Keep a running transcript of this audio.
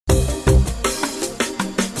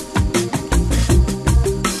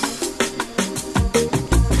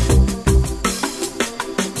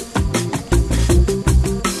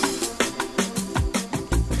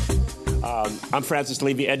I'm Francis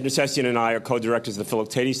Levy. Ed Necessian and I are co-directors of the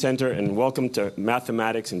Philoctetes Center, and welcome to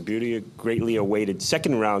Mathematics and Beauty, a greatly awaited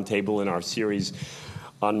second roundtable in our series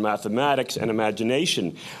on mathematics and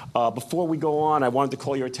imagination. Before we go on, I wanted to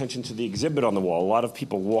call your attention to the exhibit on the wall. A lot of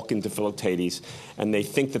people walk into Philoctetes and they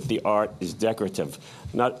think that the art is decorative,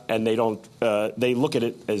 and they look at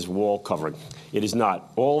it as wall covering. It is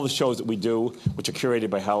not. All the shows that we do, which are curated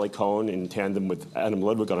by Hallie Cohen in tandem with Adam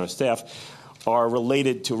Ludwig on our staff, are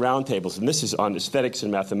related to roundtables, and this is on aesthetics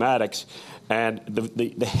and mathematics. And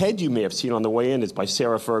the head you may have seen on the way in is by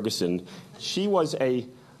Sarah Ferguson. She was a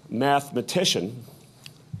mathematician.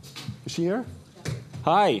 Is she here? Yeah.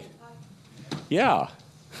 Hi. Hi. Yeah.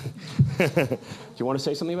 Do you want to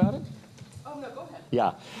say something about it? Oh, no, go ahead.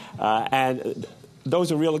 Yeah. And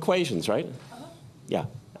those are real equations, right? Uh-huh. Yeah.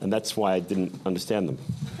 And that's why I didn't understand them.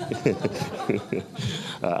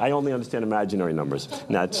 I only understand imaginary numbers.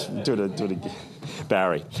 And that's due to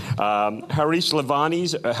Barry. Harish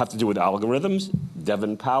Lavani's have to do with algorithms.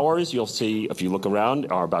 Devin Powers, you'll see if you look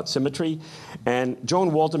around, are about symmetry. And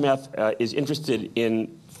Joan Waltermeth is interested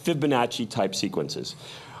in Fibonacci-type sequences.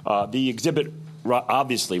 The exhibit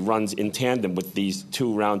obviously runs in tandem with these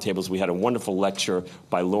two roundtables. We had a wonderful lecture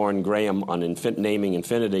by Lauren Graham on naming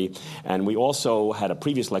infinity, and we also had a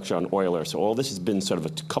previous lecture on Euler. So all this has been sort of a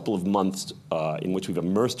couple of months in which we've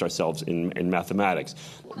immersed ourselves in mathematics.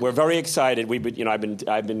 We're very excited.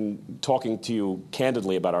 I've been talking to you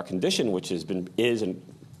candidly about our condition, which is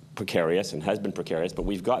precarious and has been precarious, but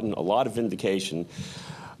we've gotten a lot of vindication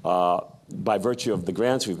by virtue of the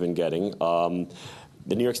grants we've been getting.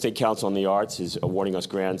 The New York State Council on the Arts is awarding us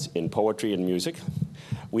grants in poetry and music.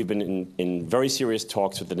 We've been in very serious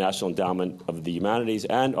talks with the National Endowment of the Humanities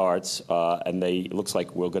and Arts, and it looks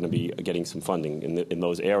like we're going to be getting some funding in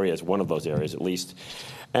those areas, one of those areas at least.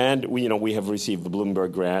 And we have received the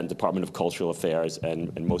Bloomberg Grant, Department of Cultural Affairs,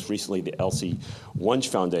 and most recently the Elsie Wunsch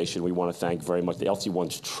Foundation. We want to thank very much the Elsie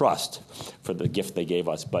Wunsch Trust for the gift they gave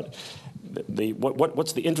us. But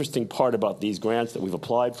what's the interesting part about these grants that we've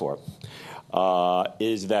applied for?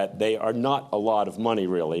 Is that they are not a lot of money,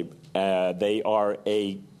 really. They are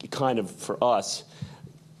a kind of, for us,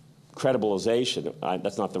 credibilization.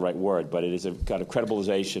 That's not the right word, but it is a kind of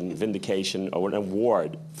credibilization, vindication, or an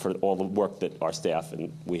award for all the work that our staff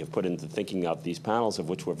and we have put into thinking out these panels, of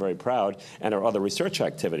which we're very proud, and our other research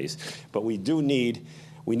activities. But we need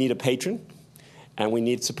a patron, and we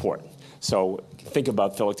need support. So think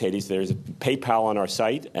about Philoctetes. There's a PayPal on our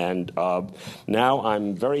site, and now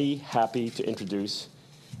I'm very happy to introduce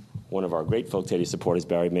one of our great Philoctetes supporters,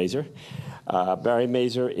 Barry Mazur. Barry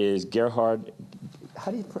Mazur is Gerhard.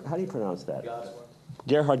 How do you pronounce that?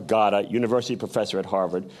 Gerhard Gada, University Professor at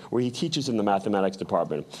Harvard, where he teaches in the mathematics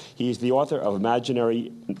department. He is the author of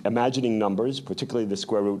Imagining Numbers, particularly the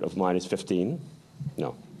square root of minus 15.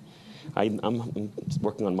 No, I'm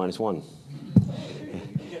working on minus 1.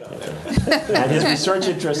 And his research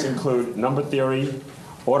interests include number theory,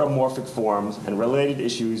 automorphic forms, and related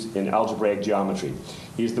issues in algebraic geometry.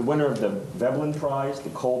 He is the winner of the Veblen Prize, the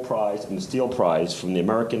Cole Prize, and the Steele Prize from the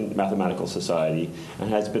American Mathematical Society, and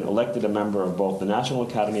has been elected a member of both the National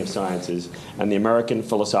Academy of Sciences and the American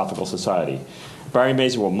Philosophical Society. Barry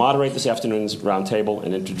Mazur will moderate this afternoon's roundtable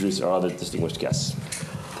and introduce our other distinguished guests.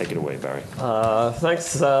 Take it away, Barry.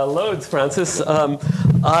 Thanks loads, Francis.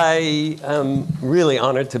 I am really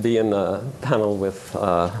honored to be in the panel with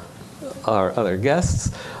our other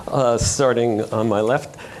guests. Starting on my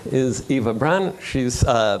left is Eva Brann. She's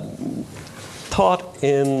taught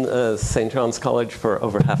in St. John's College for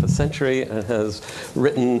over half a century and has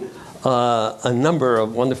written a number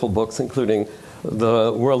of wonderful books, including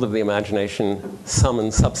The World of the Imagination, Sum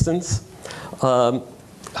and Substance.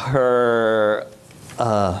 Her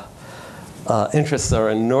interests are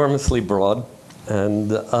enormously broad,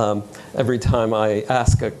 and every time I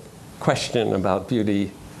ask a question about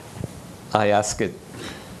beauty, I ask it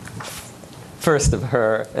first of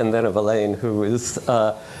her and then of Elaine, who is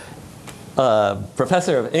a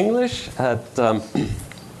professor of English at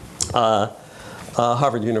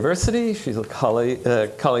Harvard University. She's a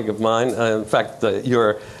colleague of mine. In fact,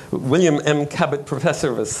 your William M. Cabot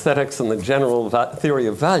Professor of Aesthetics and the General Theory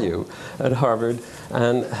of Value at Harvard,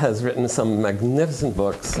 and has written some magnificent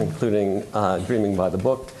books, including Dreaming by the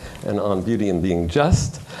Book and On Beauty and Being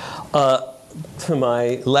Just. To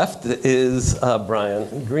my left is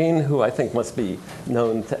Brian Greene, who I think must be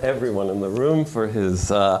known to everyone in the room for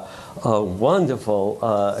his wonderful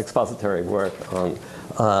expository work on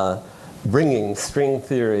bringing string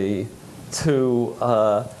theory to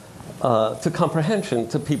comprehension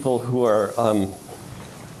to people who are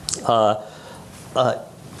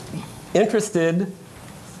interested,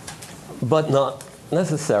 but not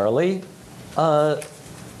necessarily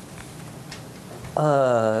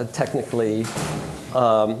technically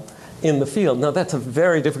in the field. Now, that's a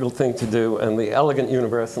very difficult thing to do, and the elegant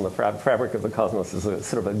universe and the fabric of the cosmos is a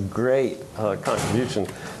sort of a great contribution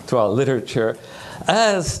to our literature,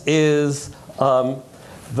 as is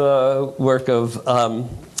the work of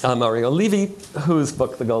Mario Levi, whose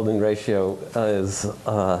book, The Golden Ratio, is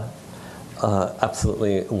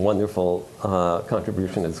absolutely wonderful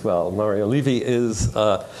contribution as well. Mario Levi is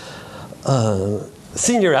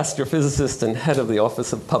senior astrophysicist and head of the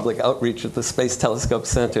Office of Public Outreach at the Space Telescope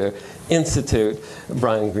Center Institute.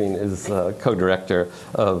 Brian Greene is co-director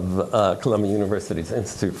of Columbia University's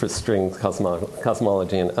Institute for String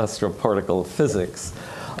Cosmology and Astroparticle Physics.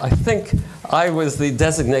 I think I was the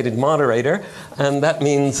designated moderator, and that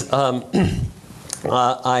means I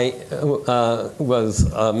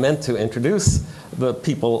was meant to introduce the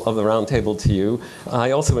people of the Roundtable to you.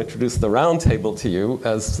 I also introduced the Roundtable to you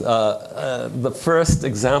as the first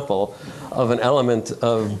example of an element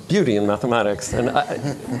of beauty in mathematics. And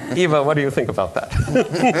Eva, what do you think about that?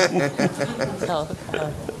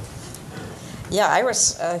 Yeah, I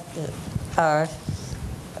was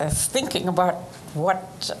thinking about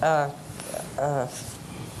what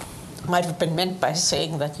might have been meant by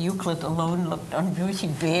saying that Euclid alone looked on beauty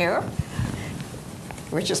bare,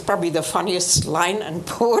 which is probably the funniest line in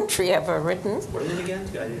poetry ever written. What is it again?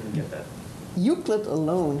 I didn't get that. Euclid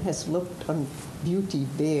alone has looked on beauty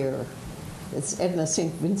bare. It's Edna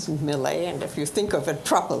St. Vincent Millay, and if you think of it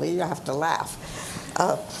properly, you have to laugh.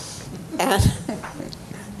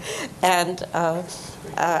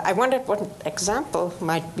 I wondered what an example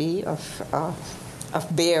might be of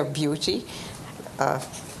bare beauty.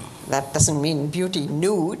 That doesn't mean beauty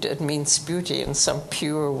nude. It means beauty in some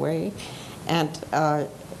pure way. And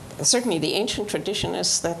certainly the ancient tradition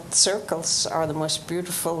is that circles are the most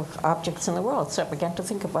beautiful objects in the world. So I began to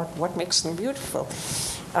think about what makes them beautiful.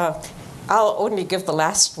 I'll only give the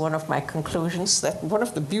last one of my conclusions, that one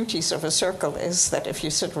of the beauties of a circle is that if you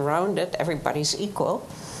sit around it, everybody's equal.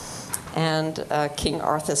 And King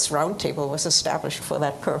Arthur's Roundtable was established for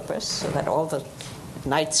that purpose, so that all the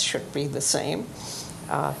knights should be the same.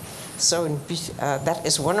 That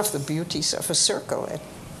is one of the beauties of a circle.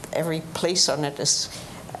 Every place on it is,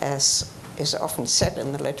 as is often said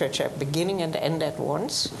in the literature, beginning and end at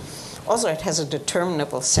once. Also, it has a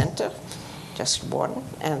determinable center, just one,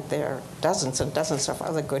 and there are dozens and dozens of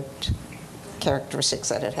other good characteristics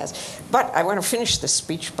that it has. But I want to finish this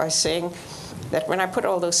speech by saying that when I put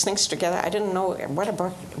all those things together, I didn't know what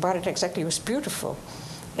about it exactly was beautiful.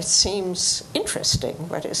 It seems interesting,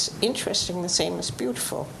 but is interesting the same as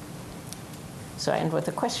beautiful? So I end with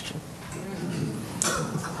a question.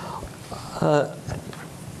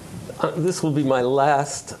 This will be my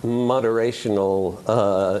last moderational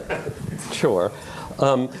chore.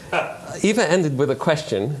 Eva ended with a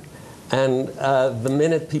question, and the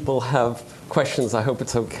minute people have questions, I hope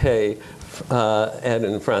it's okay, Ed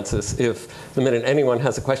and Francis, if the minute anyone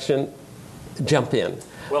has a question, jump in.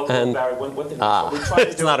 Well, and, Barry, one thing we try to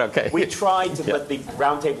it's not okay. We try to let the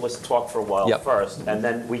roundtablists talk for a while first, and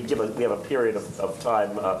then we have a period of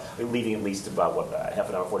time, leaving at least about half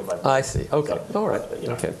an hour, 45 minutes. I see. Okay. So, all right.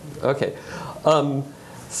 Okay.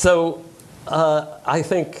 So I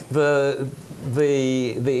think the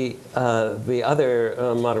other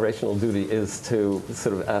moderational duty is to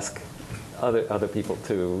sort of ask other people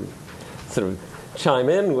to sort of chime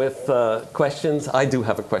in with questions. I do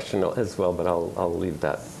have a question as well, but I'll leave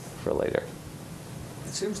that for later.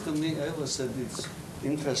 It seems to me, Eva said it's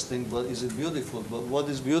interesting, but is it beautiful? But what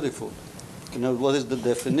is beautiful? What is the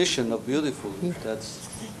definition of beautiful? If that's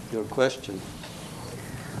your question.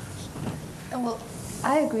 Well,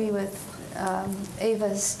 I agree with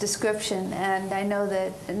Eva's description, and I know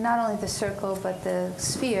that not only the circle but the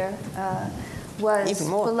sphere was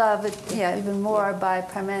beloved, even more by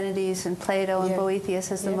Parmenides and Plato and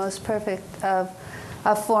Boethius as the most perfect of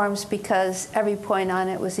forms, because every point on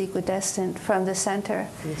it was equidistant from the center.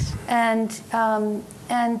 Yes. And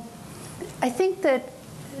I think that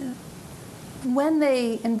when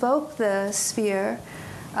they invoke the sphere,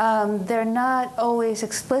 they're not always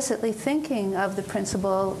explicitly thinking of the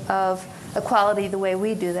principle of equality the way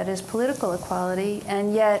we do, that is, political equality,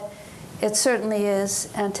 and yet it certainly is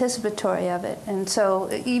anticipatory of it. And so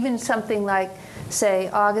even something like, say,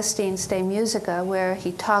 Augustine's De Musica, where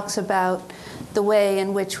he talks about the way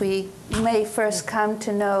in which we may first come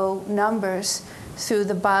to know numbers through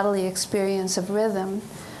the bodily experience of rhythm,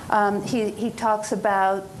 he talks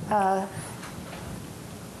about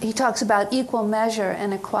equal measure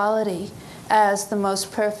and equality as the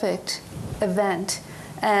most perfect event.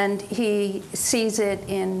 And he sees it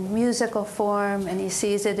in musical form, and he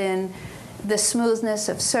sees it in the smoothness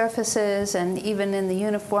of surfaces and even in the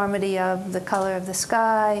uniformity of the color of the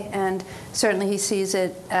sky, and certainly he sees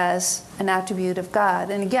it as an attribute of God.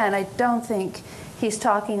 And again, I don't think he's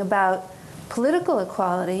talking about political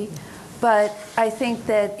equality, but I think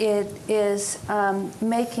that it is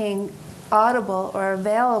making audible or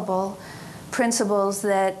available principles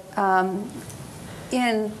that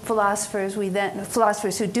in philosophers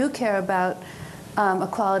who do care about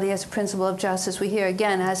equality as a principle of justice, we hear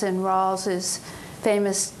again, as in Rawls's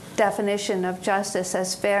famous definition of justice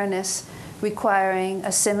as fairness requiring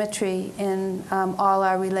a symmetry in all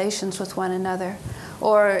our relations with one another,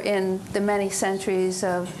 or in the many centuries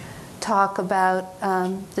of talk about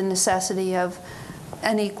the necessity of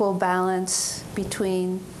an equal balance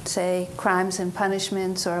between, say, crimes and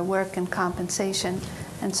punishments, or work and compensation,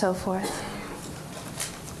 and so forth.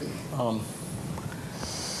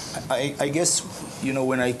 I guess,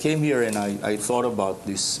 when I came here and I thought about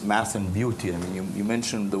this math and beauty, I mean, you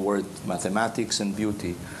mentioned the word mathematics and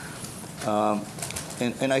beauty,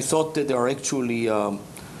 and I thought that there are actually a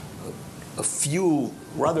few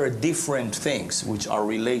rather different things which are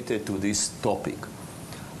related to this topic.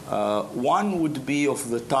 One would be of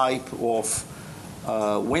the type of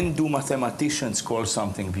when do mathematicians call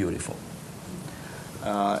something beautiful?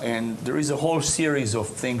 And there is a whole series of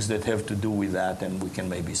things that have to do with that, and we can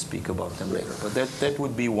maybe speak about them later. But that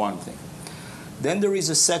would be one thing. Then there is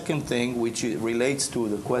a second thing which relates to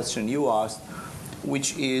the question you asked,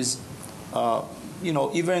 which is,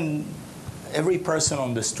 even every person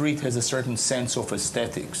on the street has a certain sense of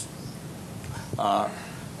aesthetics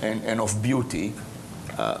and of beauty.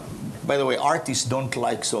 By the way, artists don't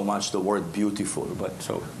like so much the word beautiful,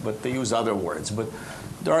 but they use other words. But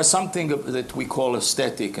there are something that we call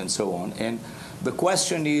aesthetic and so on. And the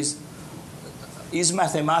question is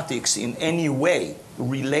mathematics in any way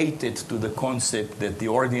related to the concept that the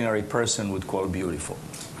ordinary person would call beautiful?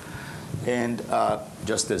 And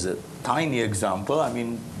just as a tiny example, I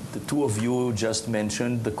mean, the two of you just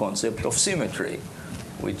mentioned the concept of symmetry,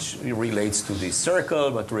 which relates to this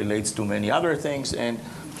circle, but relates to many other things, and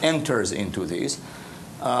enters into this.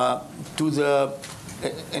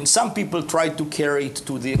 And some people try to carry it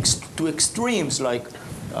to extremes, like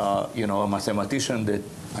a mathematician that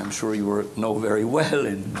I'm sure you know very well,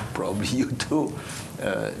 and probably you too,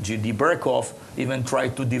 G.D. Berkhoff, even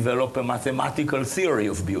tried to develop a mathematical theory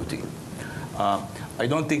of beauty. I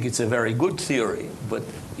don't think it's a very good theory, but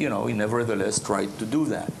he nevertheless tried to do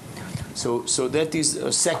that. So that is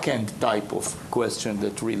a second type of question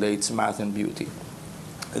that relates math and beauty.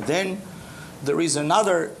 Then there is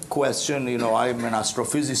another question. I'm an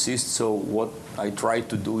astrophysicist, so what I try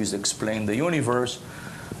to do is explain the universe.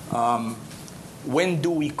 When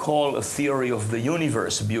do we call a theory of the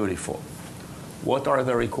universe beautiful? What are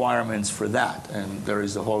the requirements for that? And there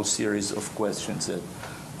is a whole series of questions that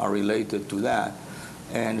are related to that.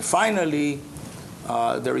 And finally,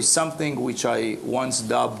 there is something which I once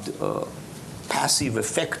dubbed passive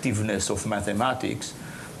effectiveness of mathematics.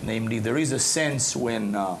 Namely, there is a sense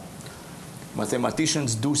when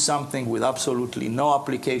mathematicians do something with absolutely no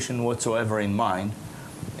application whatsoever in mind,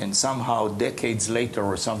 and somehow decades later,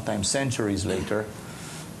 or sometimes centuries later,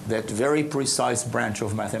 that very precise branch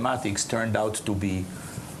of mathematics turned out to be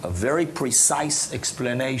a very precise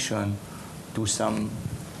explanation to some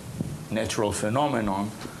natural phenomenon,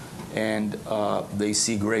 and they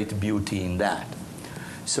see great beauty in that.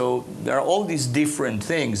 So there are all these different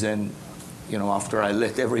things, and after I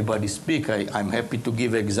let everybody speak, I'm happy to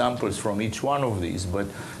give examples from each one of these, but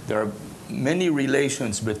there are many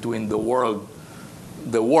relations between the word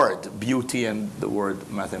beauty and the word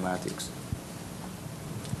mathematics.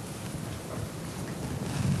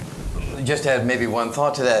 Just to add maybe one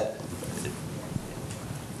thought to that,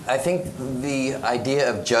 I think the idea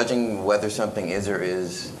of judging whether something is or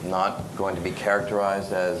is not going to be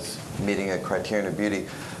characterized as meeting a criterion of beauty,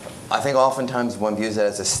 I think oftentimes one views that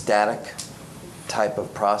as a static type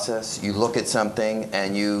of process. You look at something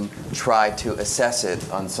and you try to assess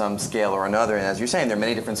it on some scale or another. And as you're saying, there are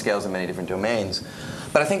many different scales and many different domains.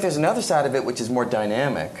 But I think there's another side of it which is more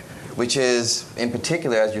dynamic, which is, in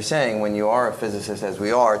particular, as you're saying, when you are a physicist, as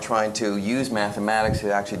we are, trying to use mathematics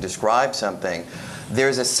to actually describe something,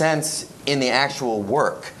 there's a sense in the actual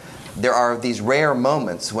work. There are these rare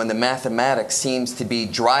moments when the mathematics seems to be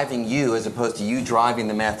driving you as opposed to you driving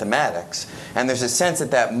the mathematics. And there's a sense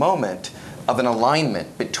at that moment of an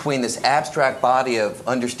alignment between this abstract body of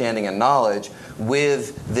understanding and knowledge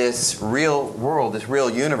with this real world, this real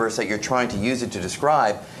universe that you're trying to use it to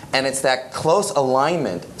describe. And it's that close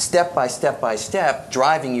alignment, step by step by step,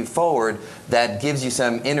 driving you forward that gives you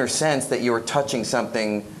some inner sense that you are touching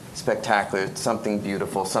something spectacular, something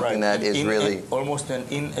beautiful, something that is really almost an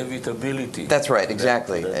inevitability. That's right,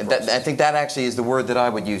 exactly. And I think that actually is the word that I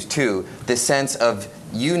would use too. The sense of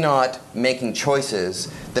you not making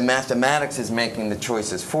choices, the mathematics is making the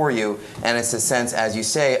choices for you, and it's a sense, as you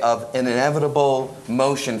say, of an inevitable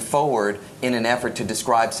motion forward in an effort to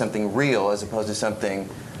describe something real as opposed to something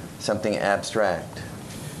abstract.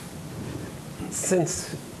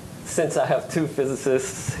 Since I have two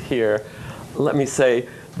physicists here, let me say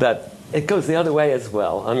that it goes the other way as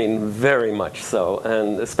well. I mean, very much so,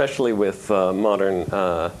 and especially with modern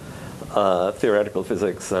theoretical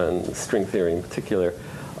physics and string theory in particular,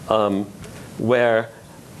 where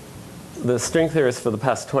the string theorists for the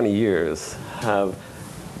past 20 years have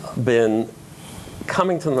been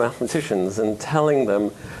coming to the mathematicians and telling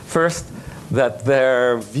them, first, that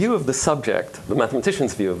their view of the subject, the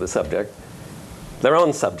mathematician's view of the subject, their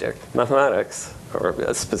own subject, mathematics,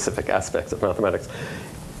 or specific aspects of mathematics,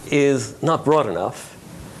 is not broad enough,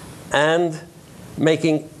 and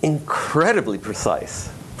making incredibly precise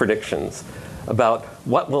predictions about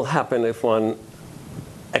what will happen if one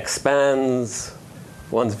expands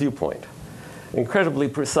one's viewpoint. Incredibly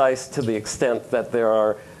precise to the extent that there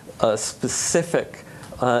are specific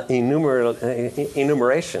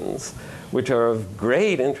enumerations which are of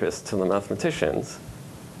great interest to the mathematicians,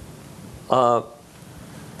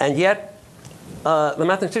 and yet the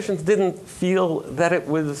mathematicians didn't feel that it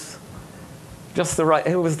was just the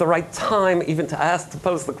right time even to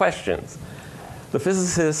pose the questions. The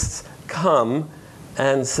physicists come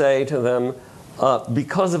and say to them,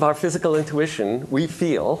 because of our physical intuition, we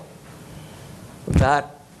feel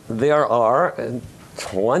that there are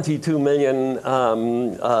 22 million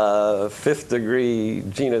fifth degree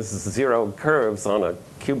genus zero curves on a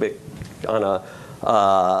cubic, on a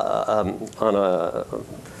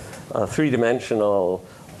three-dimensional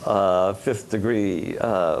fifth degree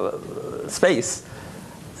space.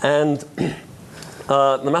 And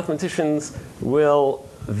the mathematicians will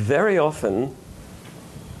very often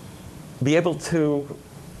be able to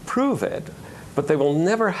prove it, but they will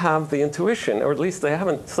never have the intuition, or at least they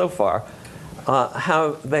haven't so far,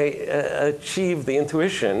 have they achieved the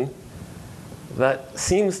intuition that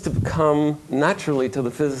seems to come naturally to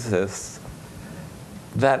the physicists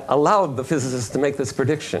that allowed the physicists to make this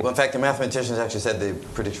prediction. Well, in fact, the mathematicians actually said the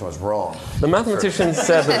prediction was wrong. The mathematicians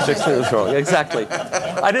said the prediction was wrong. Exactly.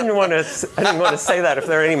 I didn't want to say that if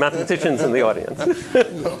there are any mathematicians in the audience.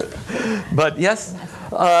 But yes,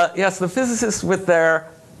 the physicists with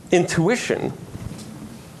their intuition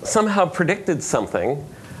somehow predicted something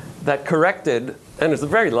that corrected, and it's a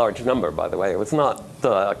very large number, by the way. It was not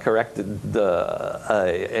corrected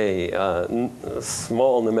a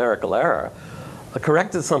small numerical error.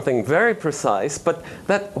 Corrected something very precise, but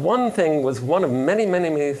that one thing was one of many, many,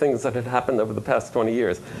 many things that had happened over the past 20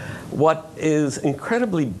 years. What is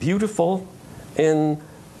incredibly beautiful in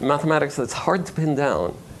mathematics that's hard to pin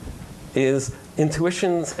down is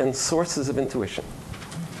intuitions and sources of intuition.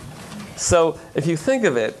 So if you think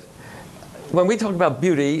of it, when we talk about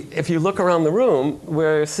beauty, if you look around the room,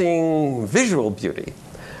 we're seeing visual beauty.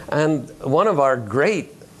 And one of our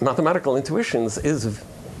great mathematical intuitions is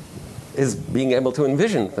being able to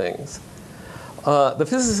envision things. The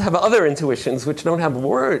physicists have other intuitions which don't have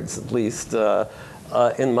words, at least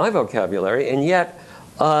in my vocabulary, and yet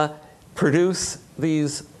produce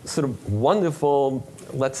these sort of wonderful,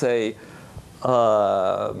 let's say,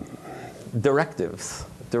 directives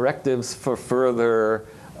for further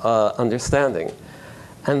understanding.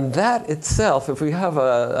 And that itself, if we have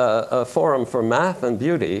a forum for math and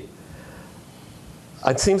beauty,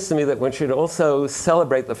 it seems to me that one should also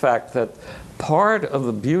celebrate the fact that part of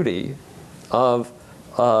the beauty of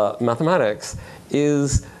mathematics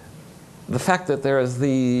is the fact that there is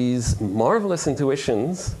these marvelous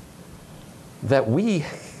intuitions that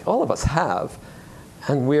all of us have,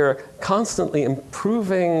 and we're constantly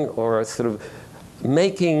improving or sort of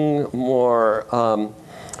making more,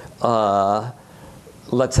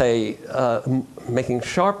 let's say, making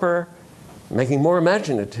sharper, making more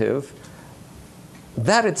imaginative.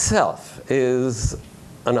 That itself is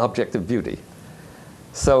an object of beauty.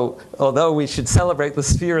 So although we should celebrate the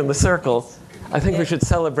sphere and the circle, I think we should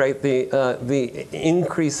celebrate the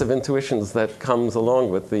increase of intuitions that comes along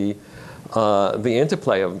with the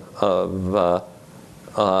interplay of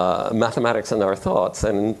mathematics and our thoughts,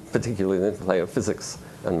 and particularly the interplay of physics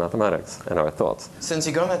and mathematics and our thoughts. Since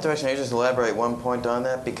you go in that direction, I just elaborate one point on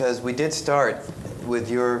that, because we did start with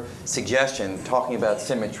your suggestion talking about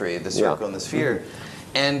symmetry, the circle and the sphere.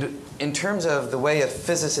 And in terms of the way a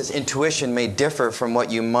physicist's intuition may differ from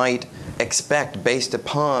what you might expect based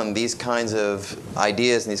upon these kinds of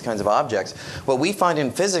ideas and these kinds of objects, what we find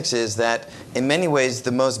in physics is that in many ways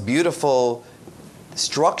the most beautiful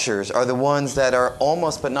structures are the ones that are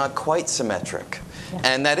almost but not quite symmetric.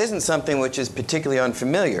 And that isn't something which is particularly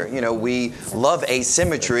unfamiliar. You know, we love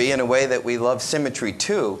asymmetry in a way that we love symmetry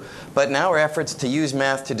too. But in our efforts to use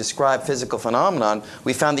math to describe physical phenomenon,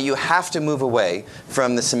 we found that you have to move away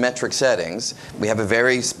from the symmetric settings. We have a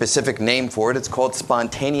very specific name for it. It's called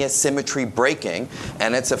spontaneous symmetry breaking.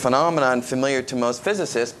 And it's a phenomenon familiar to most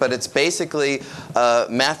physicists, but it's basically a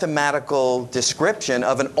mathematical description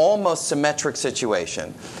of an almost symmetric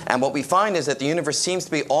situation. And what we find is that the universe seems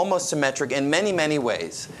to be almost symmetric in many, many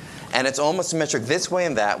ways. And it's almost symmetric this way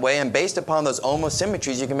and that way, and based upon those almost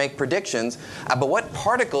symmetries, you can make predictions about what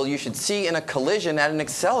particle you should see in a collision at an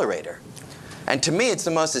accelerator. And to me, it's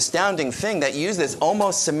the most astounding thing that you use this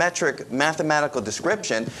almost symmetric mathematical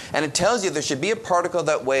description, and it tells you there should be a particle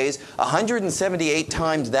that weighs 178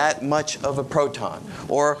 times that much of a proton,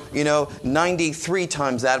 or 93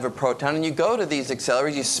 times that of a proton. And you go to these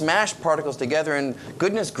accelerators, you smash particles together, and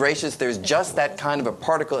goodness gracious, there's just that kind of a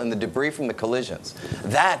particle in the debris from the collisions.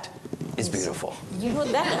 That is beautiful. You know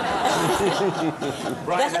that.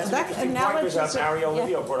 Brian, that two analogy. pointers Mario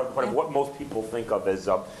Livio brought up what most people think of as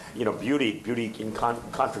beauty in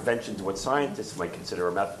contravention to what scientists might consider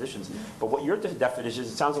or mathematicians. But what your definition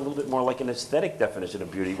is, it sounds a little bit more like an aesthetic definition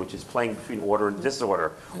of beauty, which is playing between order and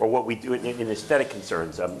disorder, or what we do in aesthetic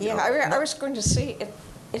concerns. I was going to say it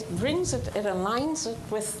aligns it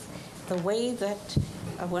with the way that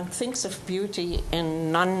one thinks of beauty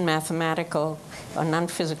in non-mathematical or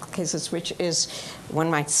non-physical cases, which is,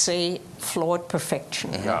 one might say, flawed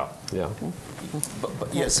perfection. Yeah. Yeah.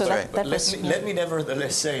 But yes, so let me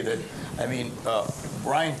nevertheless say that,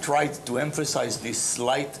 Brian tried to emphasize this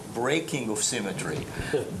slight breaking of symmetry,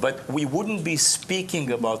 but we wouldn't be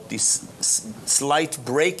speaking about this slight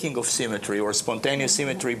breaking of symmetry or spontaneous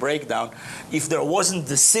symmetry breakdown if there wasn't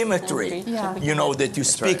the symmetry, that you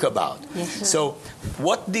speak about. Yes. So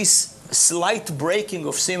what this slight breaking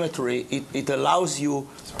of symmetry, it allows you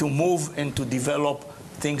to move and to develop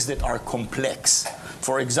things that are complex.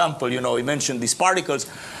 For example, we mentioned these particles.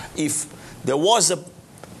 If there was a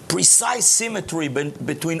precise symmetry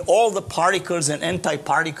between all the particles and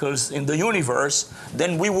antiparticles in the universe,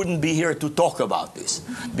 then we wouldn't be here to talk about this.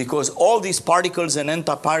 Because all these particles and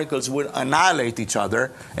antiparticles would annihilate each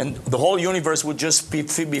other, and the whole universe would just be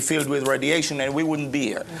filled with radiation, and we wouldn't be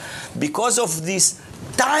here. Because of this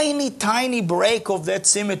tiny, tiny break of that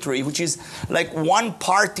symmetry, which is like 1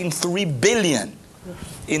 part in 3 billion,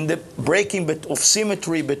 in the breaking of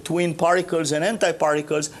symmetry between particles and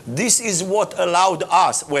antiparticles, this is what allowed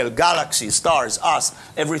us, galaxies, stars, us,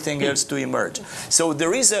 everything else to emerge. So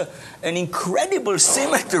there is an incredible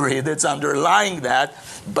symmetry that's underlying that,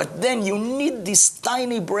 but then you need this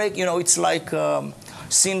tiny break. It's like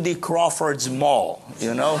Cindy Crawford's mall,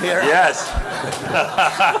 here? Yes.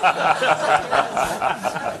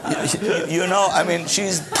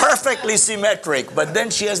 She's perfectly symmetric, but then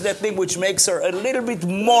she has that thing which makes her a little bit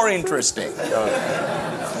more interesting.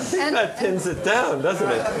 That pins it down, doesn't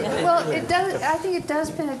it? Well, it does. I think it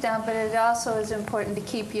does pin it down, but it also is important to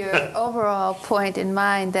keep your overall point in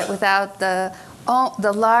mind that without the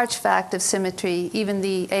large fact of symmetry, even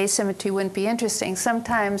the asymmetry wouldn't be interesting.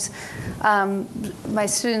 Sometimes my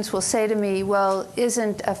students will say to me, well,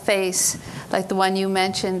 isn't a face like the one you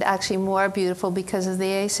mentioned actually more beautiful because of the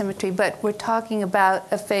asymmetry? But we're talking about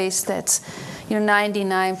a face that's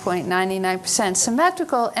 99.99%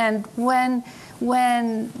 symmetrical, and when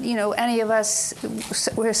any of us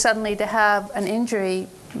were suddenly to have an injury,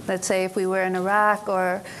 let's say if we were in Iraq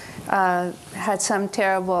or had some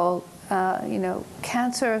terrible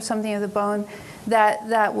cancer or something of the bone,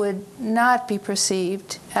 that would not be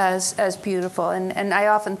perceived as beautiful. And I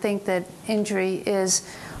often think that injury is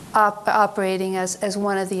operating as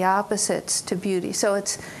one of the opposites to beauty. So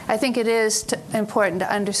I think it is important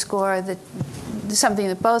to underscore something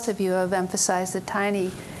that both of you have emphasized, the tiny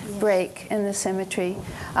break in the symmetry.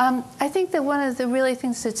 I think that one of the really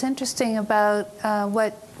things that's interesting about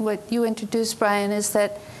what you introduced, Brian, is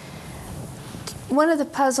that one of the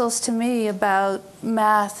puzzles to me about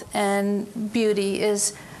math and beauty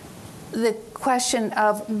is the question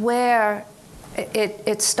of where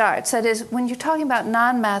it starts. That is, when you're talking about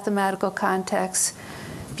non-mathematical contexts,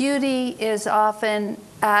 beauty is often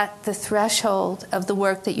at the threshold of the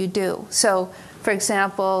work that you do. So, for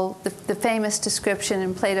example, the famous description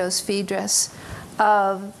in Plato's Phaedrus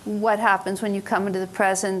of what happens when you come into the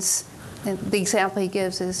presence and the example he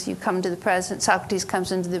gives is Socrates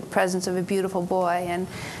comes into the presence of a beautiful boy, and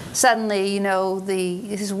suddenly,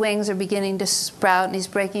 his wings are beginning to sprout, and he's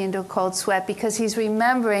breaking into a cold sweat because he's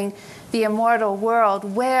remembering the immortal world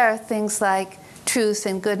where things like truth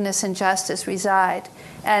and goodness and justice reside.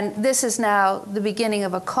 And this is now the beginning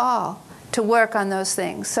of a call to work on those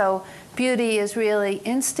things. So beauty is really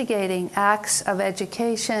instigating acts of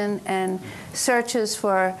education and searches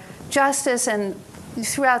for justice, and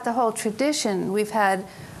throughout the whole tradition, we've had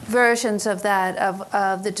versions of that,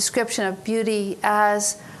 of the description of beauty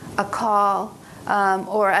as a call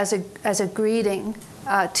or as a greeting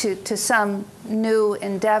to some new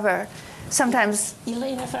endeavor. Sometimes,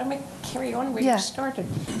 Elaine, if I may carry on where you started,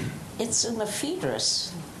 it's in the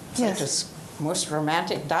Phaedrus, Plato's most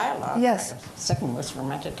romantic dialogue, second most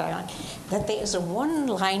romantic dialogue, that there is a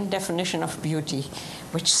one-line definition of beauty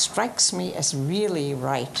which strikes me as really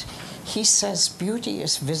right. He says beauty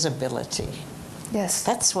is visibility. Yes.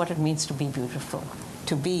 That's what it means to be beautiful,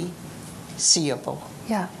 to be seeable.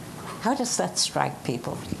 Yeah. How does that strike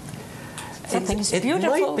people? Something's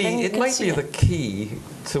beautiful. It might be the key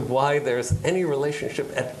to why there's any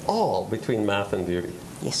relationship at all between math and beauty.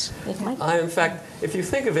 Yes, it might be. In fact, if you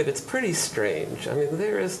think of it, it's pretty strange. I mean,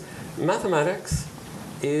 mathematics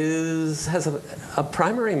has a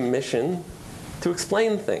primary mission to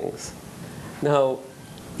explain things. Now,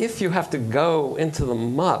 if you have to go into the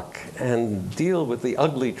muck and deal with the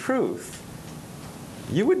ugly truth,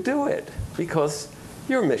 you would do it because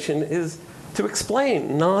your mission is to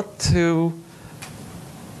explain, not to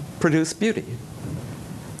produce beauty.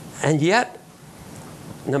 And yet,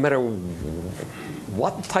 no matter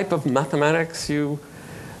what type of mathematics you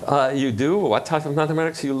do, what type of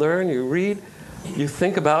mathematics you learn, you read, you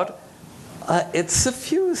think about, it's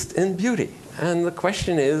suffused in beauty. And the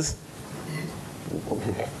question is,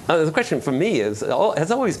 the question for me has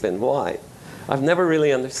always been why. I've never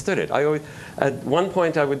really understood it. At one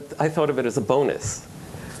point, I thought of it as a bonus.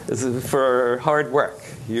 This is for hard work.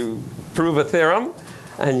 You prove a theorem,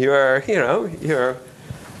 and your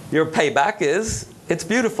payback is it's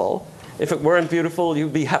beautiful. If it weren't beautiful,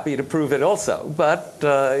 you'd be happy to prove it also. But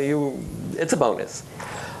it's a bonus.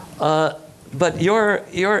 But you're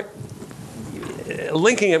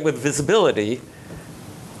linking it with visibility.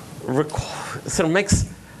 Sort of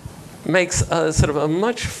makes a sort of a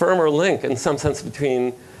much firmer link in some sense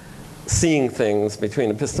between seeing things,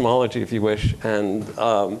 between epistemology, if you wish, and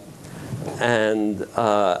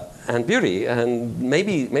beauty. And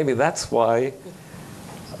maybe that's why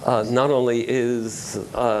not only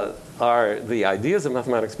are the ideas of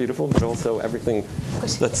mathematics beautiful, but also everything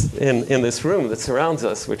that's in this room that surrounds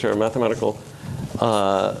us, which are mathematical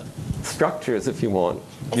structures, if you want,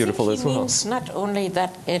 beautiful as well. It means not only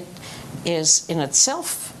that it is in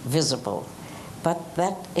itself visible, but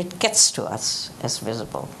that it gets to us as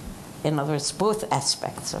visible. In other words, both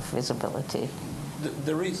aspects of visibility.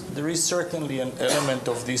 There is certainly an element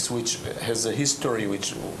of this which has a history,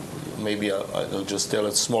 which maybe I'll just tell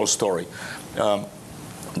a small story.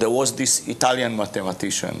 There was this Italian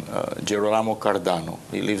mathematician, Girolamo Cardano.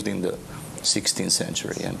 He lived in the 16th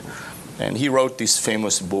century, and he wrote this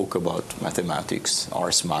famous book about mathematics,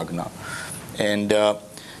 Ars Magna. And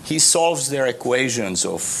he solves their equations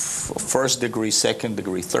of first degree, second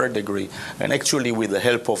degree, third degree, and actually with the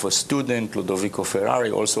help of a student, Ludovico Ferrari,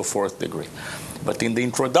 also fourth degree. But in the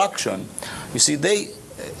introduction, you see,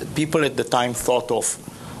 people at the time thought of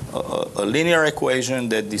a linear equation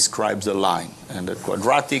that describes a line, and the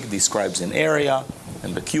quadratic describes an area,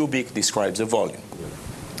 and the cubic describes a volume.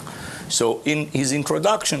 So in his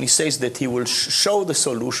introduction, he says that he will show the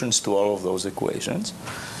solutions to all of those equations,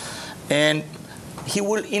 and he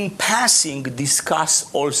will, in passing,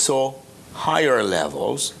 discuss also higher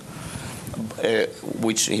levels,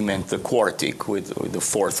 which he meant the quartic with the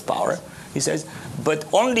fourth power. He says, but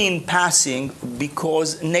only in passing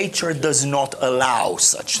because nature does not allow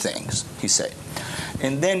such things, he said.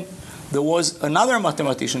 And then there was another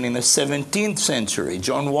mathematician in the 17th century,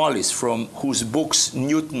 John Wallis, from whose books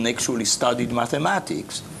Newton actually studied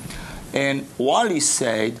mathematics. And Wallis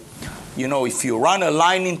said, if you run a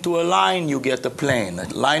line into a line, you get a plane. A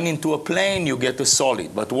line into a plane, you get a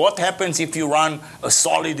solid. But what happens if you run a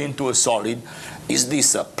solid into a solid? Is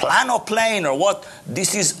this a plano plane or what?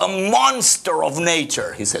 This is a monster of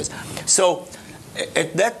nature, he says. So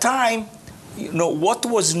at that time, what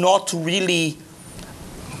was not really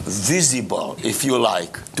visible, if you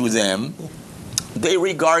like, to them, they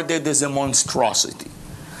regarded as a monstrosity.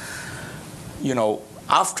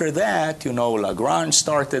 after that, Lagrange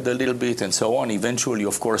started a little bit and so on. Eventually,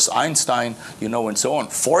 of course, Einstein, and so on.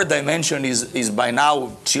 Four dimension is by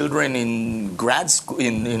now children in grad school,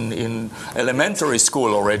 in elementary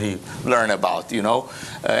school already learn about,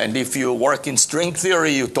 And if you work in string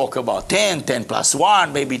theory, you talk about 10 plus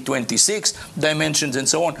 1, maybe 26 dimensions and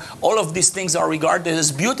so on. All of these things are regarded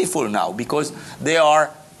as beautiful now because they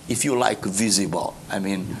are, if you like, visible. I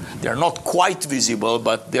mean, they're not quite visible,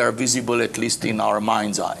 but they are visible at least in our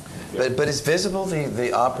mind's eye. But is visible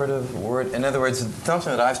the operative word? In other words,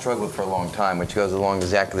 something that I've struggled with for a long time, which goes along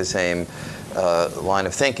exactly the same line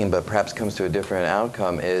of thinking, but perhaps comes to a different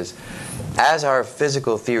outcome, is as our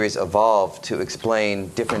physical theories evolve to explain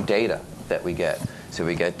different data that we get. So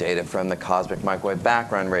we get data from the cosmic microwave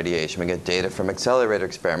background radiation, we get data from accelerator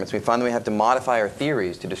experiments, we find that we have to modify our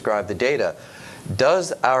theories to describe the data.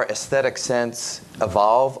 Does our aesthetic sense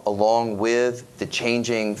evolve along with the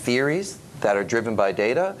changing theories that are driven by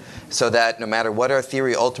data, so that no matter what our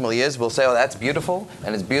theory ultimately is, we'll say, oh, that's beautiful,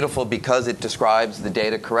 and it's beautiful because it describes the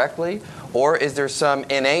data correctly? Or is there some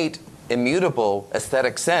innate, immutable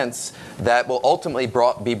aesthetic sense that will ultimately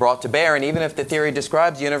be brought to bear, and even if the theory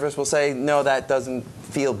describes the universe, we'll say, no, that doesn't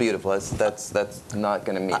feel beautiful. That's not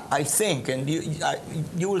going to meet. I think, and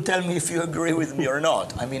you will tell me if you agree with me or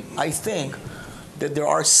not. I mean, I think that there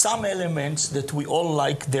are some elements that we all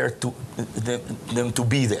like them to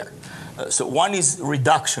be there. So one is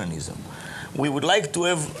reductionism. We would like to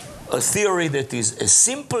have a theory that is as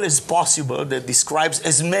simple as possible, that describes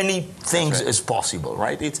as many things as possible,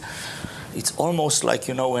 right? It's almost like,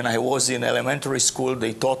 when I was in elementary school,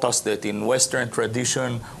 they taught us that in Western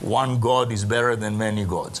tradition, one God is better than many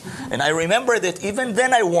gods. And I remember that even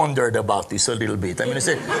then I wondered about this a little bit. I mean, I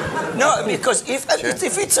said, no, because if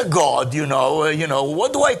it's a God,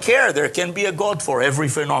 what do I care? There can be a God for every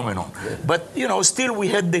phenomenon. But, still we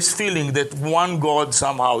had this feeling that one God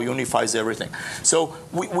somehow unifies everything. So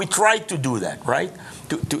we tried to do that, right?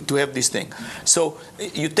 To have this thing. So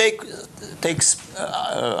you take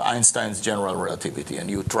Einstein's general relativity and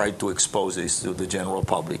you try to expose this to the general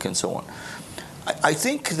public and so on. I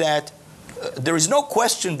think that there is no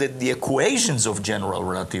question that the equations of general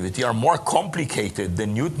relativity are more complicated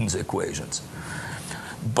than Newton's equations.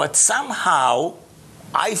 But somehow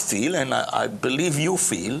I feel, and I believe you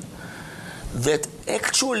feel, that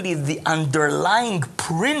actually the underlying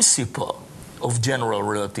principle of general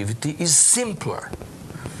relativity is simpler.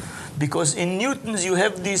 Because in Newton's you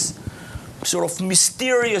have this sort of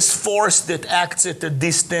mysterious force that acts at a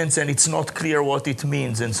distance and it's not clear what it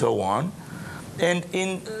means and so on. And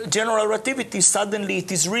in general relativity, suddenly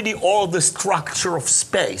it is really all the structure of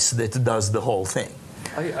space that does the whole thing.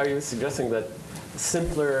 Are you suggesting that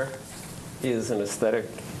simpler is an aesthetic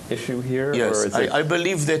issue here? Yes, or is I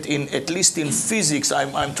believe that at least in physics,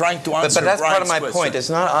 I'm trying to answer But that's part of my Brian's point. question. It's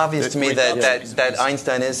not obvious to me that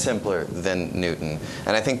Einstein is simpler than Newton.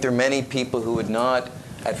 And I think there are many people who would not,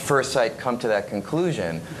 at first sight, come to that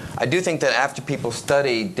conclusion. I do think that after people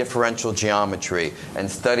study differential geometry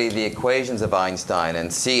and study the equations of Einstein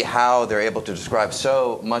and see how they're able to describe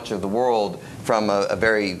so much of the world from a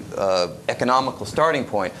very economical starting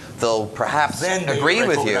point, they'll perhaps agree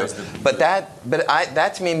with you. But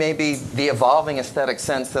that to me may be the evolving aesthetic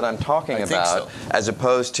sense that I'm talking about, as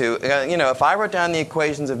opposed to, if I wrote down the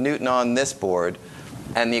equations of Newton on this board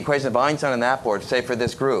and the equations of Einstein on that board, say for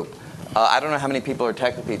this group, I don't know how many people are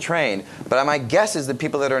technically trained, but my guess is that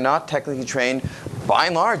people that are not technically trained, by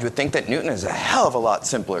and large, would think that Newton is a hell of a lot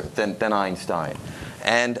simpler than Einstein.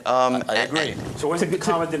 And I agree. So what's the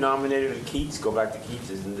common denominator of Keats? Go back to Keats.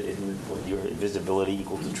 Isn't your visibility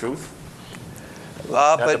equal to truth?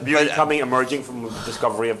 But beauty emerging from the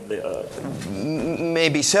discovery of the...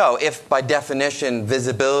 Maybe so. If by definition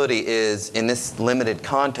visibility is, in this limited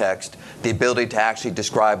context, the ability to actually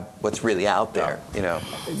describe what's really out there,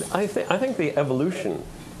 I think the evolution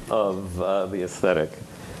of the aesthetic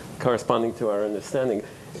corresponding to our understanding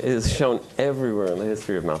is shown everywhere in the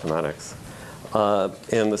history of mathematics.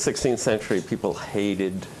 In the 16th century, people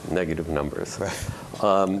hated negative numbers. Right.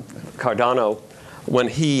 Cardano, when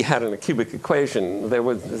he had a cubic equation,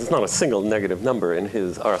 there's not a single negative number in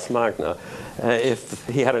his Ars Magna. If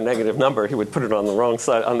he had a negative number, he would put it on the wrong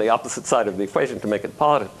side, on the opposite side of the equation to make it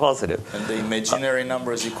positive. And the imaginary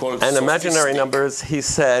numbers he called And imaginary numbers, he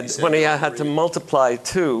said when he had to multiply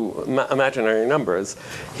two imaginary numbers,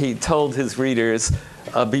 he told his readers,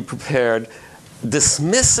 be prepared,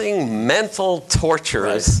 dismissing mental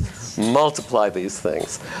tortures, multiply these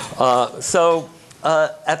things. So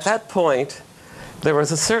at that point, there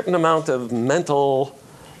was a certain amount of mental,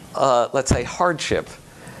 let's say, hardship.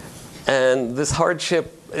 And this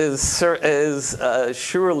hardship is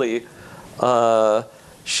surely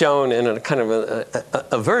shown in a kind of an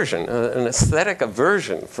aversion, an aesthetic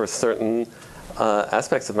aversion for certain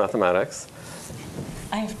aspects of mathematics.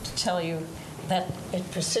 I have to tell you that it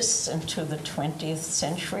persists into the 20th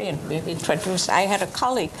century and maybe 21st. I had a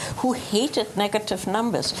colleague who hated negative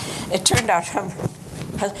numbers. It turned out her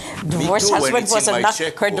divorced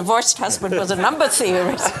husband was a number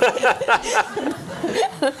theorist.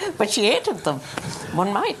 But she hated them.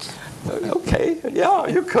 One might. Okay, yeah,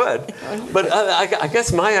 you could. But I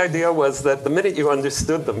guess my idea was that the minute you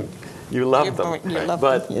understood them, you loved them.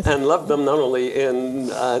 And loved them not only in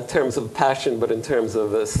terms of passion, but in terms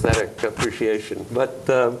of aesthetic appreciation. But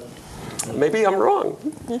maybe I'm wrong.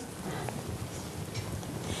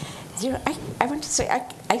 You know, I want to say,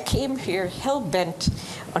 I came here hell-bent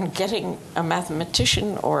on getting a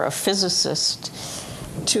mathematician or a physicist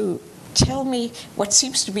to tell me what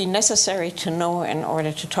seems to be necessary to know in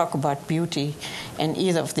order to talk about beauty in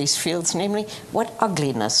either of these fields, namely what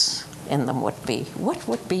ugliness in them would be. What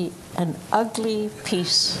would be an ugly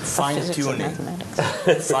piece of physics and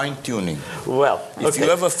mathematics? Fine-tuning. Well, if you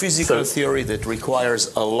have a physical theory that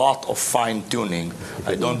requires a lot of fine-tuning,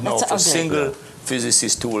 I don't know if a single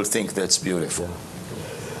physicist who will think that's beautiful.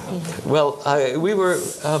 Well, we were,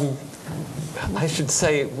 I should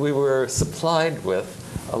say, we were supplied with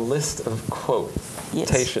a list of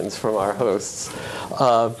quotations from our hosts,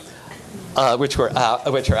 which are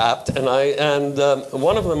apt, and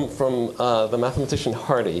one of them from the mathematician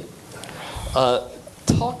Hardy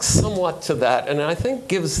talks somewhat to that, and I think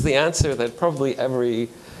gives the answer that probably every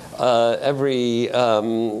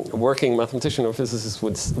working mathematician or physicist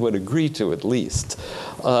would agree to, at least.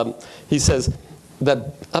 He says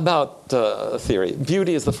that about theory,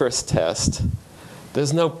 beauty is the first test.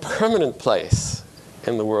 There's no permanent place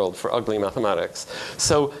in the world for ugly mathematics.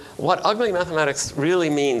 So what ugly mathematics really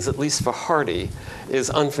means, at least for Hardy, is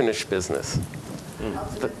unfinished business.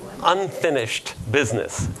 Unfinished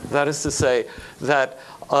business. That is to say that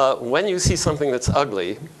when you see something that's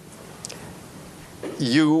ugly,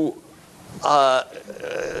 you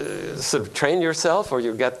sort of train yourself, or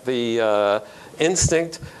you get the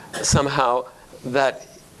instinct somehow that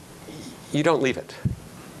you don't leave it.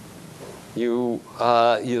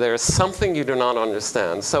 There's something you do not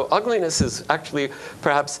understand. So ugliness is actually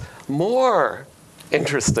perhaps more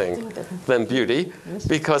interesting than beauty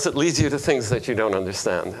because it leads you to things that you don't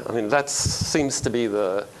understand. I mean, that seems to be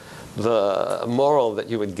the moral that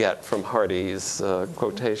you would get from Hardy's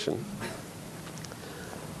quotation.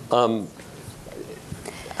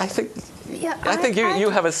 I think you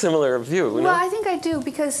have a similar view. Well, I think I do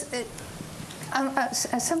because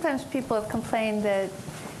sometimes people have complained that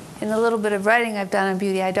in the little bit of writing I've done on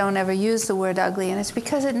beauty, I don't ever use the word ugly, and it's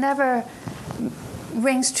because it never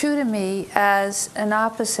rings true to me as an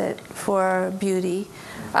opposite for beauty.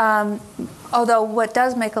 Although what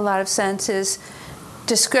does make a lot of sense is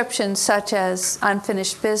descriptions such as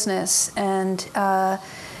unfinished business and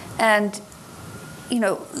you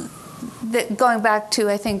know, going back to,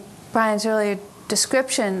 I think, Brian's earlier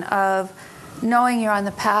description of knowing you're on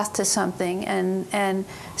the path to something and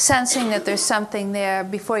sensing that there's something there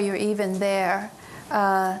before you're even there.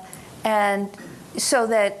 And so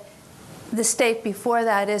that the state before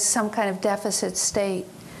that is some kind of deficit state,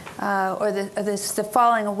 or the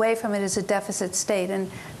falling away from it is a deficit state. And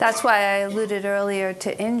that's why I alluded earlier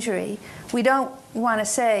to injury. We don't want to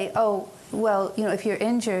say, oh, well, you know, if you're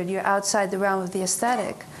injured, you're outside the realm of the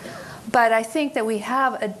aesthetic. But I think that we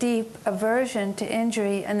have a deep aversion to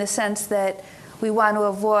injury in the sense that we want to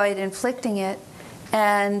avoid inflicting it,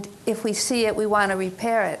 and if we see it, we want to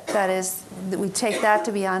repair it. That is, we take that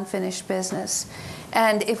to be unfinished business.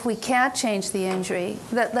 And if we can't change the injury,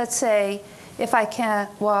 let's say if I can't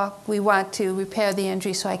walk, we want to repair the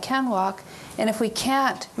injury so I can walk. And if we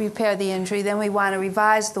can't repair the injury, then we want to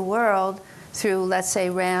revise the world through, let's say,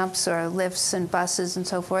 ramps or lifts and buses and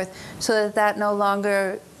so forth, so that that no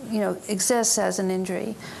longer, you know, exists as an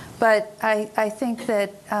injury. But I think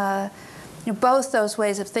that you know, both those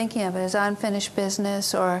ways of thinking of it as unfinished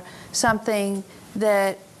business or something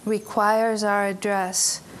that requires our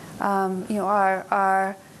address, you know,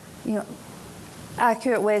 are you know,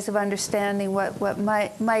 accurate ways of understanding what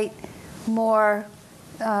might more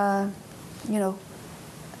you know,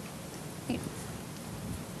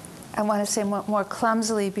 I want to say more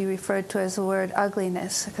clumsily be referred to as the word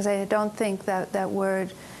ugliness, because I don't think that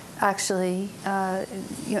word actually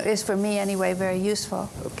you know, is, for me anyway, very useful.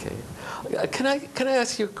 Okay. Can I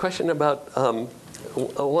ask you a question about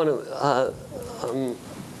one of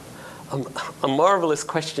a marvelous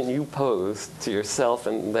question you posed to yourself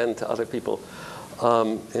and then to other people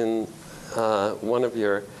in one of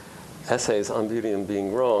your essays on beauty and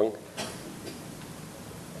being wrong.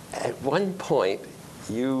 one point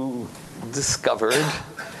you discovered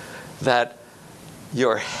that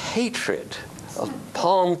your hatred of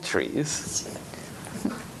palm trees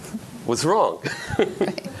was wrong.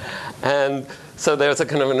 And so there's a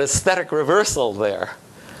kind of an aesthetic reversal there.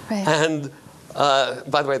 Right. And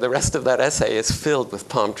by the way, the rest of that essay is filled with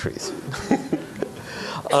palm trees.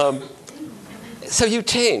 So you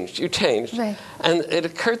changed. Right. And it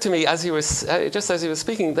occurred to me as he was, just as he was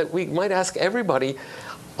speaking, that we might ask everybody,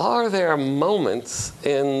 are there moments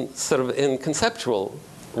in conceptual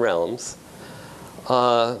realms,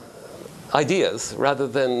 ideas rather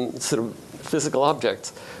than sort of physical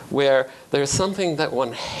objects, where there's something that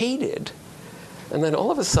one hated, and then all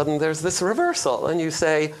of a sudden there's this reversal, and you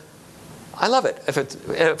say, I love it. If it's,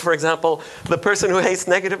 for example, the person who hates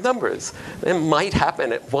negative numbers, it might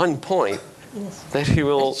happen at one point that he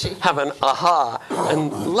will have an aha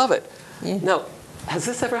and love it. Yeah. Now, has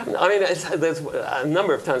this ever happened? I mean, there's a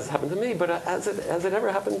number of times it's happened to me, but has it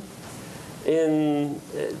ever happened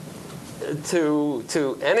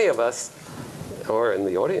to any of us or in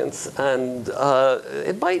the audience? And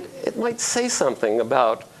it might say something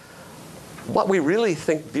about what we really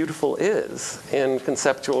think beautiful is in a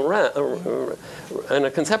conceptual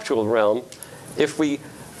realm, if we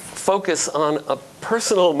focus on a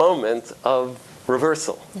personal moment of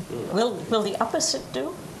reversal. Will the opposite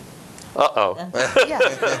do? Uh-oh.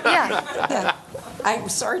 Yeah. I'm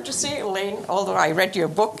sorry to say, Elaine, although I read your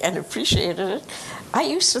book and appreciated it, I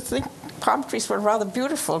used to think palm trees were rather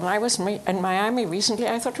beautiful. When I was in Miami recently,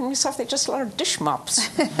 I thought to myself, they're just a lot of dish mops.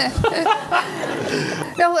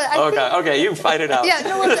 Okay, you fight it out. Yeah,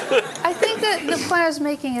 no, I think that the point I was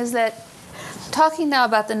making is that, talking now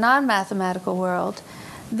about the non-mathematical world,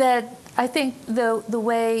 that I think the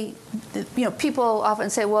way, people often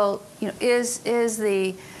say, well, is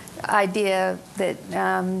the idea that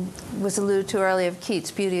was alluded to earlier of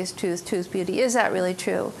Keats, beauty is truth, truth beauty, is that really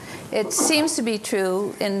true? It seems to be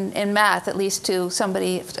true in math, at least to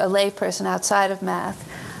somebody, a layperson outside of math.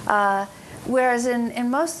 Whereas in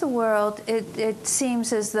most of the world, it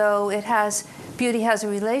seems as though beauty has a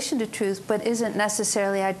relation to truth, but isn't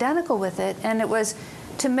necessarily identical with it. And it was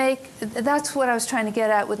that's what I was trying to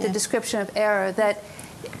get at with the description of error, that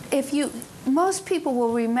most people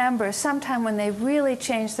will remember sometime when they really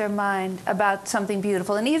changed their mind about something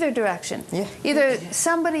beautiful in either direction. Yeah. Either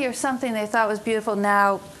somebody or something they thought was beautiful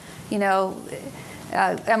now,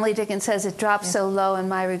 Emily Dickinson says it dropped so low in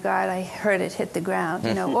my regard I heard it hit the ground,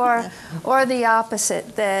 or the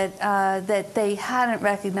opposite, that they hadn't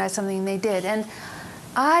recognized something they did. And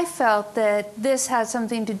I felt that this had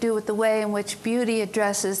something to do with the way in which beauty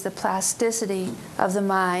addresses the plasticity of the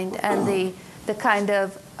mind and the kind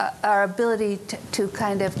of our ability to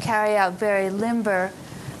kind of carry out very limber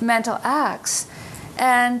mental acts.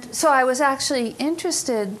 And so I was actually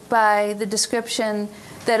interested by the description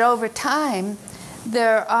that over time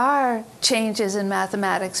there are changes in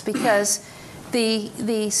mathematics, because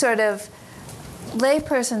the sort of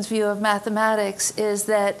layperson's view of mathematics is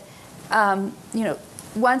that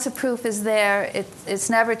once a proof is there, it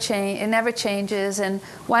never changes, and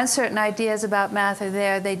once certain ideas about math are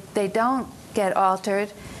there, they don't get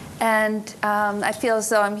altered. And I feel as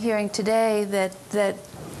though I'm hearing today that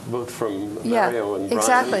both from Mario and Brann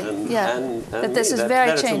exactly, and that this me, is very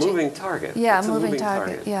that changing. It's a moving target. Yeah, it's moving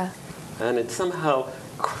target. Yeah. And it somehow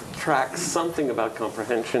tracks something about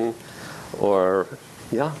comprehension, or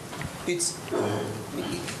It's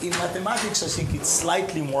in mathematics. I think it's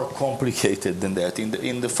slightly more complicated than that.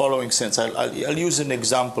 In the following sense, I'll use an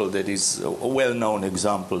example that is a well-known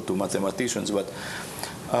example to mathematicians, but.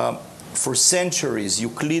 For centuries,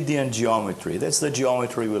 Euclidean geometry, that's the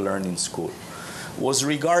geometry we learn in school, was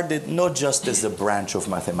regarded not just as a branch of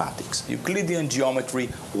mathematics. Euclidean geometry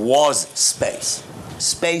was space.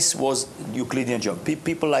 Space was Euclidean geometry.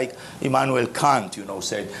 People like Immanuel Kant,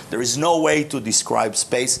 said there is no way to describe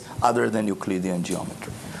space other than Euclidean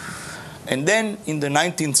geometry. And then in the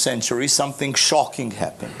 19th century, something shocking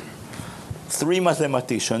happened. 3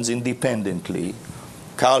 mathematicians independently,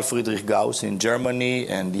 Carl Friedrich Gauss in Germany,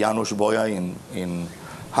 and Janusz Boya in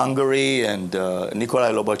Hungary, and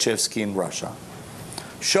Nikolai Lobachevsky in Russia,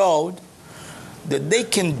 showed that they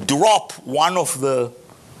can drop one of the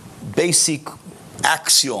basic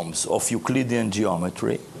axioms of Euclidean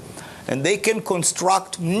geometry, and they can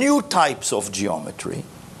construct new types of geometry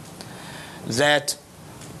that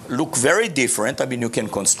look very different. I mean, you can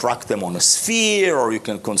construct them on a sphere, or you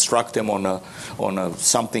can construct them on a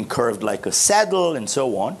something curved like a saddle, and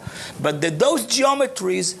so on. But that those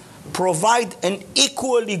geometries provide an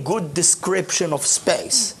equally good description of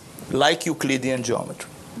space, like Euclidean geometry.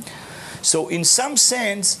 So in some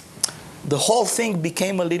sense, the whole thing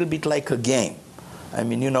became a little bit like a game. I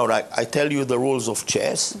mean, like I tell you the rules of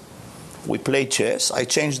chess. We play chess. I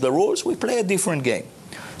change the rules. We play a different game.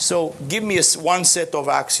 So give me one set of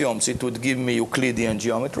axioms. It would give me Euclidean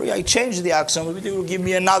geometry. I change the axioms. It will give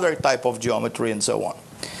me another type of geometry and so on.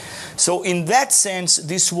 So in that sense,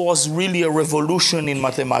 this was really a revolution in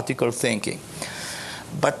mathematical thinking.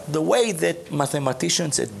 But the way that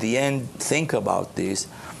mathematicians at the end think about this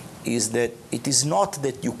is that it is not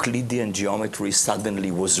that Euclidean geometry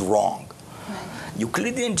suddenly was wrong. Right.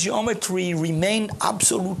 Euclidean geometry remained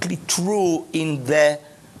absolutely true in the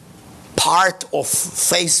part of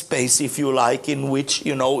phase space, if you like, in which,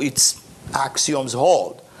 its axioms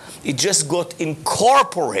hold. It just got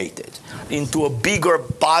incorporated into a bigger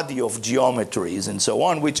body of geometries and so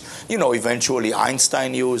on, which, eventually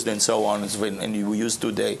Einstein used and so on, and you use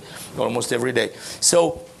today almost every day.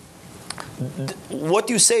 So what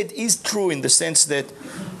you said is true in the sense that,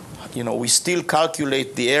 we still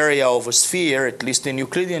calculate the area of a sphere, at least in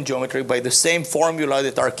Euclidean geometry, by the same formula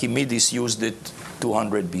that Archimedes used at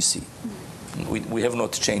 200 BC. We have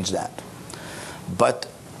not changed that. But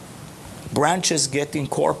branches get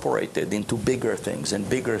incorporated into bigger things and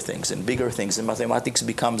bigger things and bigger things, and mathematics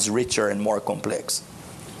becomes richer and more complex.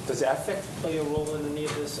 Does affect play a role in any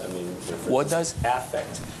of this? I mean, what does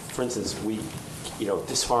affect? For instance,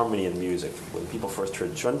 disharmony in music. When people first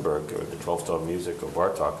heard Schoenberg or the 12-tone music or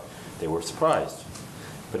Bartók, they were surprised.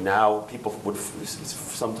 But now people would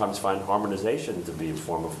sometimes find harmonization to be a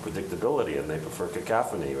form of predictability, and they prefer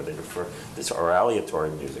cacophony, or they prefer this or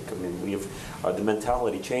aleatory music. I mean, we have the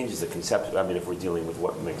mentality changes, the concept. I mean, if we're dealing with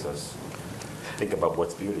what makes us think about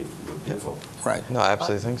what's beautiful. Right. No, I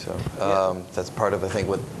absolutely think so. That's part of, I think,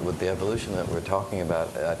 with the evolution that we're talking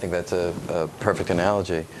about. I think that's a perfect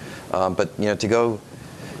analogy. But to go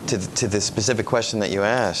to the specific question that you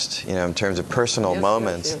asked, in terms of personal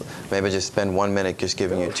moments, maybe just spend 1 minute just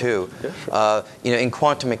giving you two. In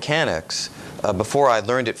quantum mechanics, before I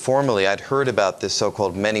learned it formally, I'd heard about this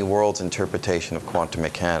so-called many worlds interpretation of quantum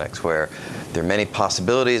mechanics, where there are many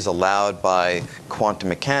possibilities allowed by quantum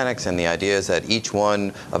mechanics, and the idea is that each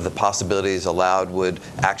one of the possibilities allowed would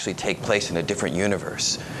actually take place in a different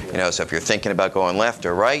universe. So if you're thinking about going left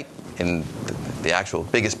or right, in the actual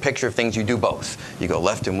biggest picture of things, you do both. You go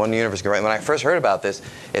left in one universe, go right. When I first heard about this,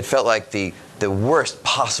 it felt like the worst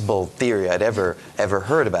possible theory I'd ever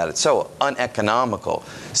heard about it. So uneconomical,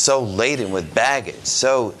 so laden with baggage,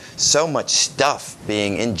 so much stuff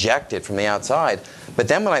being injected from the outside. But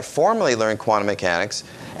then when I formally learned quantum mechanics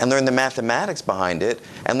and learned the mathematics behind it,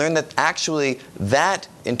 and learned that actually that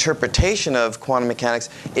interpretation of quantum mechanics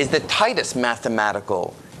is the tightest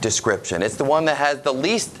mathematical description. It's the one that has the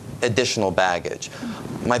least additional baggage.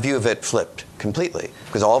 My view of it flipped completely,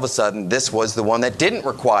 because all of a sudden this was the one that didn't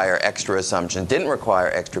require extra assumptions, didn't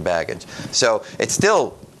require extra baggage. So it's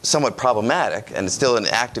still somewhat problematic, and it's still an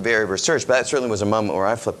active area of research, but that certainly was a moment where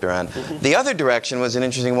I flipped around. The other direction was an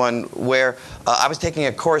interesting one where I was taking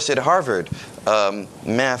a course at Harvard,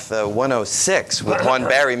 Math 106 with one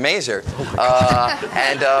Barry Mazur.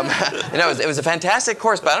 It was a fantastic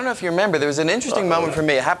course, but I don't know if you remember, there was an interesting moment for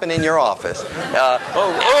me. It happened in your office.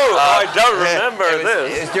 I don't remember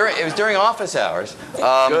this. It was during office hours.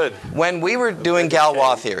 Good. When we were doing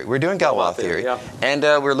Galois theory. We were doing Galois theory. And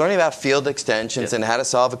we were learning about field extensions and how to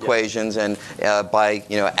solve equations, and by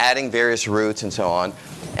adding various roots and so on.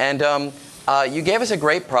 And you gave us a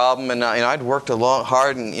great problem, and I'd worked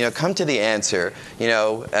hard and come to the answer.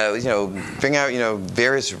 Bring out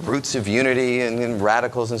various roots of unity and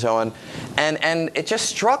radicals and so on. And it just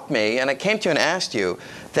struck me, and I came to you and asked you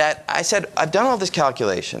that I said, I've done all this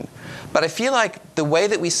calculation, but I feel like the way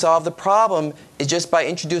that we solve the problem is just by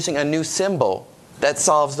introducing a new symbol that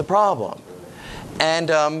solves the problem. And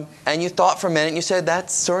you thought for a minute, and you said,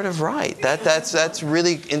 that's sort of right. That's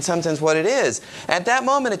really, in some sense, what it is. At that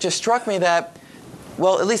moment, it just struck me that,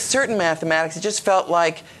 well, at least certain mathematics, it just felt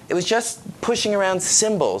like it was just pushing around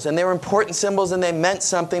symbols. And they were important symbols, and they meant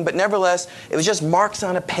something. But nevertheless, it was just marks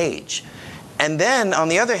on a page. And then, on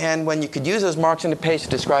the other hand, when you could use those marks on a page to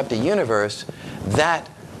describe the universe, that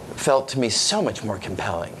felt to me so much more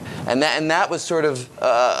compelling. And that was sort of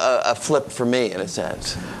a flip for me, in a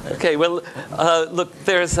sense. Okay, well, look,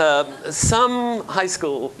 there's some high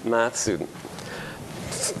school math student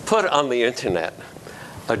put on the internet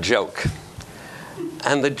a joke.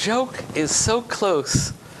 And the joke is so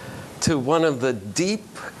close to one of the deep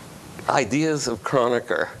ideas of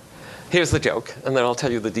Kronecker. Here's the joke, and then I'll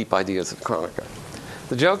tell you the deep ideas of Kronecker.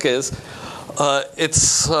 The joke is,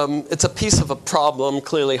 it's a piece of a problem,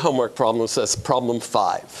 clearly homework problem, says problem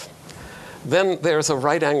 5. Then there's a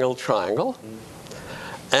right-angled triangle,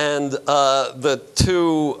 And the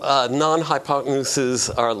two non-hypotenuses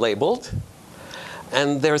are labeled.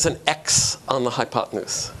 And there's an X on the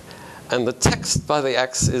hypotenuse. And the text by the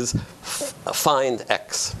X is find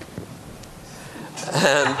X.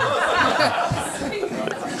 And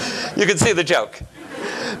you can see the joke.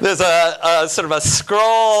 There's a sort of a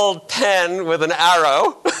scrolled pen with an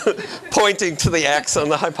arrow pointing to the X on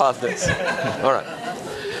the hypotenuse. All right.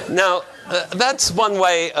 Now, that's one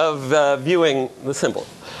way of viewing the symbol.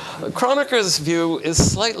 Kroneker's view is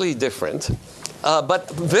slightly different, but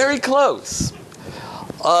very close.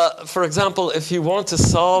 For example, if you want to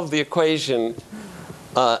solve the equation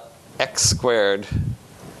x squared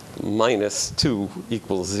minus 2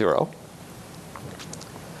 equals 0,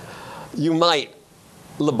 you might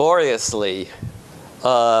laboriously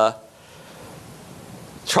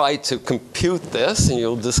try to compute this, and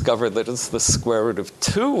you'll discover that it's the square root of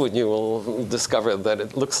 2, and you will discover that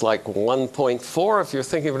it looks like 1.4 if you're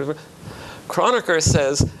thinking of it. Kroneker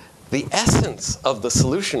says the essence of the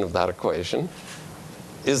solution of that equation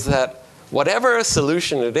is that whatever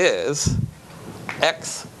solution it is,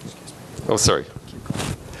 x, oh, sorry,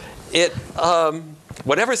 it,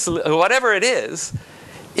 whatever it is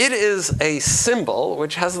a symbol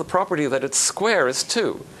which has the property that its square is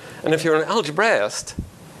 2. And if you're an algebraist,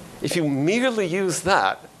 if you merely use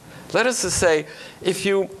that, that is to say, if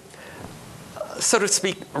you, so to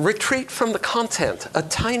speak, retreat from the content a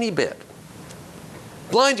tiny bit,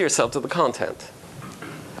 blind yourself to the content,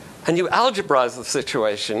 and you algebraize the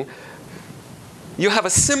situation, you have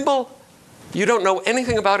a symbol, you don't know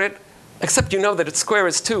anything about it, except you know that its square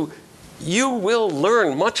is 2. You will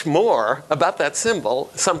learn much more about that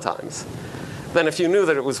symbol sometimes than if you knew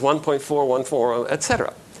that it was 1.414,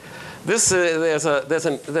 etc. There's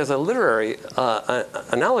a literary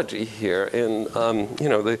analogy here in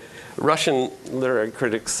the Russian literary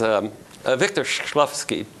critics. Viktor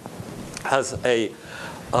Shklovsky has a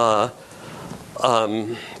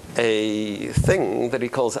thing that he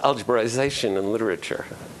calls algebraization in literature,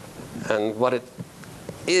 and what it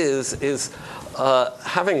is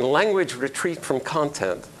having language retreat from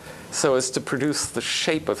content so as to produce the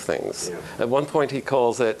shape of things. Yeah. At one point he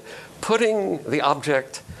calls it putting the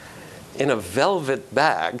object in a velvet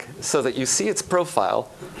bag so that you see its profile,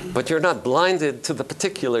 but you're not blinded to the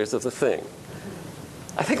particulars of the thing.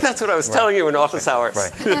 I think that's what I was telling you in office hours.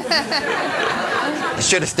 Right. You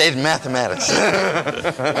should have stayed in mathematics.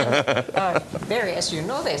 Barry, as you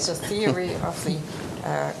know, there's a theory of the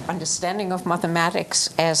understanding of mathematics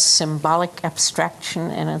as symbolic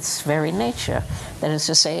abstraction in its very nature. That is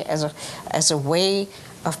to say, as a way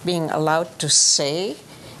of being allowed to say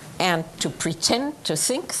and to pretend to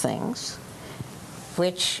think things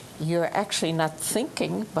which you're actually not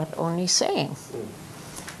thinking but only saying.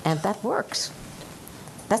 And that works.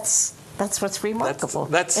 That's what's remarkable.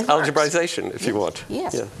 That's algebraization, if you want.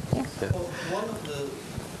 Yes. Yeah. Yeah. Well, one of the,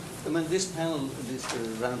 this panel, this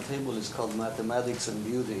round table is called Mathematics and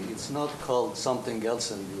Beauty. It's not called something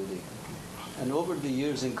else and beauty. And over the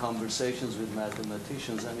years in conversations with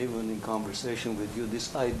mathematicians and even in conversation with you,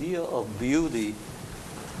 this idea of beauty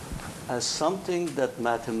as something that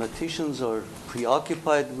mathematicians are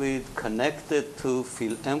preoccupied with, connected to,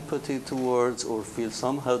 feel empathy towards, or feel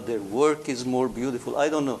somehow their work is more beautiful. I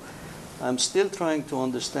don't know. I'm still trying to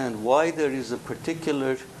understand why there is a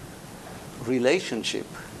particular relationship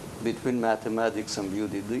between mathematics and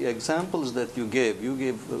beauty. The examples that you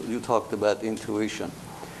you talked about intuition,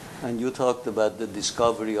 and you talked about the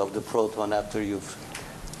discovery of the proton after you've,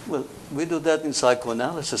 well, we do that in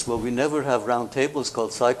psychoanalysis, but we never have round tables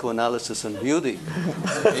called psychoanalysis and beauty.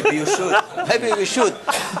 Maybe you should. Maybe we should.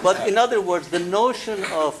 But in other words, the notion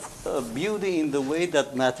of beauty in the way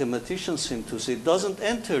that mathematicians seem to see doesn't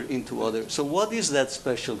enter into other. So what is that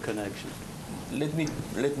special connection? Let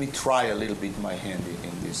me try a little bit my hand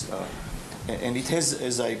in this. And it has,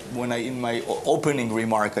 in my opening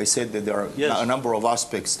remark, I said that there are a number of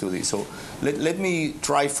aspects to this. So let me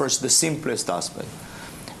try first the simplest aspect.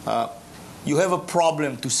 You have a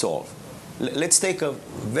problem to solve. Let's take a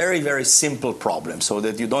very, very simple problem so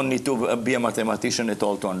that you don't need to be a mathematician at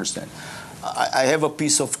all to understand. I have a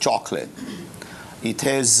piece of chocolate. It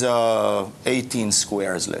has 18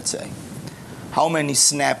 squares, let's say. How many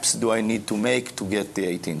snaps do I need to make to get the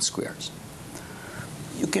 18 squares?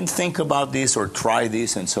 You can think about this or try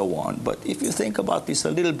this and so on. But if you think about this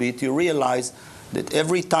a little bit, you realize that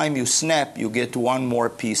every time you snap, you get one more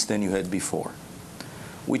piece than you had before.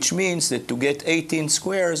 Which means that to get 18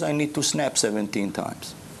 squares, I need to snap 17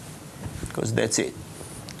 times. Because that's it.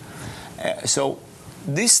 So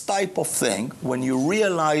this type of thing, when you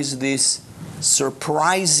realize this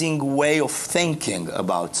surprising way of thinking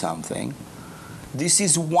about something, this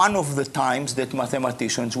is one of the times that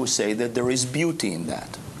mathematicians will say that there is beauty in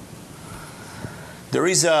that. There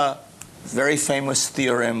is a very famous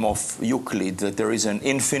theorem of Euclid that there is an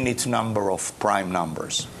infinite number of prime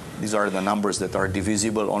numbers. These are the numbers that are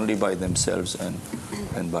divisible only by themselves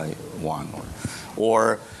and by 1.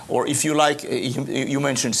 Or if you like, you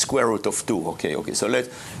mentioned square root of 2. Okay. So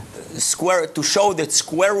to show that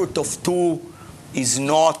square root of 2 is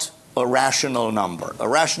not a rational number. A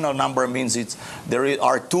rational number means there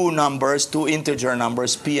are two numbers, two integer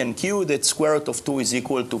numbers, p and q, that square root of 2 is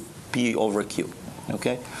equal to p over q.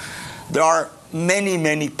 Okay? There are many,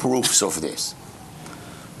 many proofs of this.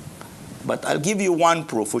 But I'll give you one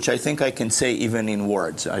proof, which I think I can say even in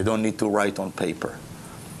words. I don't need to write on paper.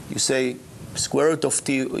 You say square root of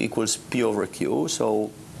t equals p over q,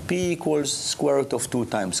 so p equals square root of 2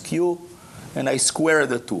 times q, and I square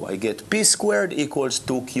the 2. I get p squared equals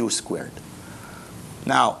 2q squared.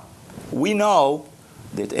 Now, we know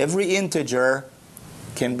that every integer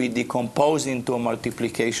can be decomposed into a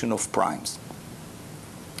multiplication of primes.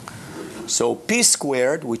 So p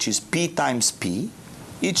squared, which is p times p,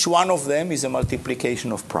 each one of them is a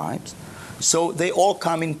multiplication of primes. So they all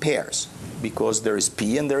come in pairs, because there is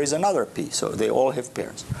p and there is another p. So they all have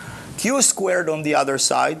pairs. Q squared on the other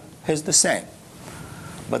side has the same.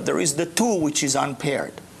 But there is the 2 which is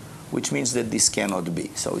unpaired, which means that this cannot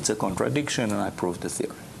be. So it's a contradiction, and I proved the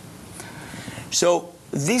theorem. So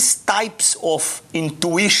these types of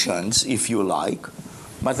intuitions, if you like,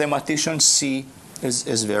 mathematicians see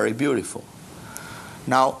as very beautiful.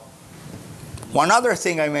 Now, one other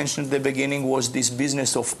thing I mentioned at the beginning was this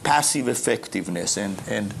business of passive effectiveness,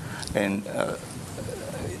 and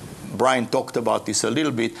Brian talked about this a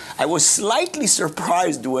little bit. I was slightly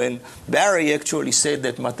surprised when Barry actually said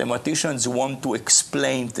that mathematicians want to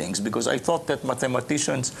explain things, because I thought that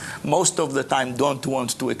mathematicians most of the time don't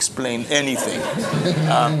want to explain anything.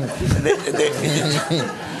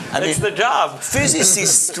 It's the job.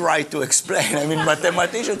 Physicists try to explain. I mean,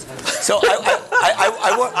 mathematicians. So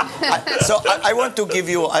I want to give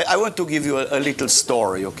you a little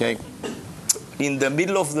story. Okay, in the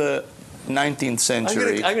middle of the 19th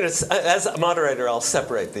century. I'm gonna, as a moderator, I'll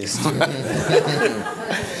separate these two.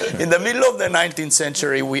 In the middle of the 19th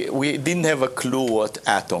century, we didn't have a clue what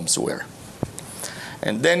atoms were.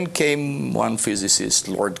 And then came one physicist,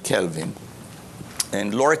 Lord Kelvin.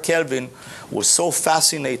 And Lord Kelvin was so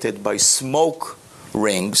fascinated by smoke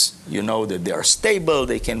rings, you know, that they are stable,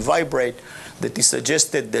 they can vibrate, that he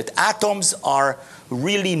suggested that atoms are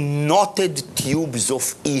really knotted tubes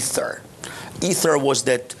of ether. Ether was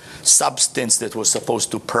that substance that was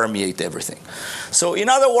supposed to permeate everything. So in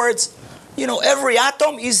other words, you know, every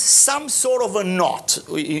atom is some sort of a knot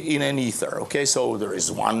in an ether. Okay, so there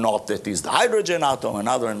is one knot that is the hydrogen atom,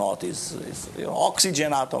 another knot is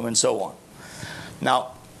oxygen atom, and so on.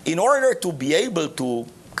 Now, in order to be able to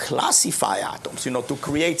classify atoms, you know, to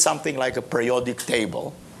create something like a periodic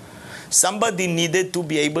table, somebody needed to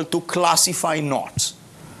be able to classify knots.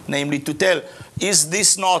 Namely, to tell, is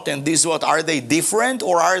this knot and this knot, are they different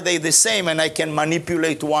or are they the same, and I can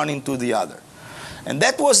manipulate one into the other. And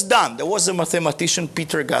that was done. There was a mathematician,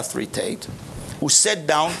 Peter Guthrie Tate, who sat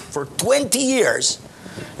down for 20 years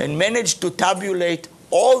and managed to tabulate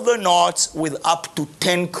all the knots with up to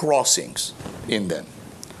 10 crossings in them.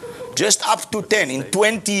 Just up to 10 in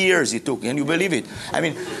 20 years it took. Can you believe it? I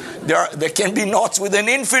mean, there can be knots with an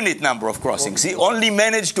infinite number of crossings. He only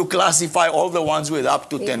managed to classify all the ones with up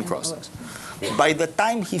to 10 crossings. By the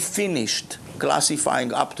time he finished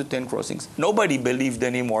classifying up to 10 crossings, nobody believed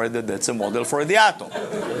anymore that that's a model for the atom.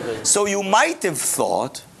 So you might have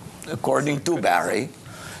thought, according to Barry,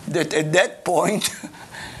 that at that point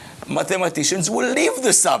mathematicians will leave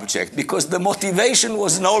the subject because the motivation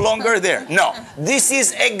was no longer there. No, this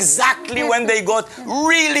is exactly when they got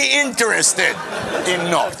really interested in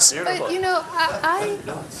knots. But you know,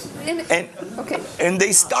 and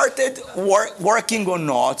they started working on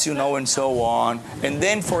knots, you know, and so on. And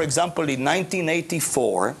then, for example, in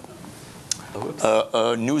 1984,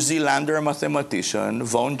 a New Zealander mathematician,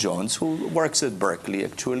 Vaughan Jones, who works at Berkeley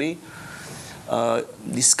actually,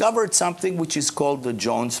 discovered something which is called the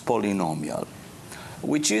Jones polynomial,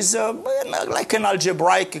 which is like an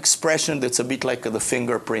algebraic expression that's a bit like the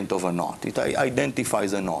fingerprint of a knot. It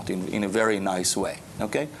identifies a knot in a very nice way.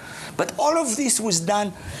 Okay? But all of this was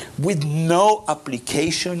done with no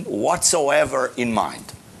application whatsoever in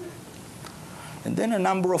mind. And then a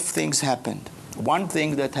number of things happened. One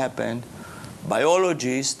thing that happened,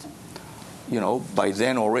 biologists, you know, by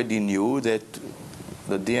then already knew that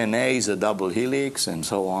the DNA is a double helix and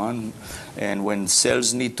so on. And when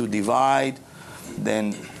cells need to divide,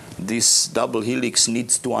 then this double helix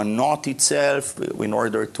needs to unknot itself in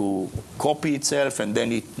order to copy itself, and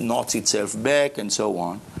then it knots itself back, and so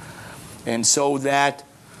on. And so that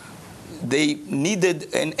they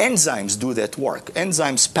needed, and enzymes do that work.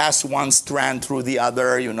 Enzymes pass one strand through the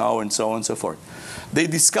other, and so on and so forth. They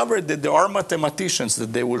discovered that there are mathematicians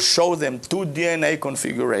that they will show them two DNA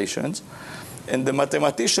configurations, and the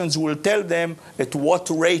mathematicians will tell them at what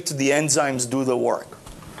rate the enzymes do the work,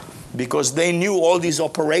 because they knew all these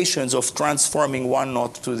operations of transforming one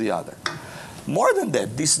knot to the other. More than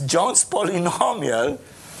that, this Jones polynomial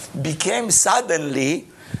became suddenly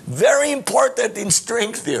very important in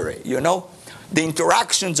string theory. The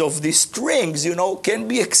interactions of these strings, can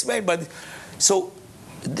be explained by. So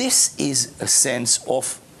this is a sense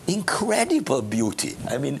of incredible beauty.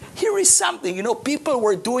 I mean, here is something, people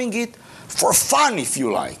were doing it for fun, if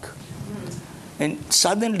you like. And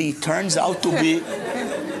suddenly it turns out to be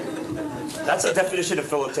That's the definition of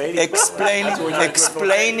Philoptania.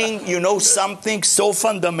 explaining, something so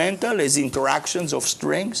fundamental as interactions of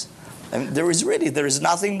strings. I mean, there is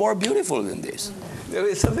nothing more beautiful than this.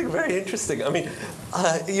 It's something very interesting. I mean,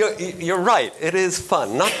 you're right. It is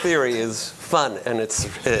fun. Knot theory is fun, and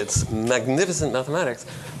it's magnificent mathematics.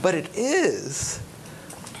 But it is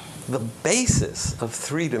the basis of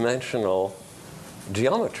three-dimensional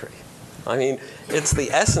geometry. I mean, it's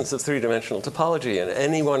the essence of three-dimensional topology, and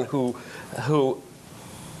anyone who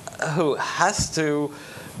has to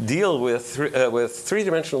deal with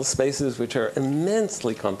three-dimensional spaces which are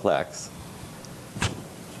immensely complex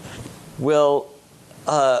will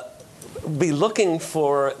be looking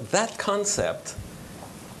for that concept,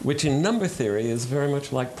 which in number theory is very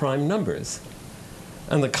much like prime numbers.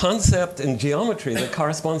 And the concept in geometry that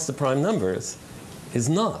corresponds to prime numbers is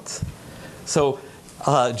not. So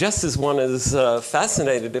just as one is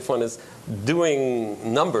fascinated, if one is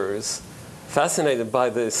doing numbers, fascinated by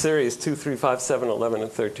the series 2, 3, 5, 7, 11,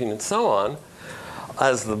 and 13, and so on,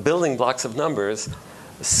 as the building blocks of numbers,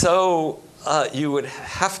 so you would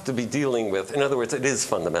have to be dealing with, in other words, it is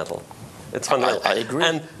fundamental. It's fundamental. I agree.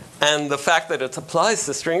 And the fact that it applies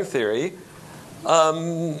to string theory,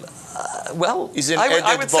 is an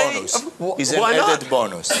added bonus. Is an added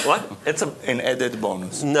bonus. What? It's an added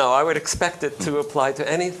bonus. No, I would expect it to apply to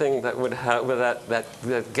anything that would have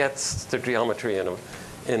that gets to geometry in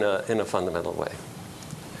a fundamental way.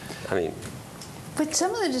 I mean. But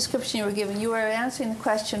some of the description you were giving, you were answering the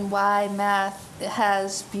question why math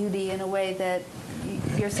has beauty in a way that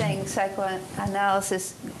you're saying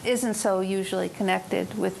psychoanalysis isn't so usually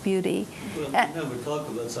connected with beauty. Well, we never talked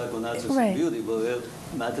about psychoanalysis and beauty, but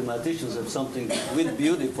mathematicians have something with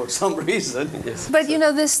beauty for some reason. Yes. But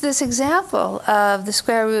this example of the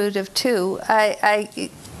square root of 2,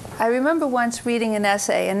 I remember once reading an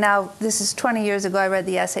essay, and now this is 20 years ago I read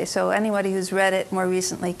the essay, so anybody who's read it more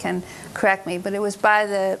recently can correct me, but it was by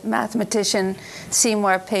the mathematician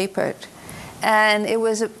Seymour Papert. And it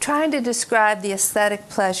was trying to describe the aesthetic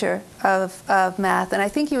pleasure of math. And I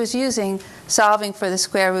think he was using solving for the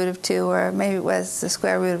square root of 2, or maybe it was the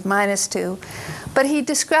square root of -2. But he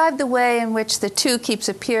described the way in which the 2 keeps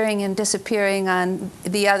appearing and disappearing on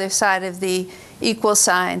the other side of the equal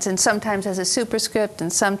signs, and sometimes as a superscript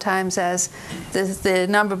and sometimes as the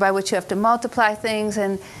number by which you have to multiply things.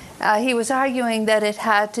 And he was arguing that it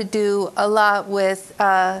had to do a lot with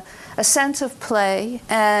a sense of play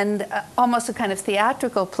and almost a kind of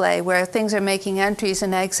theatrical play where things are making entries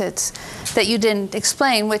and exits that you didn't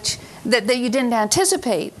explain, that you didn't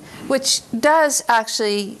anticipate, which does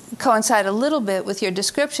actually coincide a little bit with your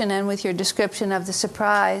description and with your description of the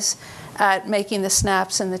surprise at making the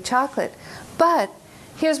snaps and the chocolate. But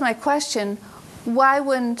here's my question. Why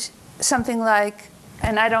wouldn't something like,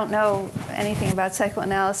 and I don't know anything about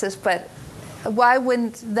psychoanalysis, but why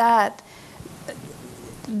wouldn't that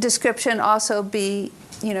description also be,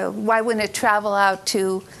 why wouldn't it travel out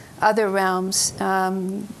to other realms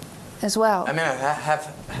as well? I mean, I have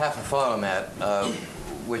a thought on that,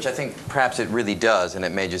 which I think perhaps it really does, and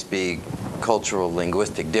it may just be cultural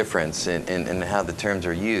linguistic difference in how the terms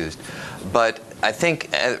are used. But I think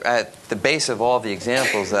at the base of all the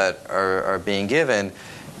examples that are being given,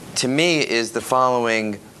 to me, is the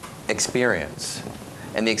following experience.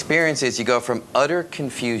 And the experience is you go from utter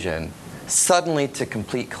confusion suddenly to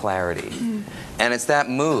complete clarity. Mm. And it's that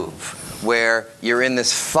move where you're in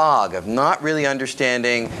this fog of not really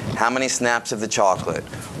understanding how many snaps of the chocolate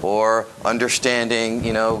or understanding,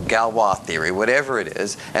 Galois theory, whatever it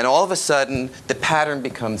is. And all of a sudden, the pattern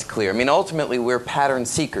becomes clear. I mean, ultimately, we're pattern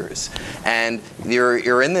seekers. And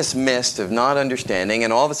you're in this mist of not understanding,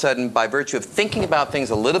 and all of a sudden, by virtue of thinking about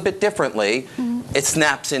things a little bit differently, it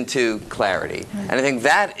snaps into clarity. And I think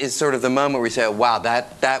that is sort of the moment where we say, wow,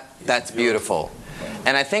 that that's beautiful.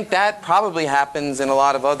 And I think that probably happens in a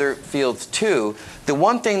lot of other fields too. The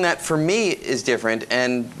one thing that for me is different,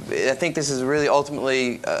 and I think this is really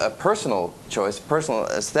ultimately a personal choice, personal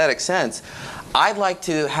aesthetic sense, I'd like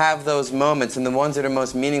to have those moments, and the ones that are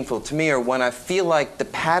most meaningful to me are when I feel like the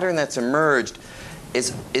pattern that's emerged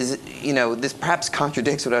is this perhaps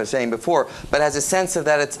contradicts what I was saying before, but has a sense of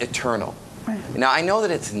that it's eternal. Right. Now, I know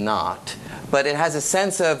that it's not, but it has a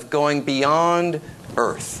sense of going beyond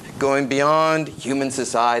Earth, going beyond human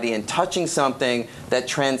society and touching something that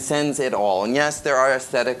transcends it all. And yes, there are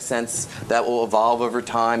aesthetic sense that will evolve over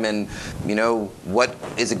time, and what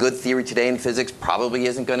is a good theory today in physics probably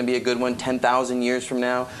isn't going to be a good one 10,000 years from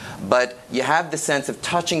now. But you have the sense of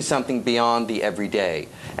touching something beyond the everyday.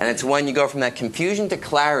 And it's when you go from that confusion to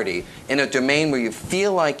clarity in a domain where you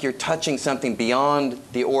feel like you're touching something beyond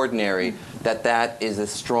the ordinary, that is a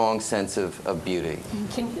strong sense of beauty.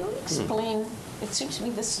 Can you explain? It seems to me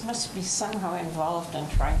this must be somehow involved in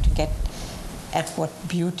trying to get at what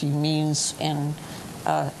beauty means in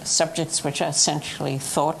subjects which are essentially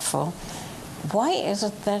thoughtful. Why is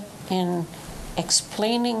it that in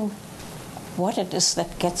explaining what it is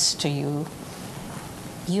that gets to you,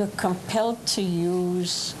 you're compelled to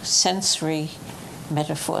use sensory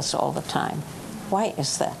metaphors all the time? Why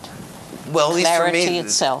is that? Well, at least clarity for me,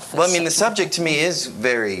 itself. Well, I mean, the subject to me is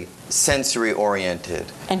very sensory-oriented.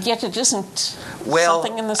 And yet it isn't well,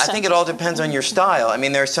 something in the I think it all depends on your style. I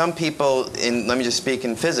mean, there are some people, let me just speak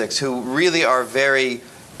in physics, who really are very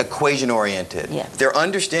equation-oriented. Yeah. Their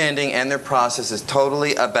understanding and their process is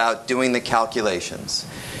totally about doing the calculations.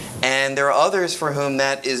 And there are others for whom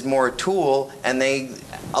that is more a tool, and they,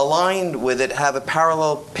 aligned with it, have a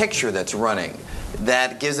parallel picture that's running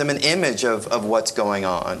that gives them an image of what's going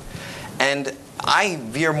on. And I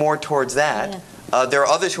veer more towards that. Yeah. There are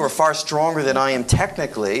others who are far stronger than I am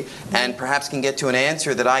technically and perhaps can get to an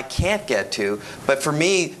answer that I can't get to. But for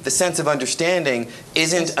me, the sense of understanding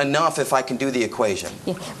isn't enough if I can do the equation.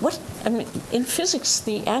 Yeah. In physics,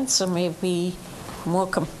 the answer may be more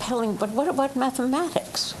compelling, but what about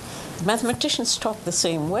mathematics? Mathematicians talk the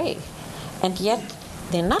same way, and yet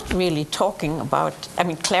they're not really talking about,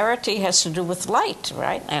 clarity has to do with light,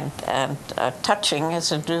 right? And touching has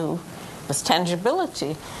to do with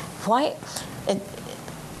tangibility. Why? And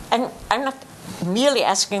I'm not merely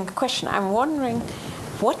asking a question. I'm wondering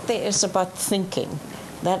what there is about thinking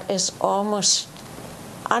that is almost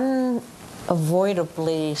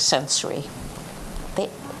unavoidably sensory. There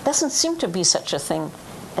doesn't seem to be such a thing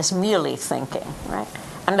as merely thinking, right?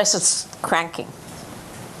 Unless it's cranking.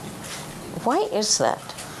 Why is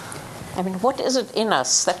that? What is it in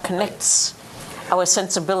us that connects our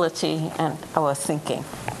sensibility and our thinking?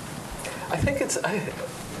 I think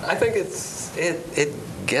it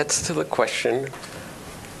gets to the question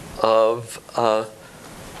of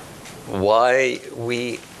why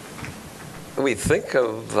we think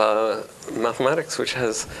of mathematics, which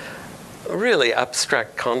has really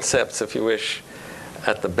abstract concepts, if you wish,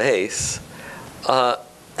 at the base,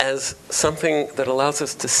 as something that allows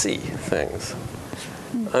us to see things.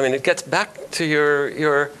 It gets back to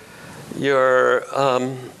your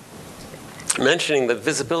mentioning that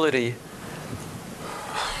visibility,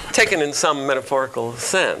 taken in some metaphorical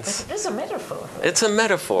sense. It is a metaphor. It's a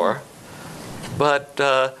metaphor,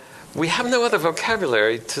 but we have no other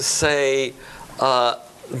vocabulary to say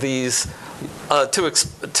these,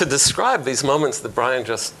 to describe these moments that Brian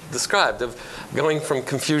just described, of going from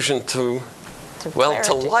confusion to light.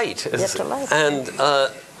 To light. And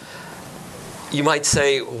you might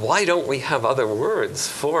say, why don't we have other words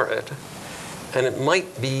for it? And it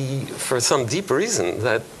might be for some deep reason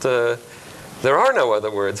that there are no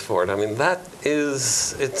other words for it.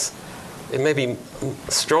 It may be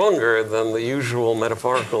stronger than the usual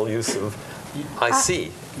metaphorical use of I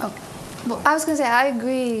see. Well, I was going to say, I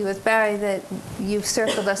agree with Barry that you've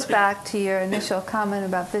circled us back to your initial comment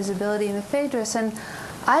about visibility in the Phaedrus, and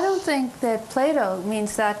I don't think that Plato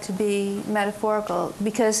means that to be metaphorical,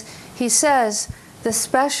 because he says the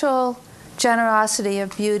special generosity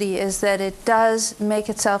of beauty is that it does make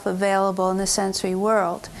itself available in the sensory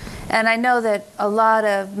world. And I know that a lot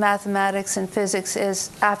of mathematics and physics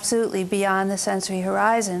is absolutely beyond the sensory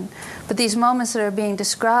horizon, but these moments that are being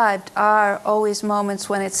described are always moments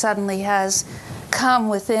when it suddenly has come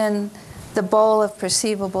within the bowl of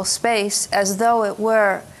perceivable space as though it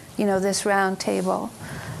were, this round table.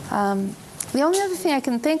 The only other thing I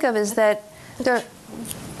can think of is that there...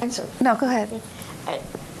 I'm sorry. No, go ahead.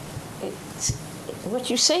 What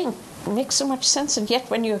you're saying makes so much sense, and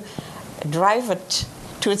yet when you drive it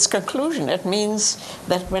to its conclusion, it means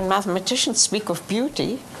that when mathematicians speak of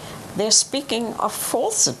beauty, they're speaking of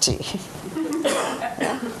falsity.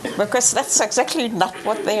 Because that's exactly not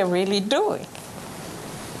what they're really doing.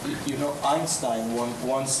 You know, Einstein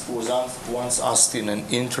once asked in an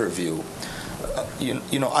interview,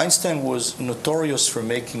 you know, Einstein was notorious for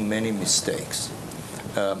making many mistakes.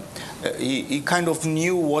 He kind of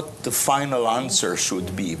knew what the final answer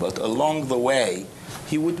should be, but along the way,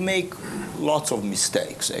 he would make lots of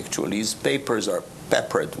mistakes, actually. His papers are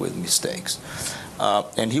peppered with mistakes.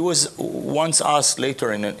 And he was once asked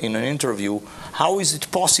later in an interview, how is it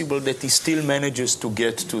possible that he still manages to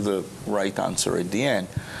get to the right answer at the end?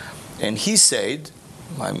 And he said,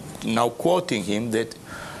 I'm now quoting him, that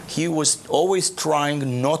he was always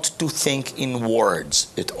trying not to think in words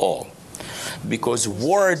at all, because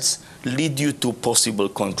words lead you to possible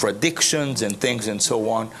contradictions and things and so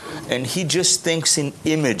on, and he just thinks in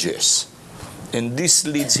images, and this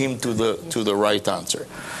leads him to the right answer.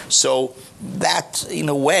 So that, in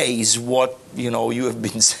a way, is what, you know, you have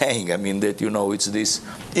been saying. I mean, that, you know, it's these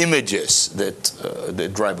images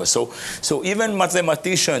that drive us. So even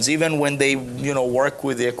mathematicians, even when they, you know, work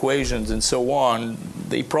with the equations and so on,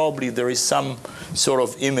 there is some sort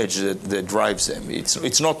of image that drives them.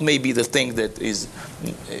 It's not maybe the thing that is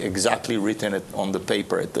exactly written on the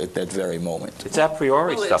paper at that very moment. It's a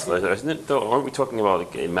priori stuff, isn't it? Though, aren't we talking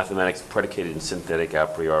about mathematics predicated in synthetic a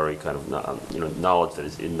priori kind of, you know, knowledge that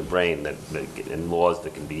is in the brain and laws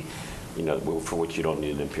that can be, you know, for which you don't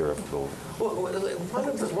need an empirical. Well, let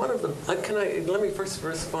me first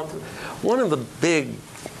respond to one of the big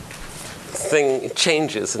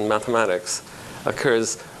changes in mathematics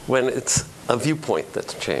occurs when it's a viewpoint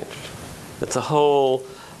that's changed. It's a whole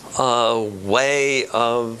way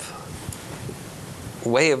of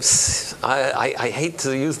I hate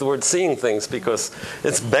to use the word seeing things because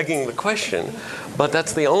it's begging the question, but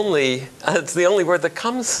that's the only word that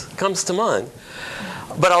comes to mind.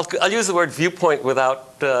 But I'll use the word viewpoint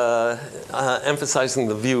without emphasizing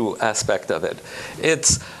the view aspect of it.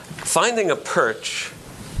 It's finding a perch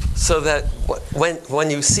so that when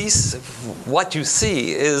you see, what you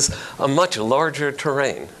see is a much larger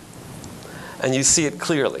terrain, and you see it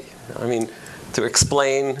clearly. I mean, to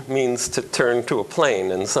explain means to turn to a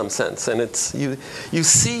plane in some sense, and it's you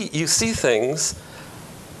see things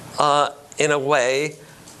in a way.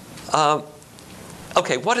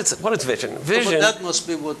 Okay, what is vision? Vision. But that must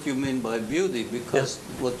be what you mean by beauty, because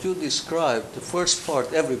what you described, the first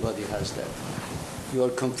part, everybody has that. You are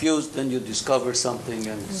confused, then you discover something,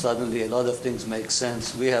 and suddenly a lot of things make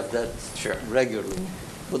sense. We have that regularly.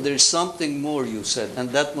 But there's something more, you said, and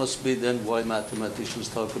that must be then why mathematicians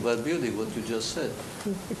talk about beauty, what you just said.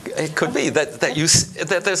 It could be that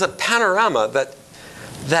there's a panorama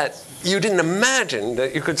that you didn't imagine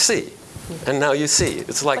that you could see, and now you see.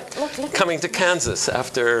 It's like coming to Kansas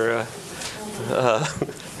after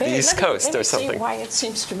the East Coast or something. See why it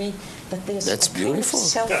seems to me that there's That's beautiful.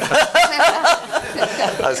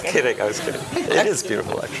 I was kidding. It is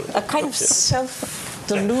beautiful, actually. A kind of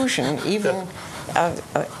self-delusion, even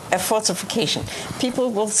a falsification.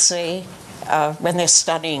 People will say, when they're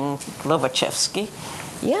studying Lobachevsky,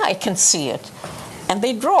 yeah, I can see it. And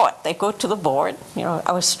they draw it. They go to the board. You know,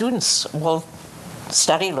 our students will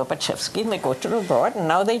study Lobachevsky, and they go to the board, and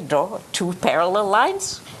now they draw two parallel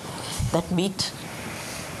lines that meet.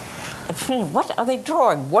 What are they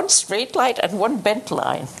drawing? One straight line and one bent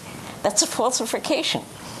line. That's a falsification.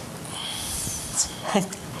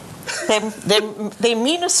 They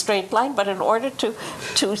mean a straight line, but in order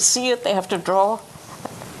to see it, they have to draw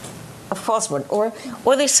a false one. Or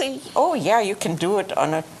they say, oh yeah, you can do it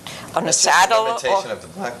on a saddle. That's an imitation of the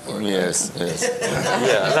blackboard. Yes. Yeah,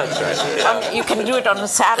 that's right. You can do it on a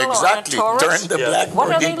saddle or on a Taurus. Turn the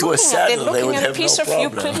blackboard into a saddle. They're looking at a have piece no of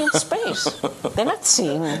problem. Euclidean space. They're not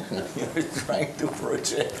seeing. You're trying to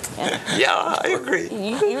project. Yeah, I agree.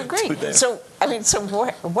 You agree. So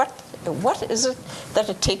what is it that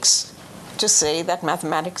it takes to say that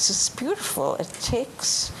mathematics is beautiful? It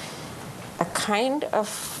takes a kind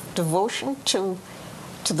of devotion to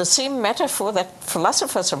the same metaphor that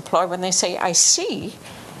philosophers employ when they say I see,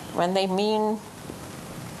 when they mean,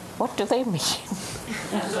 what do they mean?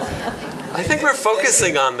 I think we're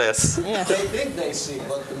focusing on this. Yeah. They think they see,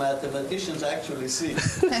 but the mathematicians actually see.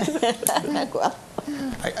 Well,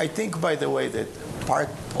 I think, by the way, that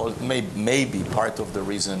maybe part of the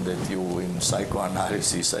reason that you in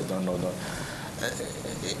psychoanalysis, I don't know,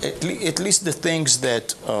 at least the things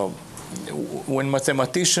that when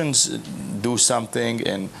mathematicians do something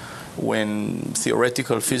and when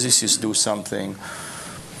theoretical physicists do something,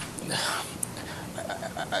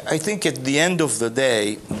 I think at the end of the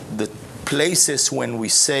day, the places when we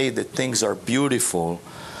say that things are beautiful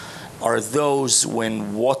are those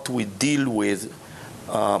when what we deal with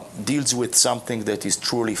deals with something that is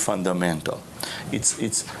truly fundamental.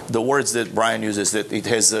 It's the words that Brann uses, that it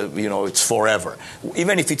has it's forever,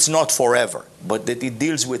 even if it's not forever, but that it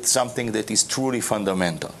deals with something that is truly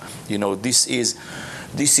fundamental. This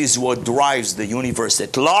is what drives the universe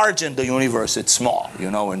at large and the universe at small,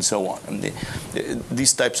 and so on. And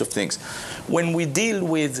these types of things. When we deal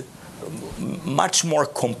with much more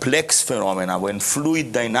complex phenomena, when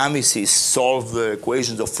fluid dynamicists solve the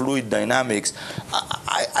equations of fluid dynamics,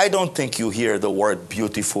 I don't think you hear the word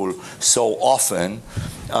beautiful so often.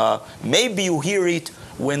 Maybe you hear it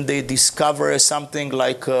when they discover something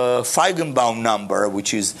like a Feigenbaum number,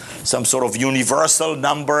 which is some sort of universal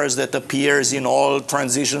numbers that appears in all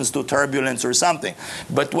transitions to turbulence or something.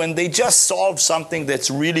 But when they just solve something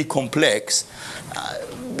that's really complex,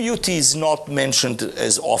 beauty is not mentioned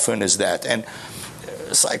as often as that. And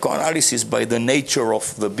psychoanalysis, by the nature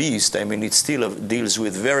of the beast, it still deals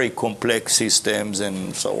with very complex systems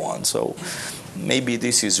and so on. So maybe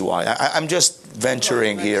this is why. I'm just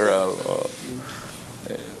venturing here a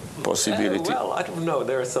possibility. Well, I don't know.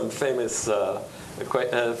 There are some famous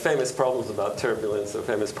problems about turbulence, or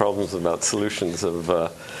famous problems about solutions of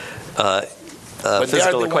but they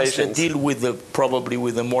are the equations. ones that deal with probably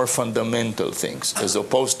with the more fundamental things, as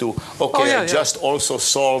opposed to, I just also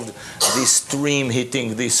solved this stream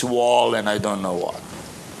hitting this wall and I don't know what.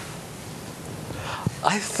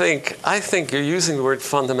 I think you're using the word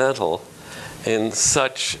fundamental in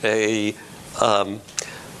such a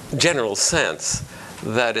general sense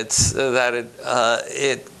that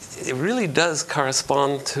it really does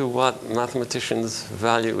correspond to what mathematicians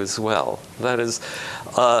value as well. That is,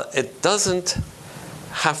 it doesn't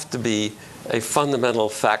have to be a fundamental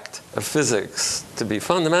fact of physics to be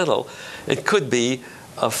fundamental. It could be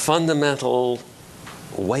a fundamental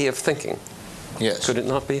way of thinking. Yes. Could it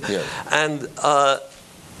not be? Yeah. And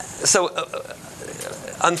so,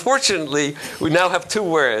 unfortunately, we now have two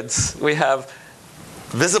words. We have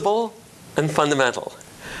visible and fundamental.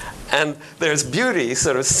 And there's beauty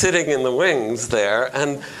sort of sitting in the wings there.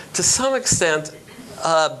 And to some extent,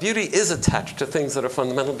 beauty is attached to things that are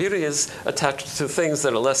fundamental. Beauty is attached to things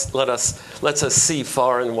that are lets us see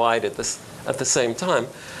far and wide at the same time.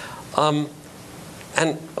 And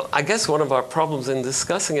I guess one of our problems in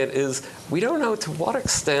discussing it is we don't know to what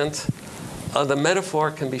extent the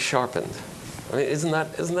metaphor can be sharpened. Isn't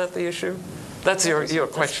that the issue? That's your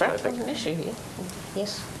question, I think. An issue, yeah.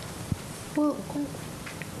 Yes. Well,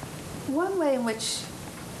 one way in which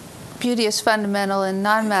beauty is fundamental in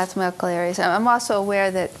non-mathematical areas, I'm also aware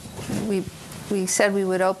that we said we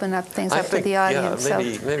would open up things up to the audience. Yeah,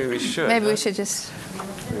 maybe we should. Maybe we should just...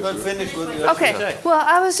 Well, finish what you Okay. say. Well,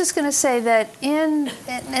 I was just going to say that and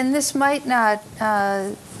this might not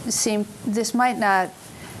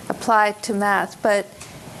apply to math, but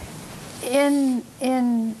in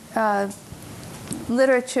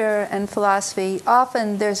literature and philosophy,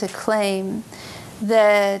 often there's a claim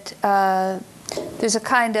that there's a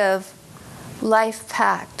kind of life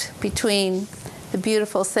pact between the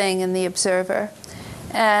beautiful thing and the observer.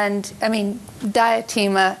 And,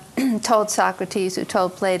 Diotima told Socrates, who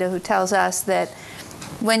told Plato, who tells us that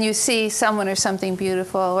when you see someone or something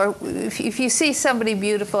beautiful, or if you see somebody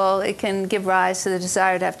beautiful, it can give rise to the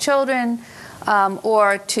desire to have children,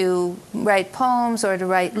 or to write poems, or to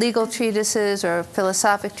write legal treatises or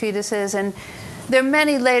philosophic treatises. And there are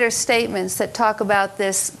many later statements that talk about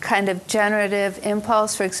this kind of generative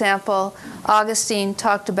impulse. For example, Augustine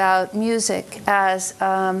talked about music as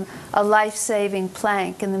a life-saving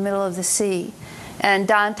plank in the middle of the sea. And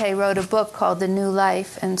Dante wrote a book called The New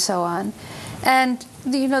Life, and so on. And,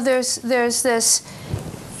 there's this,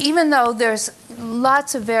 even though there's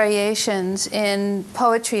lots of variations in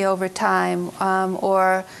poetry over time,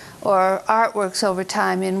 or artworks over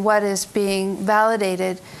time in what is being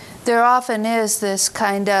validated, there often is this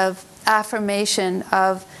kind of affirmation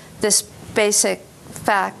of this basic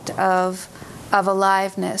fact of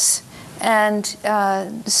aliveness. And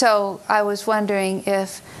so I was wondering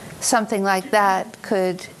if something like that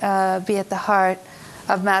could be at the heart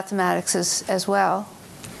of mathematics as well.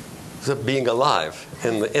 So being alive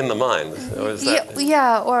in the mind, or is that?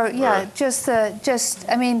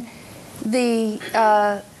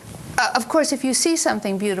 Of course, if you see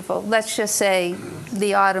something beautiful, let's just say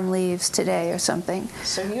the autumn leaves today or something.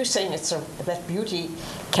 So you're saying that beauty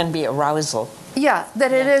can be arousal. Yeah,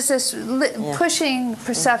 that it is this pushing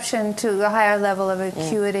perception to a higher level of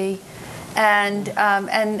acuity, and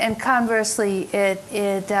conversely, it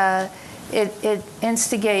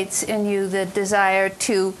instigates in you the desire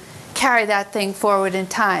to carry that thing forward in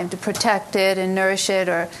time, to protect it and nourish it,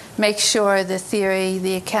 or make sure the theory,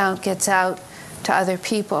 the account gets out to other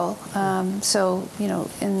people. So,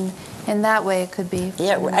 in that way, it could be.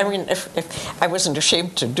 Yeah, I mean, if I wasn't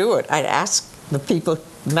ashamed to do it, I'd ask the people,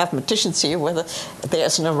 mathematicians here, whether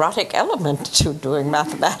there's an erotic element to doing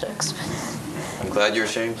mathematics. I'm glad you're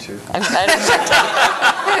ashamed to. I'm glad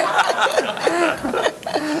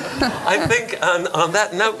I think on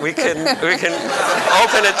that note, we can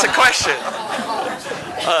open it to question.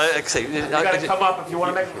 You got to come up if you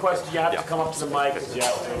want to make a question. You have to come up to the mic.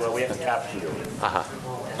 We have to capture you.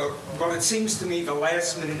 Well, it seems to me the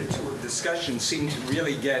last minute or two of discussion seemed to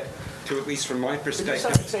really get to, at least from my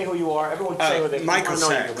perspective. Can you say who you are? Everyone say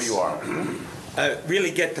who you are.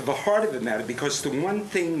 Really get to the heart of the matter, because the one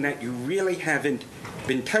thing that you really haven't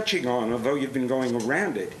been touching on, although you've been going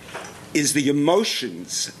around it, is the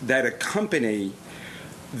emotions that accompany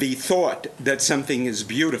the thought that something is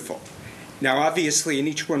beautiful. Now, obviously, in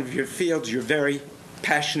each one of your fields, you're very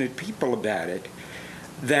passionate people about it,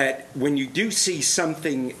 that when you do see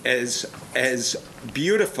something as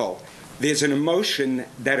beautiful, there's an emotion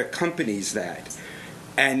that accompanies that.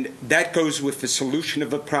 And that goes with the solution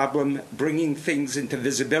of a problem, bringing things into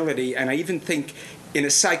visibility. And I even think in a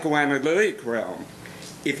psychoanalytic realm,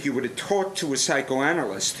 if you were to talk to a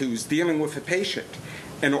psychoanalyst who's dealing with a patient,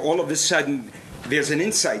 and all of a sudden there's an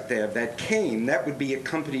insight there that would be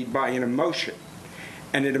accompanied by an emotion.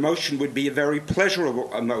 And an emotion would be a very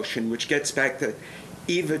pleasurable emotion, which gets back to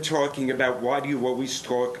Eva talking about why do you always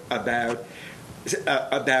talk about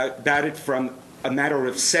it from a matter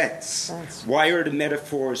of sense. Why are the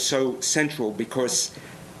metaphors so central? Because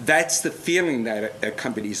that's the feeling that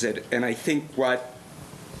accompanies it. And I think what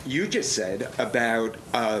you just said about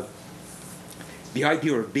the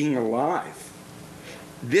idea of being alive,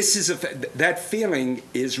 that feeling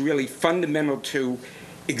is really fundamental to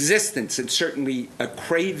existence, and certainly a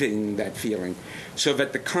craving that feeling. So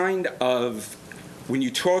that the kind of, when you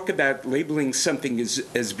talk about labeling something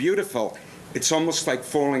as beautiful, it's almost like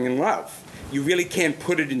falling in love. You really can't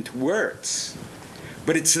put it into words,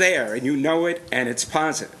 but it's there, and you know it, and it's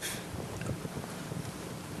positive.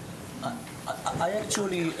 I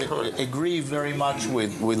actually agree very much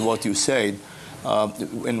with what you said.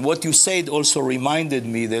 And what you said also reminded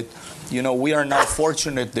me that, we are now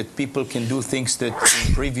fortunate that people can do things that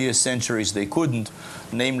in previous centuries they couldn't.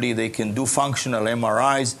 Namely, they can do functional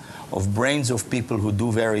MRIs of brains of people who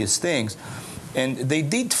do various things. And they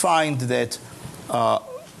did find that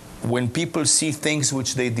when people see things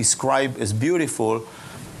which they describe as beautiful,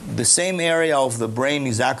 the same area of the brain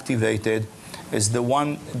is activated as the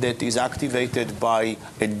one that is activated by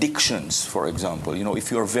addictions, for example. If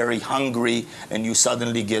you're very hungry and you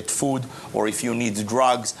suddenly get food, or if you need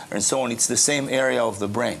drugs and so on, it's the same area of the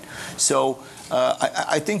brain. So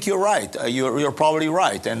I think you're right. You're probably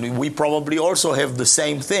right. And we probably also have the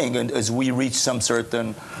same thing as we reach some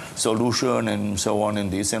certain solution and so on in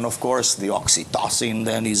this. And of course, the oxytocin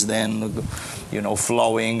is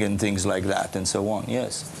flowing and things like that and so on.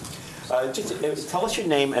 Yes. Just tell us your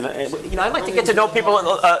name, and I'd like to get to know people.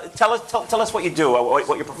 Tell us what you do,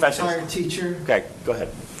 what your profession is. I'm a teacher. Okay, go ahead.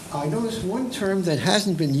 I noticed one term that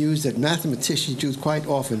hasn't been used that mathematicians use quite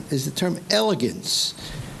often is the term elegance.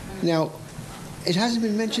 Now, it hasn't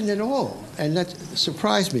been mentioned at all, and that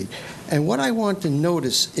surprised me. And what I want to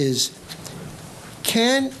notice is,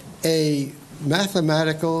 can a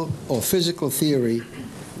mathematical or physical theory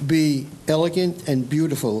be elegant and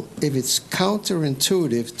beautiful if it's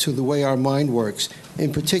counterintuitive to the way our mind works,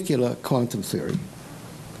 in particular quantum theory?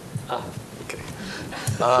 Okay.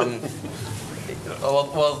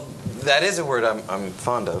 Well, that is a word I'm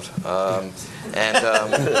fond of, and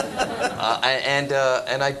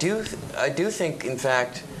I do think, in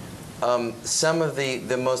fact, some of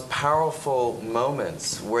the most powerful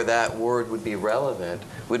moments where that word would be relevant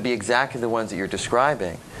would be exactly the ones that you're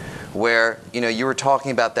describing, where you were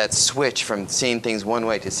talking about that switch from seeing things one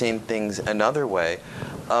way to seeing things another way.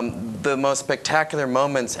 The most spectacular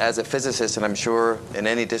moments as a physicist, and I'm sure in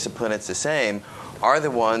any discipline it's the same, are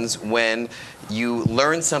the ones when you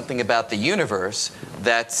learn something about the universe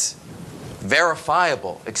that's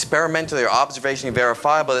verifiable, experimentally or observationally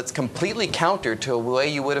verifiable, that's completely counter to a way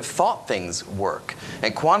you would have thought things work.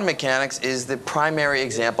 And quantum mechanics is the primary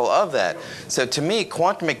example of that. So to me,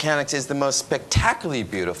 quantum mechanics is the most spectacularly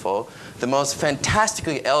beautiful, the most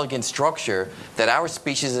fantastically elegant structure that our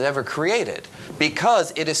species has ever created,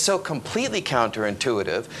 because it is so completely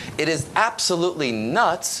counterintuitive. It is absolutely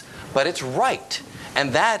nuts, but it's right.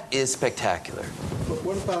 And that is spectacular. But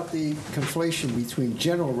what about the conflation between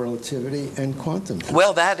general relativity and quantum theory?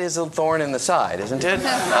 Well, that is a thorn in the side, isn't it?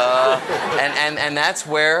 And that's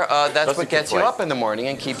where that's what gets you up in the morning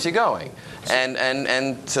and keeps you going.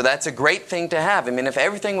 And so that's a great thing to have. I mean, if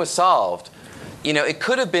everything was solved it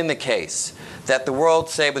could have been the case that the world,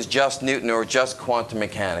 say, was just Newton or just quantum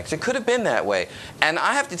mechanics. It could have been that way. And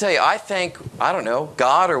I have to tell you, I thank, I don't know,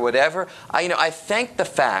 God or whatever, I thank the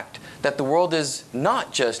fact that the world is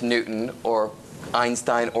not just Newton or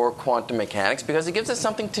Einstein or quantum mechanics, because it gives us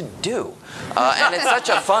something to do. And it's such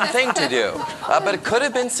a fun thing to do. But it could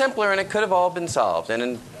have been simpler, and it could have all been solved.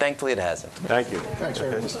 And thankfully, it hasn't. Thank you. Thanks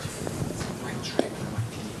very much.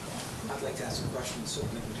 I'd like to ask a question,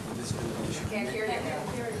 certainly with the visibility issue. Can't hear you.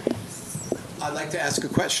 I'd like to ask a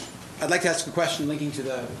question. Linking to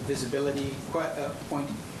the visibility point.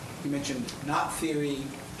 You mentioned knot theory,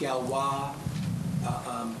 Galois.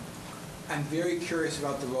 I'm very curious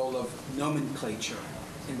about the role of nomenclature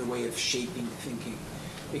in the way of shaping thinking,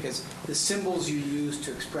 because the symbols you use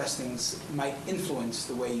to express things might influence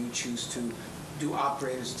the way you choose to do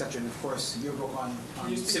operators, etc. And of course, your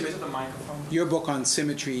book on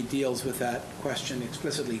symmetry deals with that question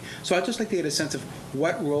explicitly. So I'd just like to get a sense of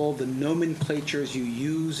what role the nomenclatures you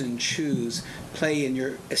use and choose play in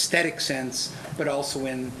your aesthetic sense, but also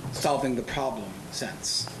in solving the problem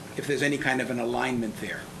sense, if there's any kind of an alignment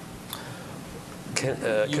there. Can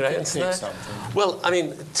I answer that? Well, I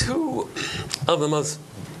mean, two of the most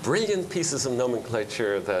brilliant pieces of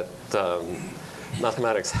nomenclature that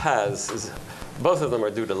mathematics has is, both of them are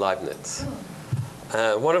due to Leibniz.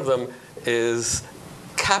 One of them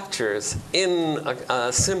captures in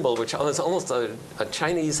a symbol which is almost a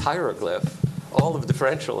Chinese hieroglyph all of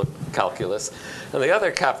differential calculus, and the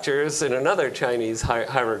other captures in another Chinese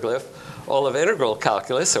hieroglyph all of integral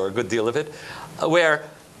calculus, or a good deal of it, where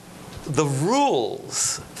the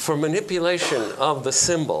rules for manipulation of the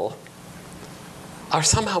symbol are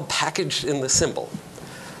somehow packaged in the symbol.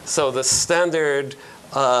 So the standard,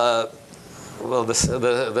 the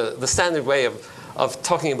standard way of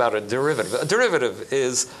talking about a derivative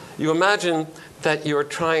is, you imagine that you're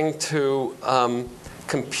trying to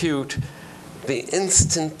compute the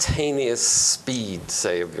instantaneous speed,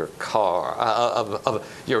 say, of your car, of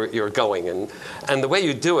your going, and the way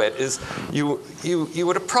you do it is you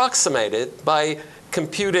would approximate it by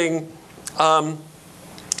computing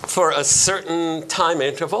for a certain time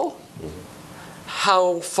interval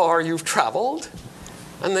how far you've traveled,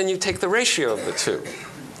 and then you take the ratio of the two.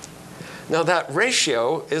 Now that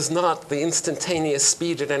ratio is not the instantaneous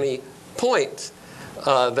speed at any point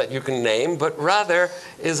that you can name, but rather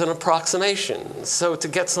is an approximation. So to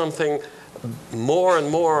get something more and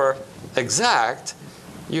more exact,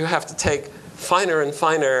 you have to take finer and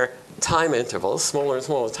finer time intervals, smaller and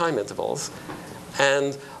smaller time intervals,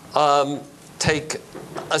 and take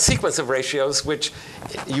a sequence of ratios which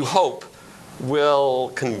you hope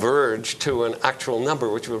will converge to an actual number,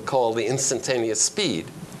 which we would call the instantaneous speed.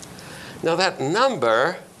 Now that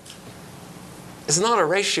number is not a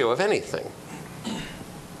ratio of anything,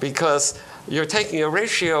 because you're taking a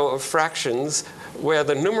ratio of fractions where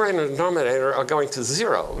the numerator and denominator are going to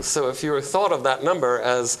 0. So if you thought of that number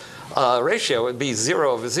as a ratio, it would be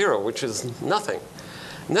 0 over 0, which is nothing.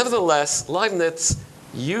 Nevertheless, Leibniz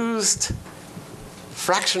used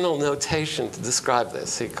fractional notation to describe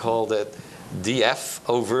this. He called it df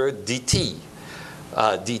over dt.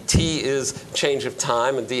 dt is change of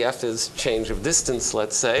time, and df is change of distance,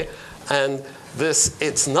 let's say. And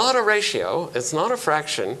it's not a ratio, it's not a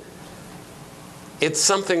fraction, it's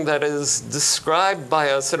something that is described by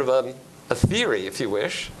a sort of a theory, if you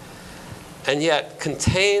wish, and yet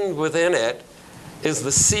contained within it is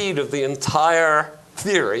the seed of the entire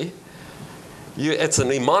theory. It's a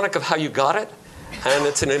mnemonic of how you got it, and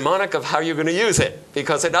it's a mnemonic of how you're going to use it,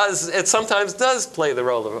 because it sometimes does play the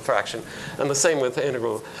role of a fraction, and the same with the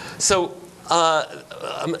integral. So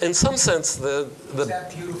in some sense, Is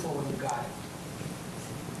that beautiful when you got it?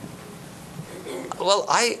 Well,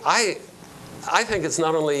 I think it's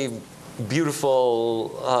not only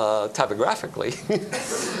beautiful typographically,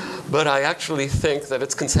 but I actually think that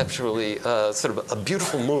it's conceptually sort of a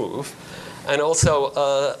beautiful move, and also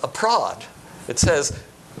a prod. It says,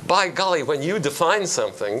 by golly, when you define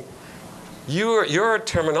something, your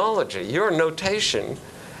terminology, your notation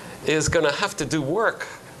is going to have to do work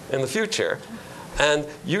in the future, and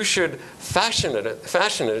you should fashion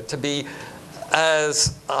it to be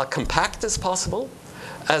as compact as possible,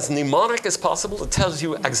 as mnemonic as possible. It tells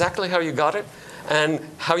you exactly how you got it and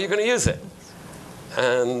how you're going to use it.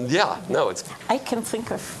 And it's... I can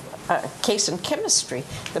think of a case in chemistry.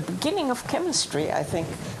 The beginning of chemistry, I think,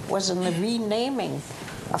 was in the renaming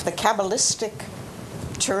of the Kabbalistic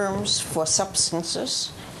terms for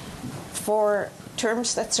substances for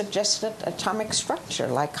terms that suggested atomic structure,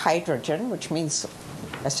 like hydrogen, which means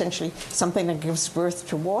essentially something that gives birth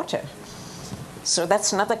to water. So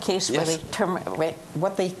that's another case where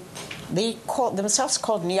what they they themselves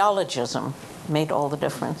called neologism made all the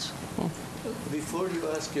difference. Yeah. Before you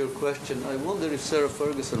ask your question, I wonder if Sarah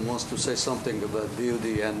Ferguson wants to say something about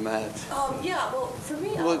beauty and math. Yeah, well, for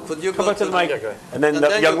me... Could you Come go up to the mic. Yeah, go ahead. And then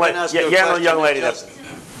the young lady, the young lady.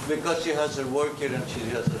 Because she has her work here and she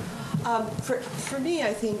has her... For me,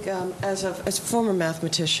 I think, as a former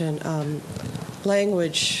mathematician,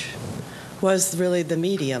 language was really the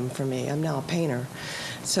medium for me. I'm now a painter.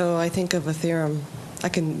 So I think of a theorem, I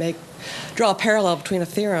can draw a parallel between a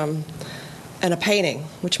theorem and a painting,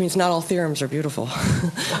 which means not all theorems are beautiful.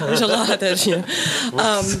 There's a lot of that, you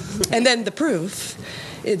know. And then the proof,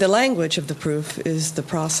 the language of the proof is the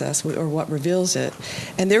process, or what reveals it.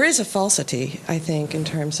 And there is a falsity, I think, in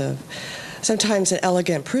terms of sometimes an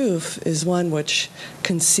elegant proof is one which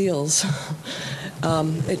conceals.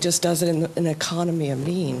 It just does it in an economy of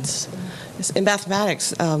means. In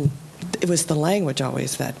mathematics, it was the language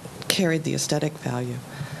always that carried the aesthetic value.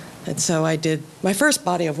 And so my first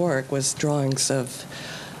body of work was drawings of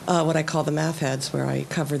what I call the math heads, where I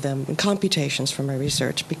covered them in computations for my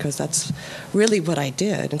research, because that's really what I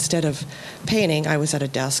did. Instead of painting, I was at a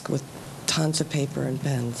desk with tons of paper and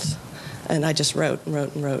pens. And I just wrote and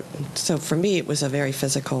wrote and wrote. And so for me, it was a very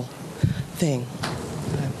physical thing.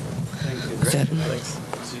 Thank you. Great. Thanks.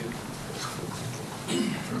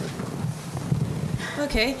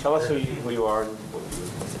 Okay. Tell us who you are.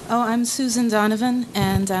 Oh, I'm Susan Donovan,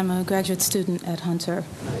 and I'm a graduate student at Hunter.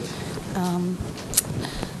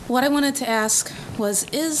 What I wanted to ask was,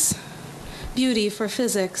 is beauty for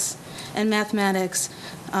physics and mathematics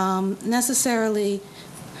necessarily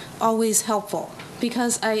always helpful?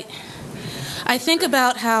 Because I think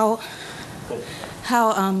about how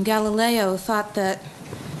Galileo thought that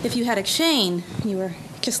if you had a chain, you were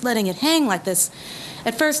just letting it hang like this.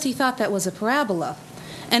 At first, he thought that was a parabola.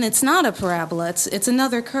 And it's not a parabola, it's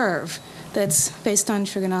another curve that's based on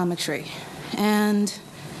trigonometry. And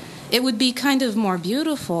it would be kind of more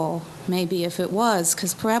beautiful, maybe, if it was,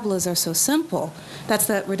 because parabolas are so simple. That's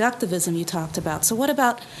that reductivism you talked about. So what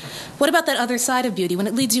about that other side of beauty, when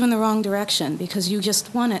it leads you in the wrong direction, because you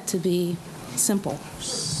just want it to be simple?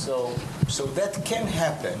 So that can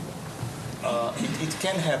happen. It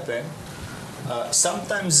can happen.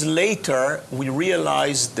 Sometimes later, we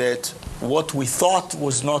realize that what we thought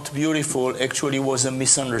was not beautiful actually was a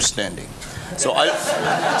misunderstanding. That's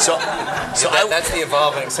the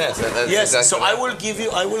evolving sense. Yes. Exactly so I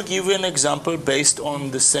will give you an example based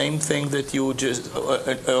on the same thing that you just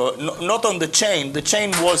not on the chain. The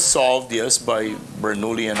chain was solved, yes, by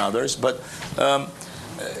Bernoulli and others, but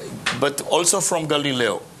also from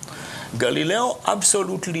Galileo. Galileo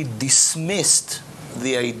absolutely dismissed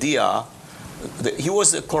the idea that he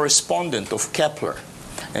was a correspondent of Kepler.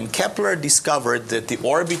 And Kepler discovered that the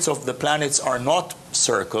orbits of the planets are not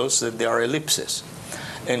circles, that they are ellipses.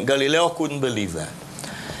 And Galileo couldn't believe that.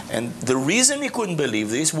 And the reason he couldn't believe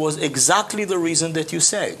this was exactly the reason that you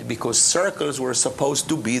said, because circles were supposed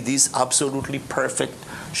to be these absolutely perfect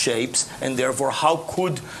shapes, and therefore how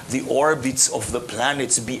could the orbits of the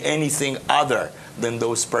planets be anything other than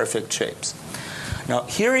those perfect shapes? Now,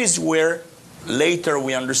 here is where later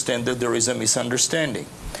we understand that there is a misunderstanding.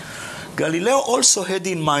 Galileo also had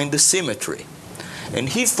in mind the symmetry. And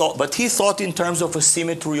he thought in terms of a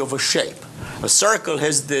symmetry of a shape. A circle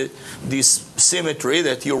has this symmetry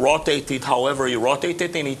that you rotate it however you rotate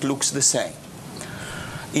it, and it looks the same.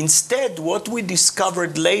 Instead, what we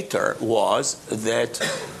discovered later was that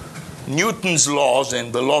Newton's laws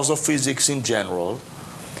and the laws of physics in general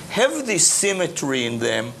have this symmetry in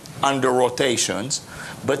them under rotations,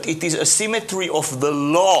 but it is a symmetry of the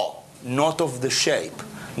law, not of the shape.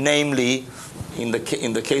 Namely, in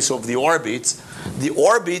the case of the orbits, the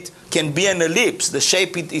orbit can be an ellipse. The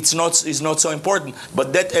shape is not so important,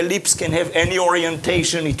 but that ellipse can have any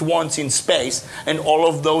orientation it wants in space, and all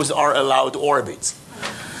of those are allowed orbits.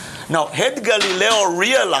 Now, had Galileo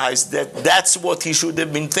realized that that's what he should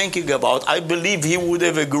have been thinking about, I believe he would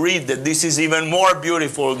have agreed that this is even more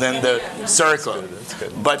beautiful than the circle. That's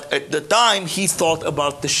good. But at the time, he thought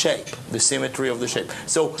about the shape, the symmetry of the shape.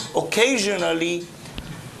 So occasionally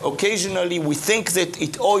we think that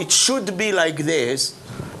it should be like this.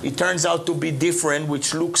 It turns out to be different,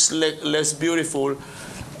 which looks less beautiful.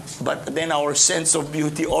 But then our sense of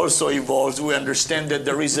beauty also evolves. We understand that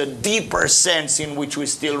there is a deeper sense in which we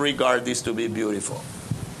still regard this to be beautiful.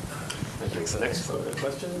 Thank you. takes the next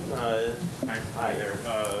question. Hi there.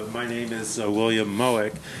 My name is William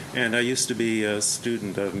Moick, and I used to be a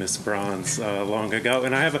student of Miss Brann's long ago.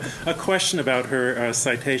 And I have a question about her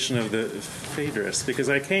citation of the Phaedrus, because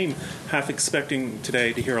I came half expecting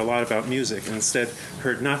today to hear a lot about music, and instead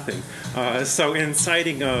heard nothing. So in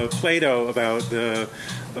citing Plato about the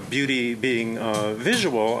beauty being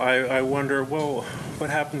visual, I wonder, well, what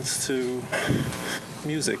happens to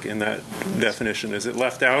music in that definition? Is it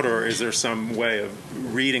left out, or is there some way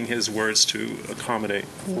of reading his words to accommodate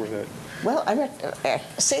for that? Well, I would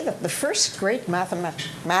say that the first great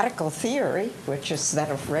mathematical theory, which is that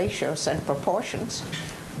of ratios and proportions,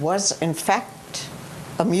 was in fact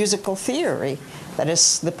a musical theory. That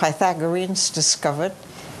is, the Pythagoreans discovered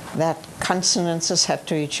that consonances had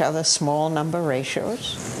to each other small number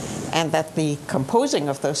ratios, and that the composing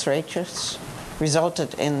of those ratios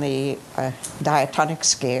resulted in the diatonic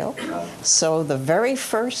scale. So the very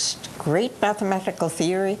first great mathematical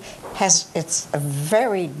theory has its a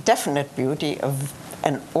very definite beauty of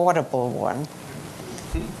an audible one.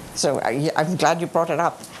 So I'm glad you brought it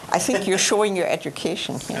up. I think you're showing your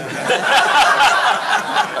education here.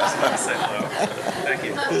 Thank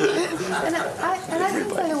you. And I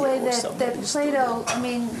think, by the way, that Plato, I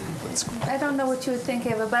mean, I don't know what you would think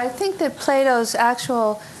of it, but I think that Plato's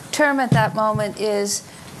actual term at that moment is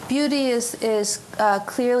beauty is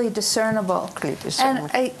clearly discernible.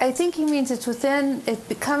 And I think he means it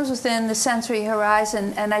becomes within the sensory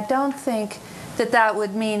horizon, and I don't think that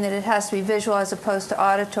would mean that it has to be visual as opposed to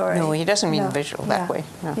auditory. No, he doesn't mean visual that way.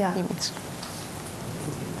 No, yeah. He means.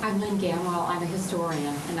 I'm Lynn Gamwell. I'm a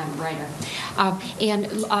historian and I'm a writer.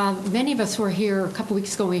 Many of us were here a couple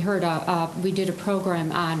weeks ago. We did a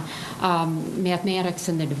program on mathematics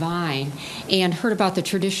and the divine, and heard about the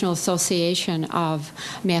traditional association of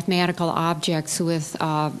mathematical objects with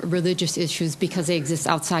religious issues because they exist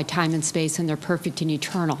outside time and space and they're perfect and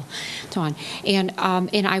eternal, so on. And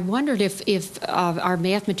I wondered if our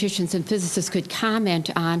mathematicians and physicists could comment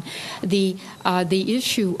on the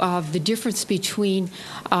issue of the difference between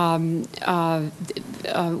when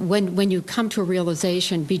you come to a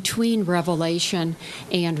realization between revelation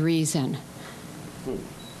and reason.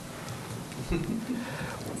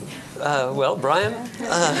 Well, Brian,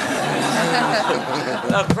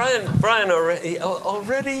 Brian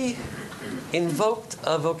already invoked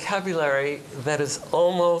a vocabulary that is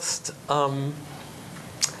almost of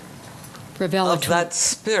that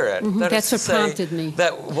spirit. Mm-hmm. That's what prompted me.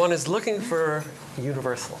 That one is looking for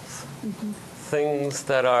universals. Mm-hmm. Things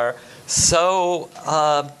that are so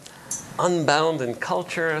unbound in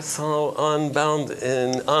culture, so unbound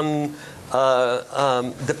in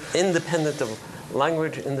independent of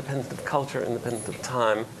language, independent of culture, independent of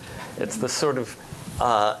time. It's the sort of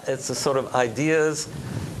ideas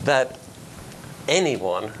that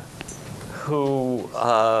anyone who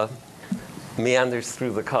meanders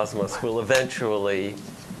through the cosmos will eventually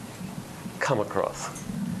come across.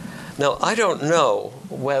 Now, I don't know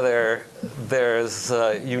whether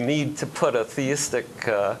you need to put a theistic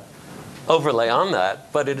overlay on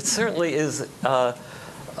that, but it certainly is kind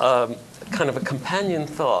of a companion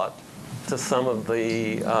thought to some of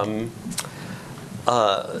the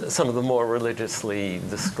more religiously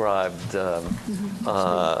described sort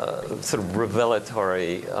of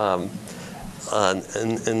revelatory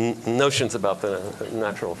notions about the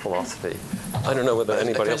natural philosophy. I don't know whether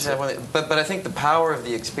anybody else... But I think the power of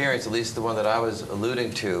the experience, at least the one that I was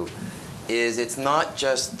alluding to, is it's not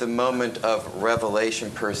just the moment of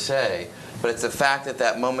revelation per se, but it's the fact that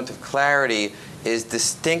that moment of clarity is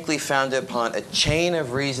distinctly founded upon a chain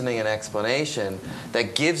of reasoning and explanation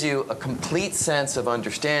that gives you a complete sense of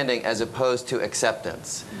understanding as opposed to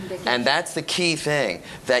acceptance. And that's the key thing,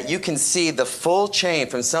 that you can see the full chain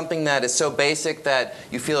from something that is so basic that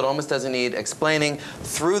you feel it almost doesn't need explaining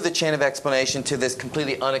through the chain of explanation to this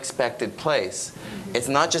completely unexpected place. It's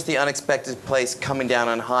not just the unexpected place coming down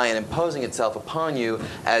on high and imposing itself upon you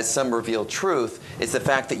as some revealed truth. It's the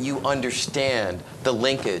fact that you understand the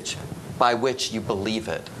linkage by which you believe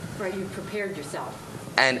it. Right, you've prepared yourself.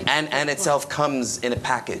 And itself comes in a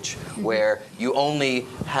package where you only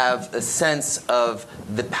have a sense of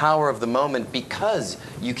the power of the moment because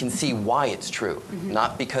you can see why it's true,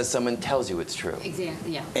 not because someone tells you it's true.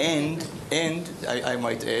 Exactly, yeah. And I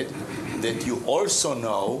might add that you also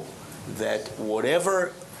know that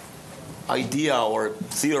whatever idea or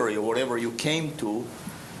theory or whatever you came to,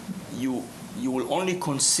 you will only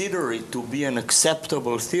consider it to be an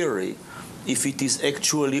acceptable theory if it is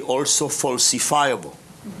actually also falsifiable.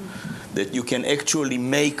 That you can actually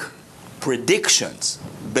make predictions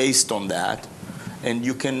based on that, and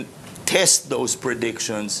you can test those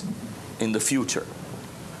predictions in the future.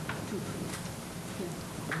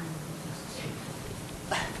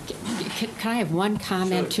 can I have one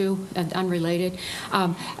comment too, unrelated?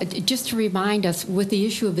 Just to remind us, with the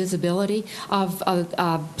issue of visibility of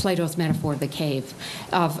Plato's metaphor of the cave,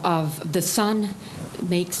 of the sun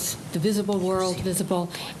makes the visible world visible,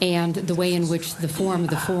 and the way in which the form of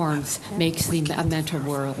the forms makes the mental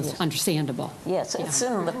world understandable. Yes, it's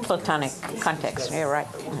in the Platonic context. You're right.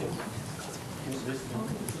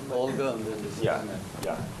 Olga, and then Yeah.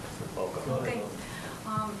 Okay.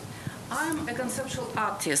 I'm a conceptual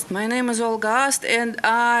artist. My name is Olga Ast, and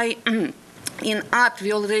I, in art,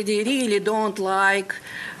 we already really don't like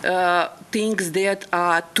things that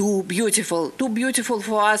are too beautiful. Too beautiful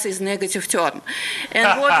for us is negative term.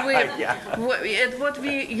 And what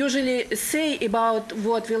we usually say about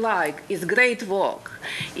what we like is great work,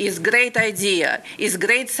 is great idea, is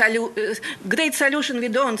great solution we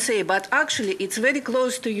don't say, but actually it's very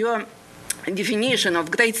close to your definition of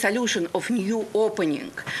great solution of new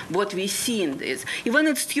opening, what we see in this. Even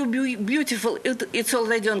it's too beautiful, it's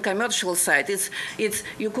already on commercial side. It's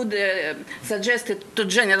you could suggest it to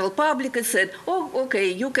general public and said, oh, okay,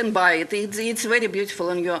 you can buy it. It's very beautiful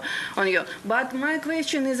on your. But my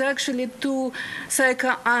question is actually to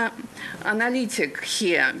psychoanalytic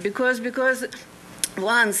here, because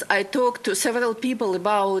once I talked to several people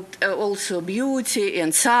about also beauty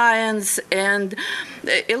and science, and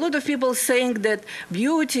a lot of people saying that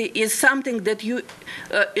beauty is something that you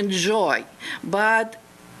enjoy, but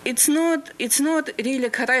it's not really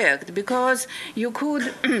correct, because you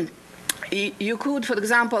could. You could, for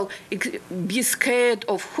example, be scared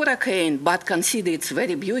of hurricane, but consider it's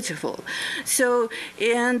very beautiful. So,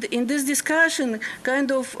 and in this discussion,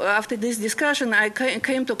 after this discussion, I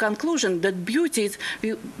came to a conclusion that beauty,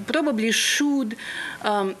 we probably should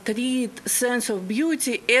treat sense of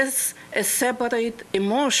beauty as a separate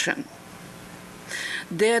emotion.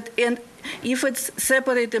 And if it's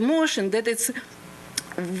separate emotion, that it's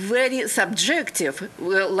very subjective,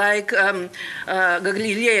 like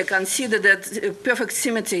Galileo considered that perfect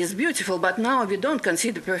symmetry is beautiful, but now we don't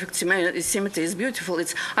consider perfect symmetry is beautiful.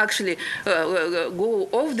 It's actually go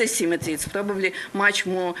off the symmetry. It's probably much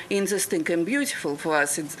more interesting and beautiful for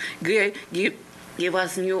us. It's give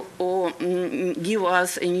us a new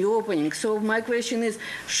opening. So my question is,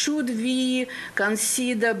 should we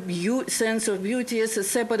consider sense of beauty as a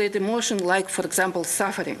separate emotion, like, for example,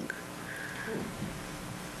 suffering?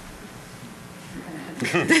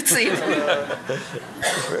 That's it.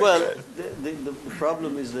 Well, the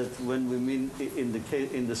problem is that when we mean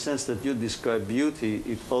in the sense that you describe beauty,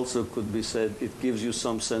 it also could be said it gives you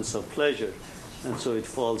some sense of pleasure, and so it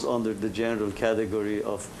falls under the general category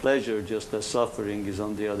of pleasure, just as suffering is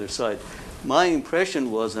on the other side. My impression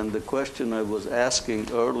was, and the question I was asking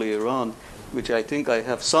earlier on, which I think I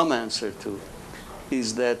have some answer to,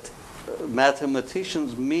 is that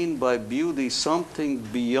mathematicians mean by beauty something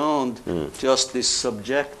beyond just this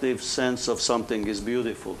subjective sense of something is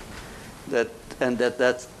beautiful, that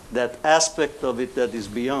aspect of it that is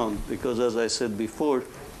beyond. Because as I said before,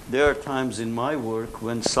 there are times in my work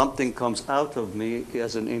when something comes out of me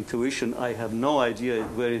as an intuition, I have no idea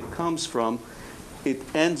where it comes from. It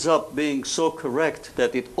ends up being so correct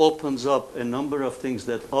that it opens up a number of things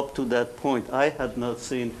that up to that point I had not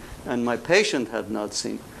seen and my patient had not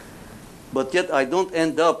seen. But yet I don't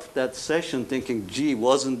end up that session thinking, gee,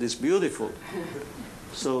 wasn't this beautiful?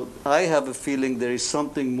 So I have a feeling there is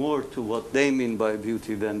something more to what they mean by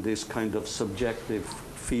beauty than this kind of subjective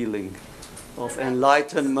feeling of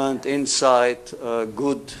enlightenment, insight,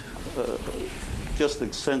 good, just a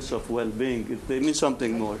sense of well-being. They mean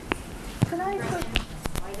something more. Could I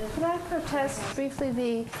protest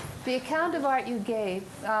briefly the account of art you gave,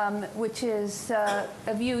 which is a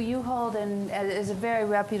view you hold and is a very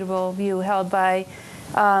reputable view held by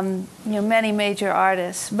many major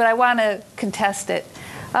artists, but I want to contest it.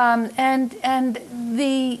 For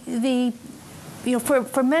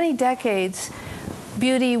many decades,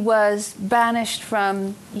 beauty was banished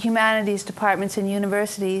from humanities departments in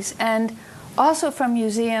universities, and also from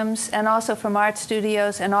museums, and also from art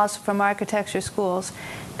studios, and also from architecture schools.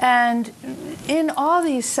 And in all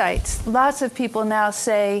these sites, lots of people now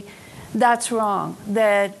say that's wrong,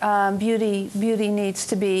 that beauty needs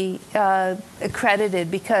to be accredited,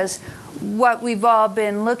 because what we've all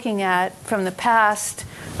been looking at from the past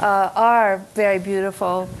are very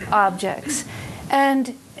beautiful objects.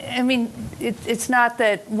 And I mean, it's not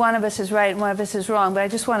that one of us is right and one of us is wrong, but I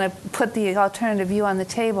just want to put the alternative view on the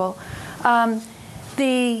table.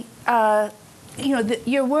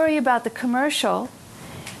 Your worry about the commercial,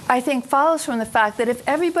 I think, follows from the fact that if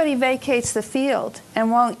everybody vacates the field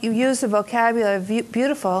and won't use the vocabulary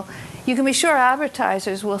beautiful, you can be sure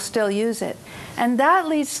advertisers will still use it. And that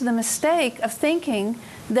leads to the mistake of thinking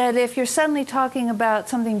that if you're suddenly talking about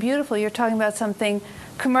something beautiful, you're talking about something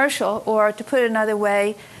commercial, or to put it another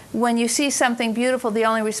way, when you see something beautiful, the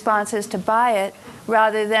only response is to buy it,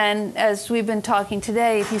 rather than, as we've been talking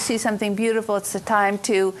today, if you see something beautiful, it's the time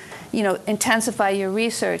to, intensify your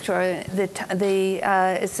research, or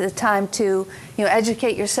it's the time to,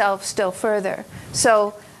 educate yourself still further.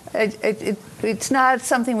 So it's not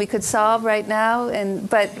something we could solve right now,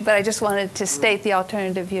 but I just wanted to state the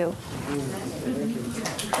alternative view.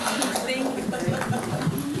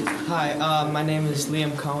 Hi, my name is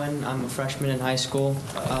Liam Cohen. I'm a freshman in high school.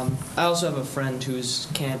 I also have a friend who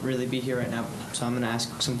can't really be here right now, so I'm going to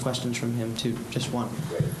ask some questions from him too, just one.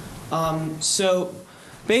 So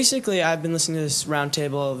basically, I've been listening to this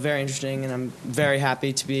roundtable, very interesting, and I'm very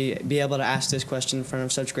happy to be able to ask this question in front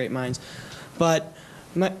of such great minds. But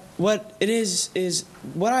what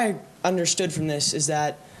I understood from this is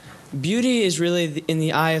that beauty is really in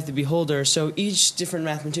the eye of the beholder, so each different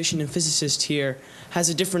mathematician and physicist here has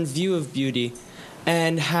a different view of beauty,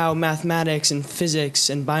 and how mathematics and physics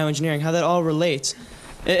and bioengineering, how that all relates.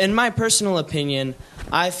 In my personal opinion,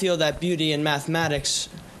 I feel that beauty in mathematics,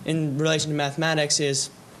 in relation to mathematics,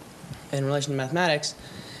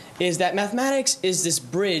 is that mathematics is this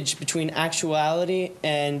bridge between actuality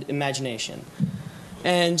and imagination.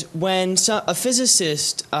 And when a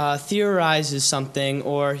physicist theorizes something,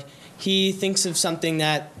 or he thinks of something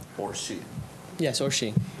that... Or she. Yes, or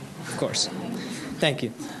she, of course. Thank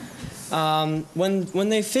you. When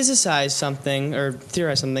they physicize something or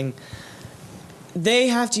theorize something, they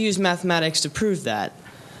have to use mathematics to prove that.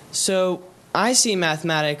 So I see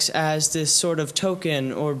mathematics as this sort of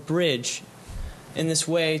token or bridge in this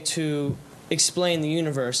way to explain the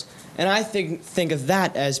universe. And I think of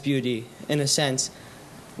that as beauty, in a sense,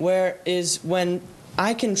 whereas when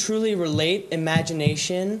I can truly relate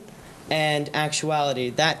imagination and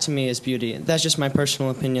actuality, that to me is beauty. That's just my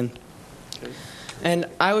personal opinion. And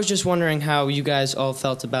I was just wondering how you guys all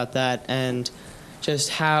felt about that, and just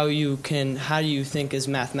how do you think as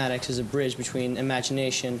mathematics as a bridge between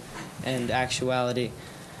imagination and actuality?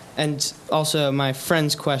 And also my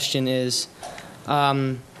friend's question is,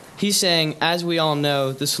 he's saying, as we all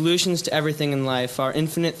know, the solutions to everything in life are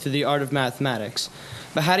infinite through the art of mathematics.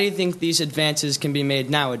 But how do you think these advances can be made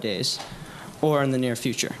nowadays or in the near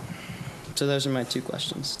future? So those are my two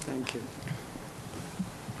questions. Thank you.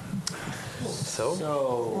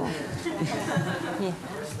 So? Yeah.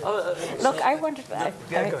 Look, I wanted,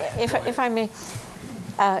 if I may,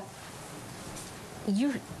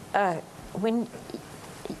 when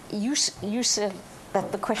you said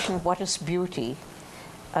that the question, what is beauty,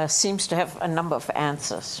 seems to have a number of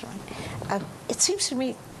answers. Right? It seems to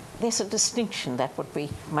me there's a distinction that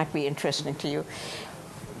might be interesting to you.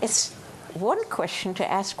 It's one question to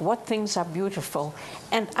ask what things are beautiful,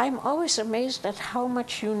 and I'm always amazed at how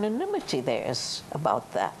much unanimity there is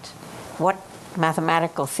about that. What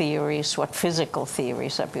mathematical theories, what physical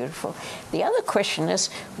theories are beautiful. The other question is,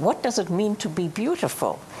 what does it mean to be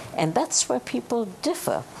beautiful? And that's where people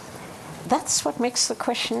differ. That's what makes the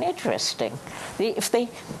question interesting. If they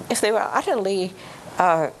were utterly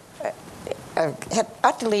had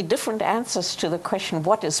utterly different answers to the question,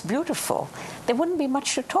 what is beautiful, there wouldn't be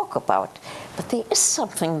much to talk about. But there is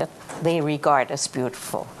something that they regard as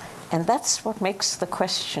beautiful. And that's what makes the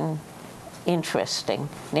question interesting.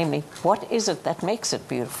 Namely, what is it that makes it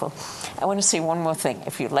beautiful? I want to say one more thing,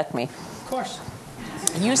 if you let me. Of course.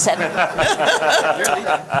 You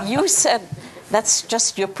said that's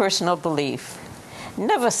just your personal belief.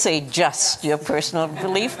 Never say just your personal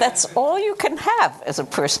belief. That's all you can have as a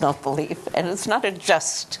personal belief, and it's not a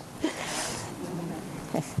just.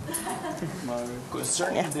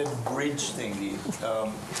 Concerning the bridge thingy,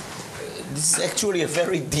 this is actually a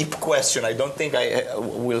very deep question. I don't think I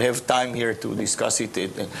will have time here to discuss it.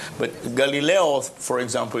 But Galileo, for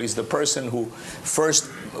example, is the person who first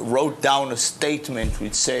wrote down a statement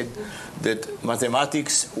which said that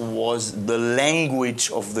mathematics was the language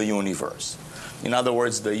of the universe. In other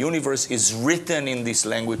words, the universe is written in this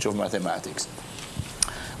language of mathematics.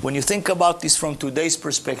 When you think about this from today's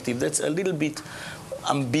perspective, that's a little bit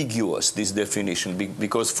ambiguous, this definition,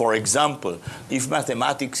 because, for example, if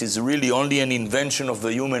mathematics is really only an invention of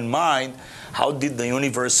the human mind, how did the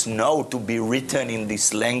universe know to be written in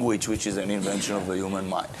this language, which is an invention of the human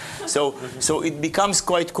mind? So it becomes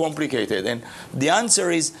quite complicated. And the answer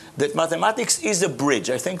is that mathematics is a bridge.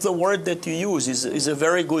 I think the word that you use is a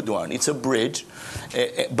very good one. It's a bridge.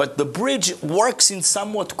 But the bridge works in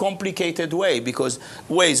somewhat complicated ways, because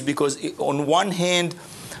on one hand,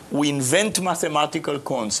 we invent mathematical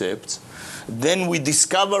concepts, then we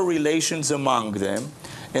discover relations among them,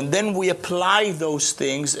 And then we apply those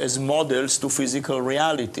things as models to physical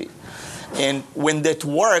reality. And when that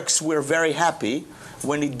works, we're very happy.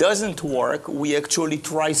 When it doesn't work, we actually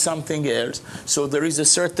try something else. So there is a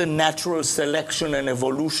certain natural selection and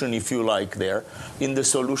evolution, if you like, there in the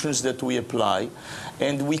solutions that we apply.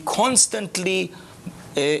 And we constantly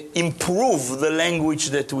improve the language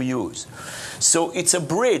that we use. So it's a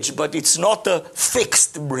bridge, but it's not a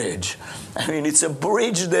fixed bridge. I mean, it's a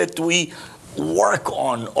bridge that we work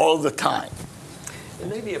on all the time. It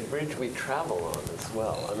may be a bridge we travel on as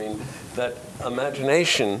well. I mean, that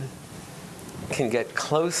imagination can get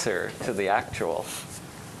closer to the actual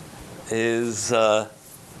is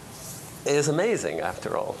amazing,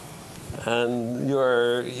 after all. And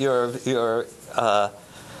your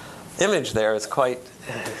image there is quite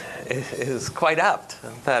apt.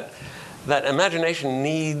 That imagination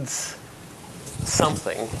needs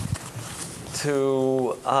something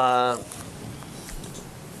to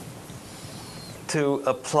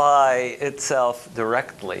apply itself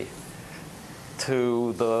directly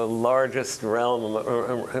to the largest realm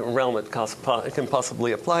it can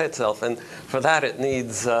possibly apply itself, and for that it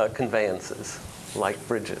needs conveyances like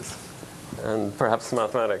bridges, and perhaps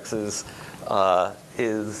mathematics is that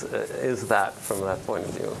from that point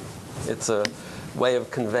of view. It's a way of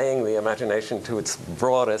conveying the imagination to its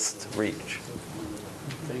broadest reach.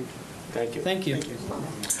 Thank you. Thank you.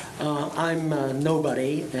 I'm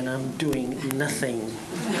nobody, and I'm doing nothing.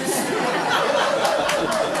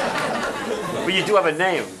 But you do have a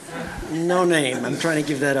name. No name. I'm trying to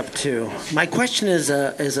give that up too. My question is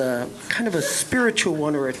a kind of a spiritual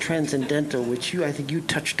one or a transcendental, which I think you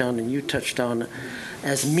touched on, and you touched on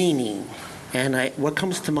as meaning. And what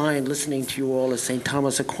comes to mind listening to you all is St.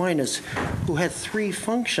 Thomas Aquinas, who had 3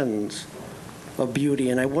 functions of beauty,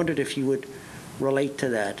 and I wondered if you would relate to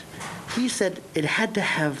that. He said it had to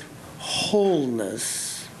have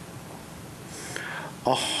wholeness,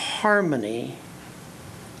 a harmony,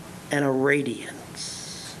 and a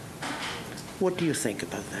radiance. What do you think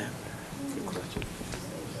about that? Good question.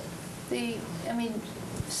 He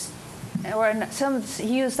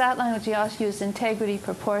used that language. He also used integrity,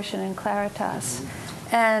 proportion, and claritas.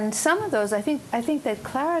 And some of those, I think that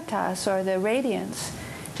claritas, or the radiance,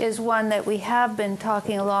 is one that we have been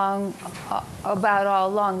talking about all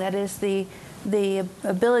along. That is the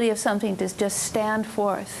ability of something to just stand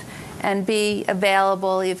forth and be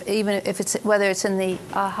available, whether it's in the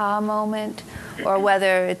aha moment or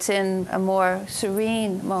whether it's in a more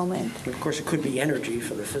serene moment. Of course, it could be energy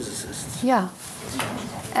for the physicists. Yeah.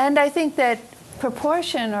 And I think that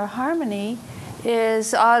proportion or harmony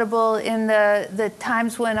is audible in the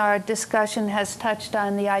times when our discussion has touched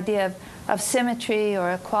on the idea of symmetry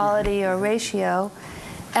or equality or ratio.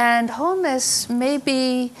 And wholeness may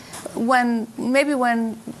be when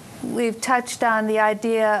we've touched on the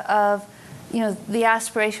idea of, the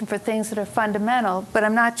aspiration for things that are fundamental, but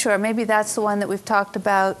I'm not sure. Maybe that's the one that we've talked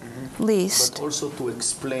about least. But also to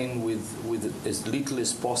explain with as little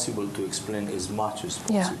as possible, to explain as much as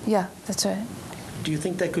possible. Yeah, that's right. Do you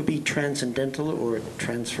think that could be transcendental or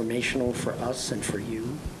transformational for us and for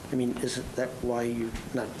you? I mean, isn't that why you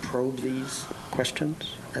not probe these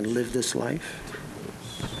questions and live this life?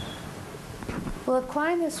 Well,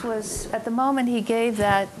 Aquinas was, at the moment he gave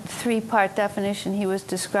that 3-part definition, he was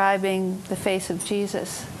describing the face of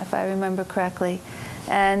Jesus, if I remember correctly.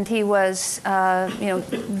 And he was,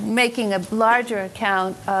 making a larger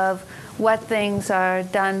account of what things are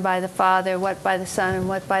done by the Father, what by the Son, and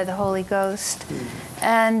what by the Holy Ghost.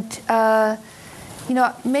 And,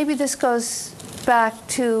 maybe this goes back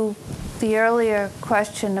to the earlier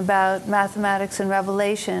question about mathematics and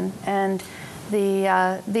revelation, and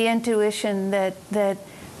the intuition that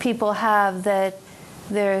people have that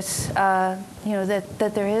there's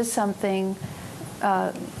that there is something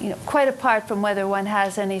quite apart from whether one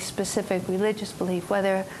has any specific religious belief,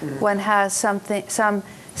 whether one has some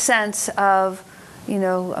sense of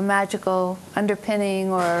a magical underpinning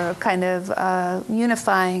or a kind of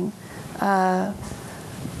unifying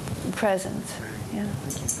presence. Yeah.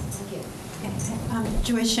 I'm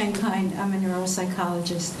Joyce Schenkind. I'm a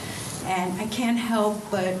neuropsychologist. And I can't help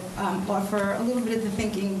but offer a little bit of the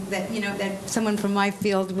thinking that that someone from my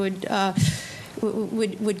field would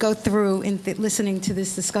go through in listening to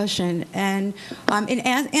this discussion. And in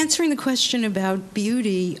answering the question about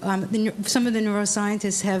beauty, some of the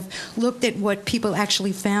neuroscientists have looked at what people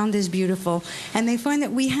actually found as beautiful, and they find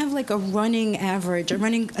that we have like a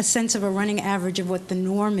sense of a running average of what the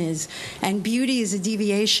norm is, and beauty is a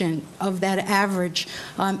deviation of that average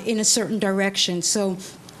in a certain direction. So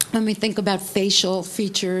when we think about facial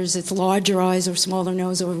features, it's larger eyes or smaller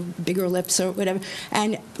nose or bigger lips or whatever.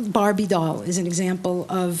 And Barbie doll is an example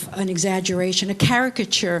of an exaggeration. A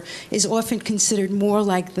caricature is often considered more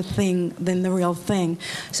like the thing than the real thing.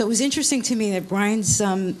 So it was interesting to me that Brian's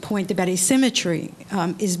point about asymmetry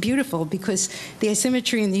is beautiful, because the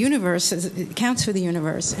asymmetry in the universe counts for the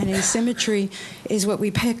universe, and asymmetry is what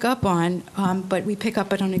we pick up on, but we pick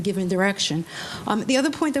up it on a given direction. The other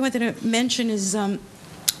point I wanted to mention is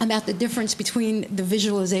about the difference between the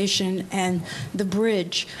visualization and the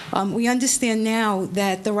bridge. We understand now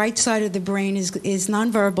that the right side of the brain is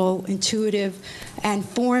nonverbal, intuitive, and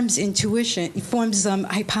forms intuition. It forms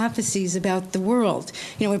hypotheses about the world.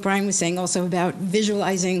 You know what Brian was saying also about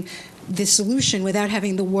visualizing the solution without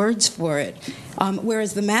having the words for it.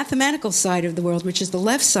 Whereas the mathematical side of the world, which is the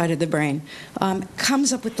left side of the brain,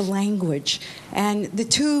 comes up with the language. And the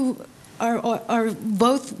two are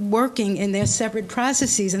both working in their separate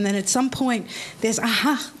processes, and then at some point there's an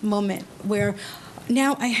aha moment where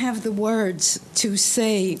now I have the words to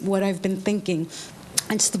say what I've been thinking.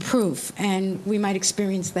 It's the proof, and we might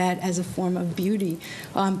experience that as a form of beauty.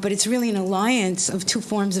 But it's really an alliance of two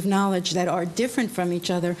forms of knowledge that are different from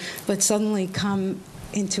each other, but suddenly come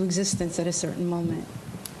into existence at a certain moment.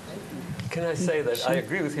 Can I say that I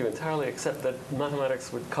agree with you entirely, except that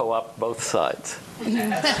mathematics would co-opt both sides.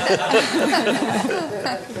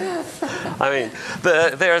 I mean,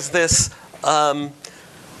 there's this,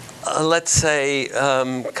 let's say,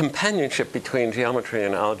 companionship between geometry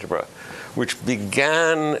and algebra, which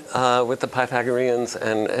began with the Pythagoreans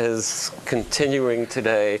and is continuing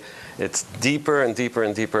today. It's deeper and deeper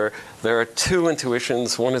and deeper. There are two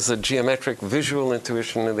intuitions. One is a geometric visual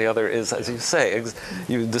intuition, and the other is, as you say,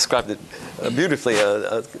 you described it beautifully,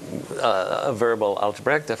 a verbal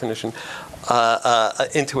algebraic definition,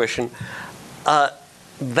 intuition.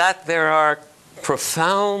 That there are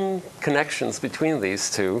profound connections between these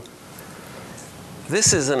two.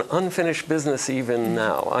 This is an unfinished business even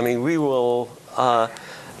now. I mean, we will,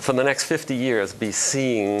 for the next 50 years, be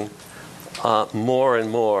seeing more and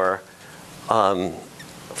more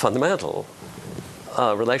fundamental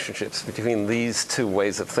relationships between these two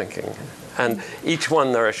ways of thinking. And each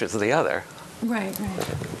one nourishes the other. Right,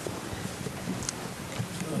 right.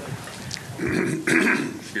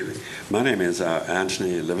 Excuse me. My name is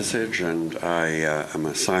Anthony Liversidge, and I am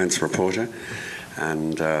a science reporter.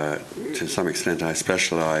 And to some extent, I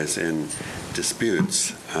specialize in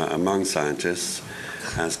disputes among scientists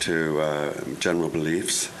as to general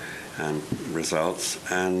beliefs and results.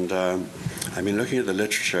 And I've been looking at the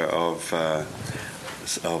literature of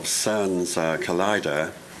CERN's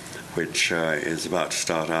Collider, which is about to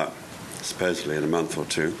start up, supposedly in a month or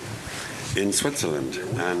two, in Switzerland.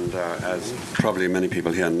 And as probably many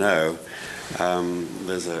people here know,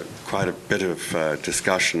 there's quite a bit of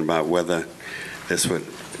discussion about whether this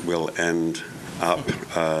will end up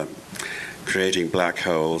creating black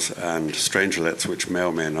holes and strangelets, which may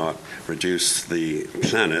or may not reduce the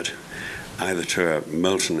planet either to a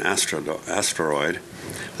molten asteroid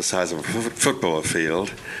the size of a football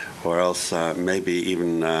field, or else maybe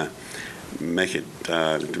even make it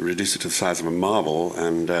reduce it to the size of a marble,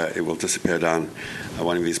 and it will disappear down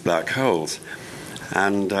one of these black holes.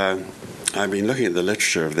 And I've been looking at the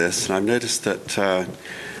literature of this, and I've noticed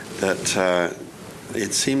that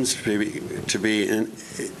it seems to be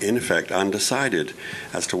in effect undecided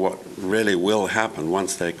as to what really will happen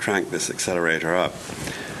once they crank this accelerator up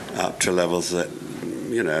to levels that,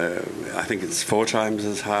 you know, I think it's 4 times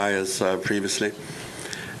as high as previously.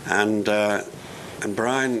 And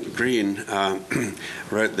Greene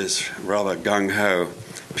wrote this rather gung-ho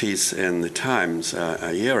piece in the Times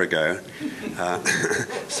a year ago,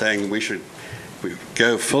 saying we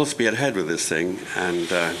go full speed ahead with this thing, and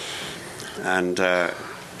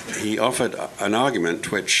he offered an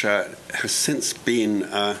argument which has since been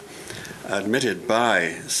admitted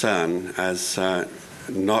by CERN as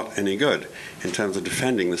not any good in terms of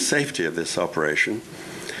defending the safety of this operation.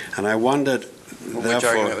 And I wondered, which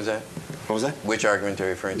argument was that? What was that? Which argument are you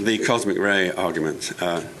referring to? The cosmic ray argument,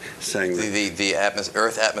 saying that the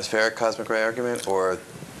Earth atmospheric cosmic ray argument, or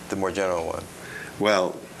the more general one?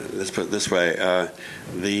 Well, let's put it this way: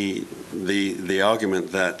 the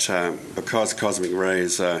argument that because cosmic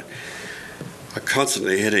rays are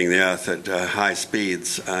constantly hitting the Earth at high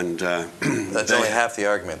speeds, and that's only half the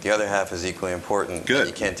argument. The other half is equally important. Good.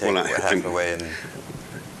 You can't take half away and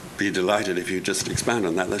be delighted if you just expand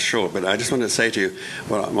on that. That's short. But I just want to say to you,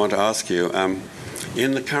 well, I want to ask you,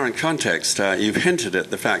 in the current context, you've hinted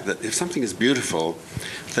at the fact that if something is beautiful,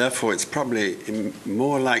 therefore it's probably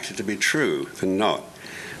more likely to be true than not.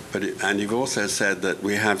 And you've also said that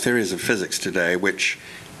we have theories of physics today which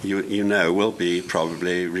you know, will be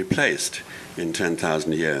probably replaced in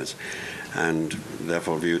 10,000 years, and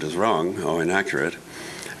therefore viewed as wrong or inaccurate.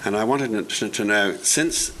 And I wanted to know,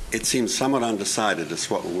 since it seems somewhat undecided as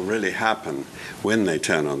to what will really happen when they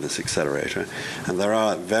turn on this accelerator, and there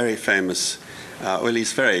are very famous, or at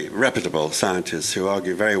least very reputable scientists who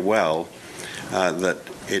argue very well that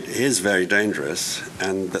it is very dangerous,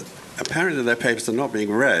 and that apparently their papers are not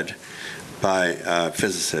being read by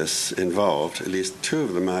physicists involved. At least two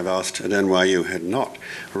of them I've asked at NYU had not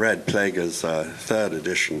read Plager's third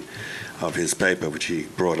edition of his paper, which he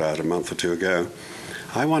brought out a month or two ago.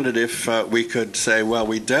 I wondered if we could say, well,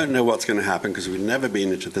 we don't know what's going to happen because we've never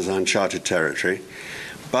been into this uncharted territory,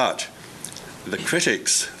 but the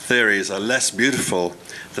critics' theories are less beautiful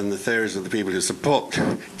than the theories of the people who support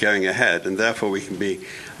going ahead, and therefore we can be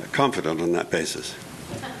confident on that basis.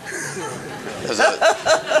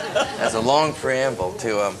 As a long preamble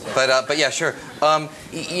to, but yeah, sure.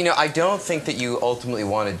 You know, I don't think that you ultimately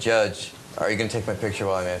want to judge. Are you going to take my picture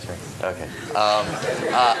while I'm answering? Okay.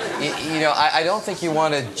 You know, I don't think you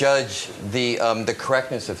want to judge the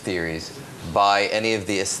correctness of theories by any of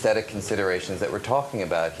the aesthetic considerations that we're talking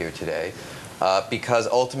about here today, because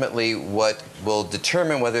ultimately what will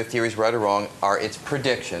determine whether a theory is right or wrong are its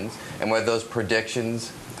predictions, and whether those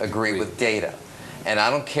predictions agree with data. And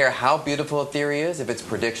I don't care how beautiful a theory is, if its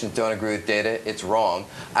predictions don't agree with data, it's wrong.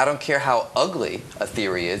 I don't care how ugly a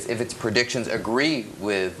theory is, if its predictions agree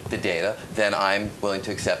with the data, then I'm willing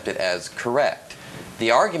to accept it as correct.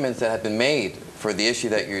 The arguments that have been made for the issue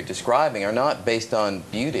that you're describing are not based on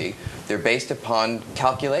beauty, they're based upon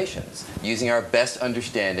calculations, using our best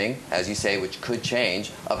understanding, as you say, which could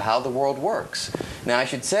change, of how the world works. Now, I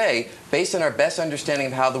should say, based on our best understanding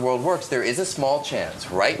of how the world works, there is a small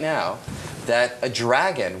chance right now that a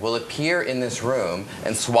dragon will appear in this room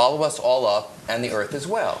and swallow us all up, and the Earth as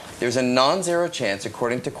well. There's a non-zero chance,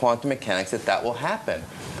 according to quantum mechanics, that that will happen.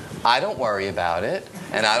 I don't worry about it,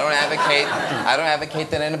 and I don't advocate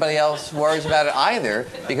that anybody else worries about it either,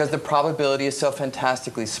 because the probability is so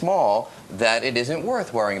fantastically small that it isn't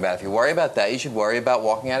worth worrying about. If you worry about that, you should worry about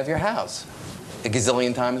walking out of your house a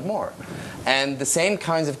gazillion times more. And the same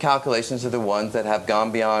kinds of calculations are the ones that have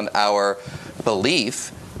gone beyond our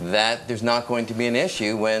belief that there's not going to be an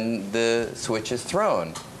issue when the switch is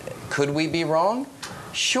thrown. Could we be wrong?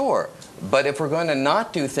 Sure. But if we're going to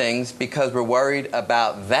not do things because we're worried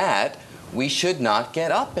about that, we should not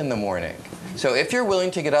get up in the morning. So if you're willing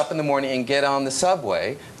to get up in the morning and get on the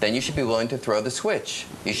subway, then you should be willing to throw the switch.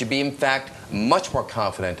 You should be, in fact, much more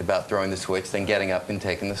confident about throwing the switch than getting up and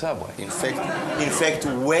taking the subway. In fact,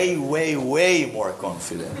 way, way, way more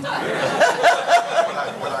confident.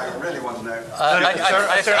 What I really want to know...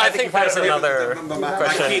 I think there's another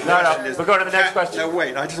question. No, we'll go to the next question. No,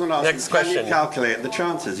 wait, I just want to ask, Next can question. you calculate the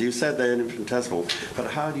chances? You said they're infinitesimal,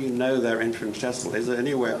 but how do you know they're infinitesimal? Is there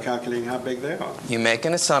any way of calculating how big they are? You make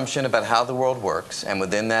an assumption about how the world works, and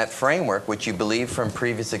within that framework, which you believe from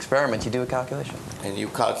previous experiments, you do a calculation. And you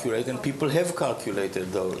calculate, and people have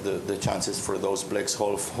calculated the chances for those black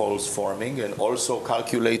holes forming, and also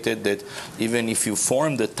calculated that even if you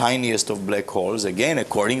form the tiniest of black holes, again,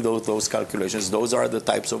 according to those calculations, those are the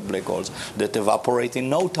types of black holes that evaporate in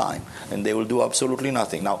no time, and they will do absolutely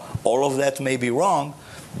nothing. Now, all of that may be wrong,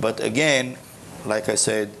 but again, like I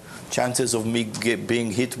said, chances of me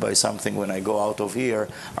being hit by something when I go out of here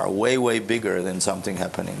are way, way bigger than something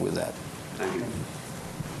happening with that. Thank you.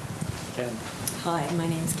 Ken. Hi, my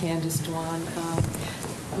name's Candace Dwan.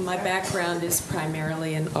 My background is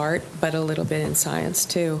primarily in art, but a little bit in science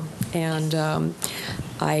too. And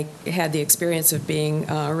I had the experience of being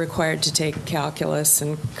required to take calculus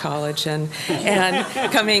in college and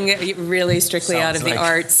coming really strictly out of the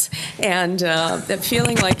arts, and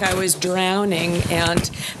feeling like I was drowning. And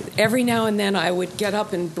every now and then I would get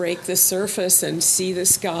up and break the surface and see the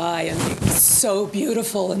sky, and it was so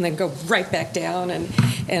beautiful, and then go right back down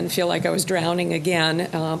and feel like I was drowning again.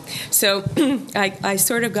 So I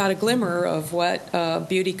sort of got a glimmer of what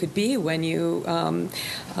beauty could be when you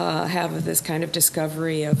have this kind of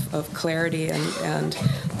discovery of clarity and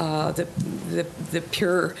the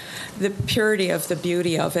purity of the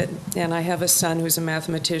beauty of it. And I have a son who's a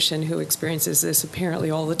mathematician who experiences this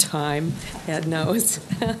apparently all the time. Ed knows.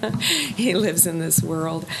 He lives in this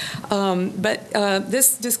world. But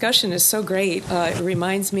this discussion is so great. It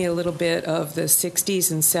reminds me a little bit of the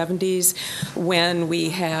 60s and 70s when we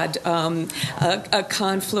had a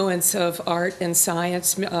confluence of art and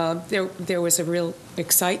science. There was a real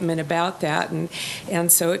excitement about that,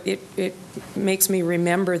 and so it makes me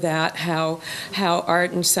remember that how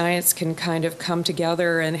art and science can kind of come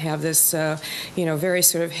together and have this very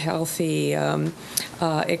sort of healthy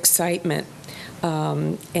excitement.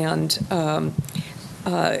 I'm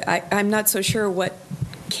not so sure what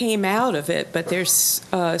came out of it, but there's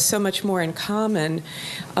so much more in common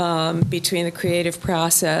between the creative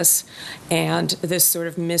process and this sort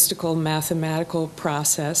of mystical mathematical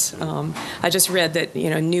process. I just read that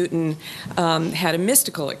Newton had a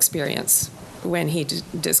mystical experience when he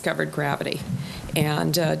discovered gravity,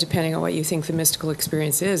 and depending on what you think the mystical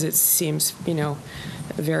experience is, it seems a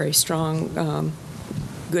very strong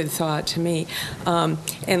good thought to me.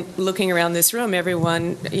 And looking around this room,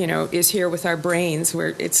 everyone, is here with our brains.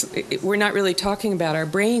 We're not really talking about our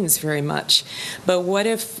brains very much. But what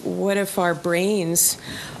if our brains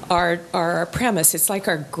are our premise? It's like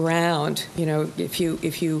our ground. If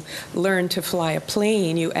you learn to fly a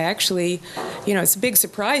plane, you actually, it's a big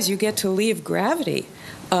surprise. You get to leave gravity.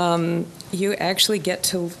 You actually get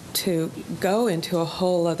to go into a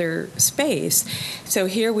whole other space. So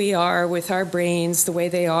here we are with our brains the way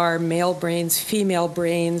they are, male brains, female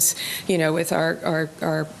brains, with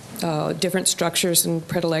our different structures and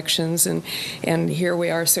predilections, and here we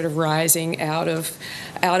are sort of rising out of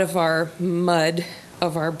our mud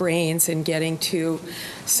of our brains and getting to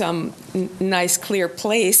some nice clear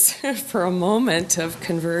place for a moment of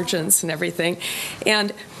convergence and everything.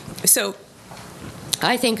 And so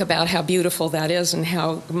I think about how beautiful that is and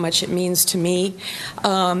how much it means to me,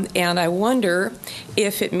 and I wonder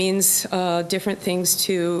if it means different things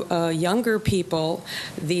to younger people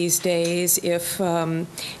these days, if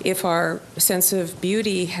our sense of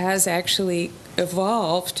beauty has actually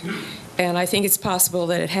evolved, and I think it's possible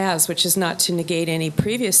that it has, which is not to negate any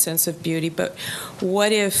previous sense of beauty, but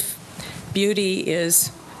what if beauty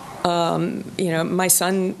is, my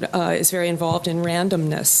son is very involved in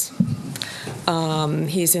randomness.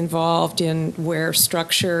 He's involved in where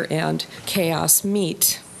structure and chaos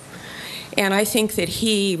meet. And I think that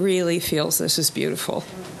he really feels this is beautiful.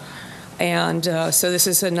 And so this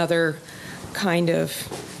is another kind of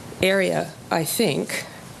area, I think,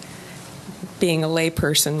 being a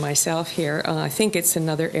layperson myself here, I think it's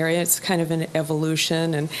another area. It's kind of an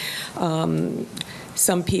evolution. And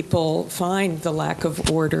some people find the lack of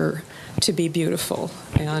order to be beautiful,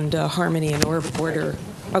 and harmony and order.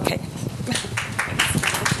 Okay.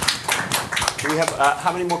 Do we have,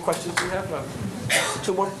 how many more questions do we have?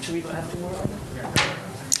 Two more? Should we have two more?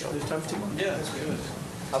 There's time for two more? Yeah, that's good.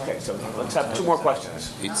 Okay, so let's have two more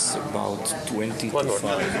questions. It's about 20 One to more.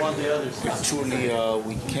 5. Actually,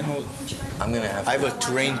 we cannot. I have a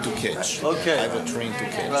train to catch. Okay. I have a train to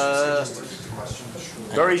catch.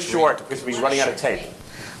 Very short, because we're running out of tape.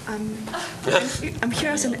 I'm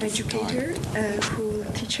here as an educator who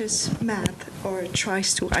teaches math, or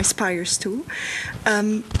aspires to.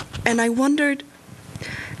 And I wondered,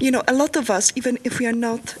 a lot of us, even if we are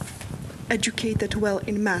not educated well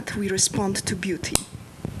in math, we respond to beauty.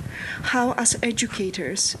 How, as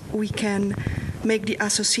educators, we can make the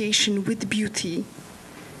association with beauty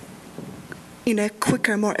in a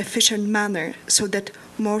quicker, more efficient manner so that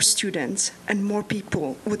more students and more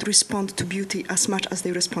people would respond to beauty as much as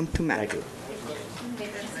they respond to math. Thank you.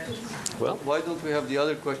 Well, why don't we have the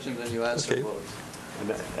other question and you answer okay. both?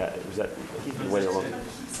 Is that the way along?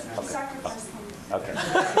 Okay.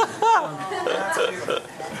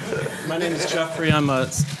 My name is Jeffrey. I'm a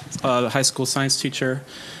high school science teacher.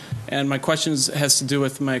 And my question has to do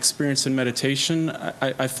with my experience in meditation.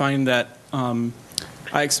 I find that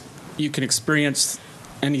you can experience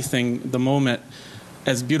anything, the moment,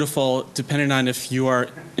 as beautiful depending on if you are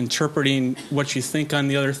interpreting what you think on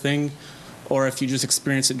the other thing, or if you just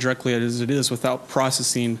experience it directly as it is without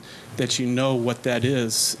processing that you know what that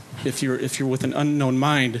is. If you're with an unknown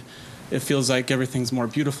mind, it feels like everything's more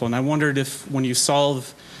beautiful. And I wondered if when you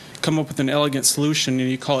come up with an elegant solution and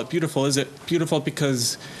you call it beautiful, is it beautiful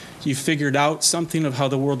because you figured out something of how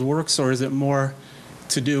the world works, or is it more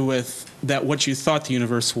to do with that what you thought the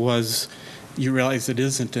universe was, you realize it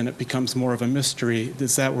isn't, and it becomes more of a mystery?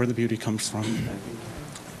 Is that where the beauty comes from?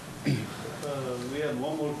 We have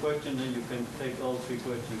one more question, then you can take all three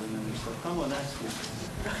questions, and then we start. Come on, ask me.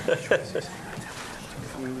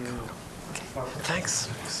 Thanks.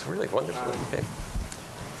 It's really wonderful. Okay.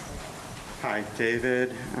 Hi,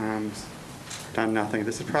 David. Done nothing.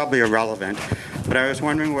 This is probably irrelevant, but I was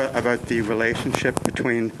wondering about the relationship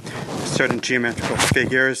between certain geometrical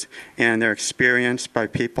figures and their experience by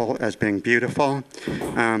people as being beautiful.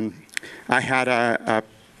 I had a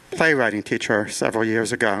playwriting teacher several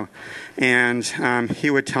years ago, and he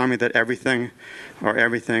would tell me that everything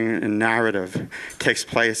in narrative takes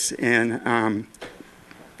place in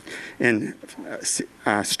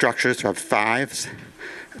structures of fives,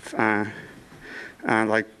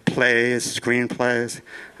 like plays, screenplays,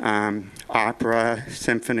 opera,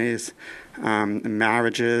 symphonies,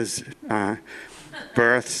 marriages,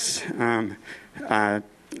 births,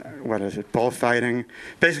 bullfighting.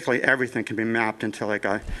 Basically everything can be mapped into like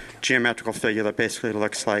a geometrical figure that basically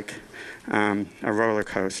looks like a roller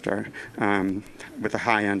coaster with the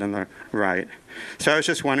high end on the right. So I was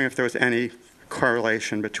just wondering if there was any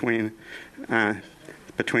correlation between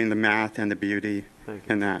the math and the beauty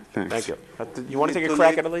in that. Thanks. Thank you. You want to take a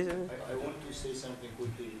crack at it, Lisa? I want to say something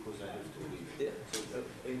quickly because I have to leave. So,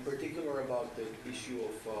 in particular about the issue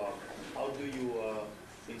of how do you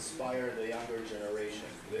inspire the younger generation?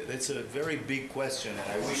 That's a very big question,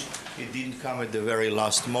 and I wish it didn't come at the very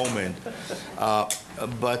last moment.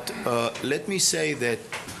 But let me say that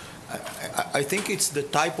I think it's the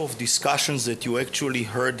type of discussions that you actually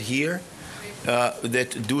heard here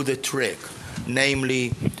that do the trick.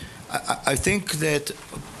 Namely, I think that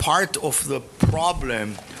part of the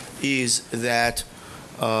problem is that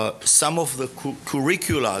some of the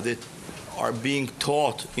curricula that are being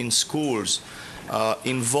taught in schools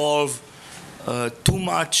involve too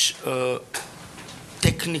much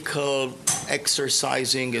technical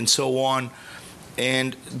exercising and so on,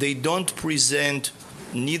 and they don't present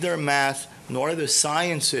neither math nor the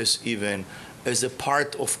sciences even as a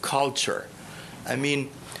part of culture. I mean,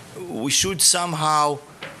 we should somehow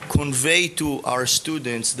convey to our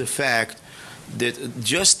students the fact that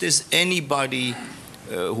just as anybody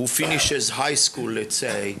who finishes high school, let's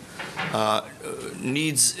say,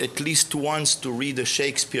 needs at least once to read a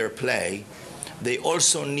Shakespeare play, they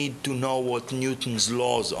also need to know what Newton's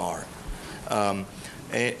laws are.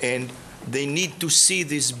 And they need to see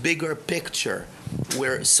this bigger picture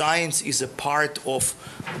where science is a part of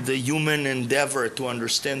the human endeavor to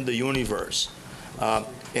understand the universe.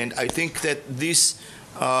 And I think that this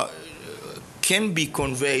can be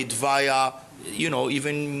conveyed via,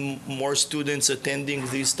 even more students attending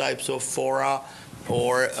these types of fora,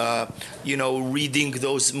 or, reading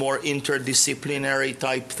those more interdisciplinary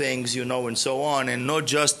type things, and so on, and not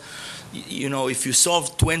just, if you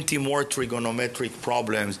solve 20 more trigonometric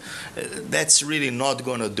problems, that's really not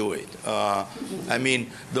going to do it. I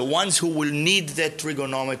mean, the ones who will need that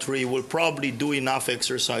trigonometry will probably do enough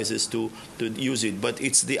exercises to use it, but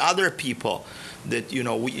it's the other people that,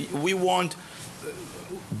 we want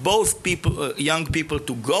both people, young people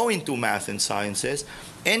to go into math and sciences,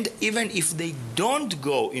 and even if they don't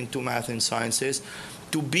go into math and sciences,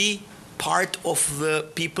 to be part of the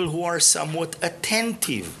people who are somewhat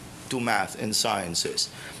attentive to math and sciences.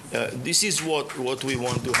 This is what we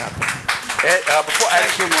want to happen.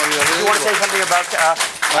 Thank you, Mario. You want to say something about?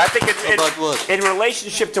 I think in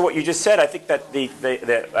relationship to what you just said, I think that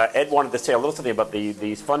Ed wanted to say a little something about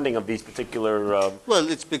the funding of these particular. Well,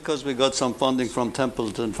 it's because we got some funding from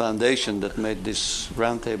Templeton Foundation that made this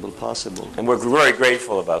roundtable possible. And we're very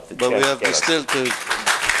grateful about the. But we have still to.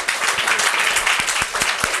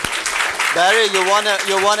 Barry, you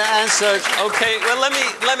wanna answer? Okay. Well, let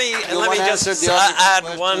me just add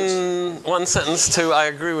one sentence to. I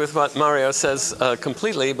agree with what Mario says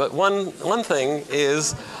completely. But one thing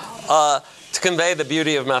is to convey the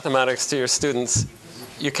beauty of mathematics to your students.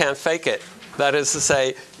 You can't fake it. That is to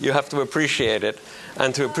say, you have to appreciate it,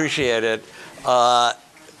 and to appreciate it,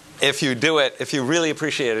 if you do it, if you really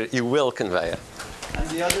appreciate it, you will convey it. And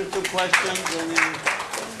the other two questions.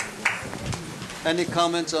 Any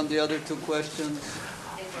comments on the other two questions?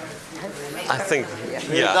 I think,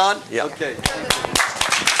 You're done? Yeah. Okay.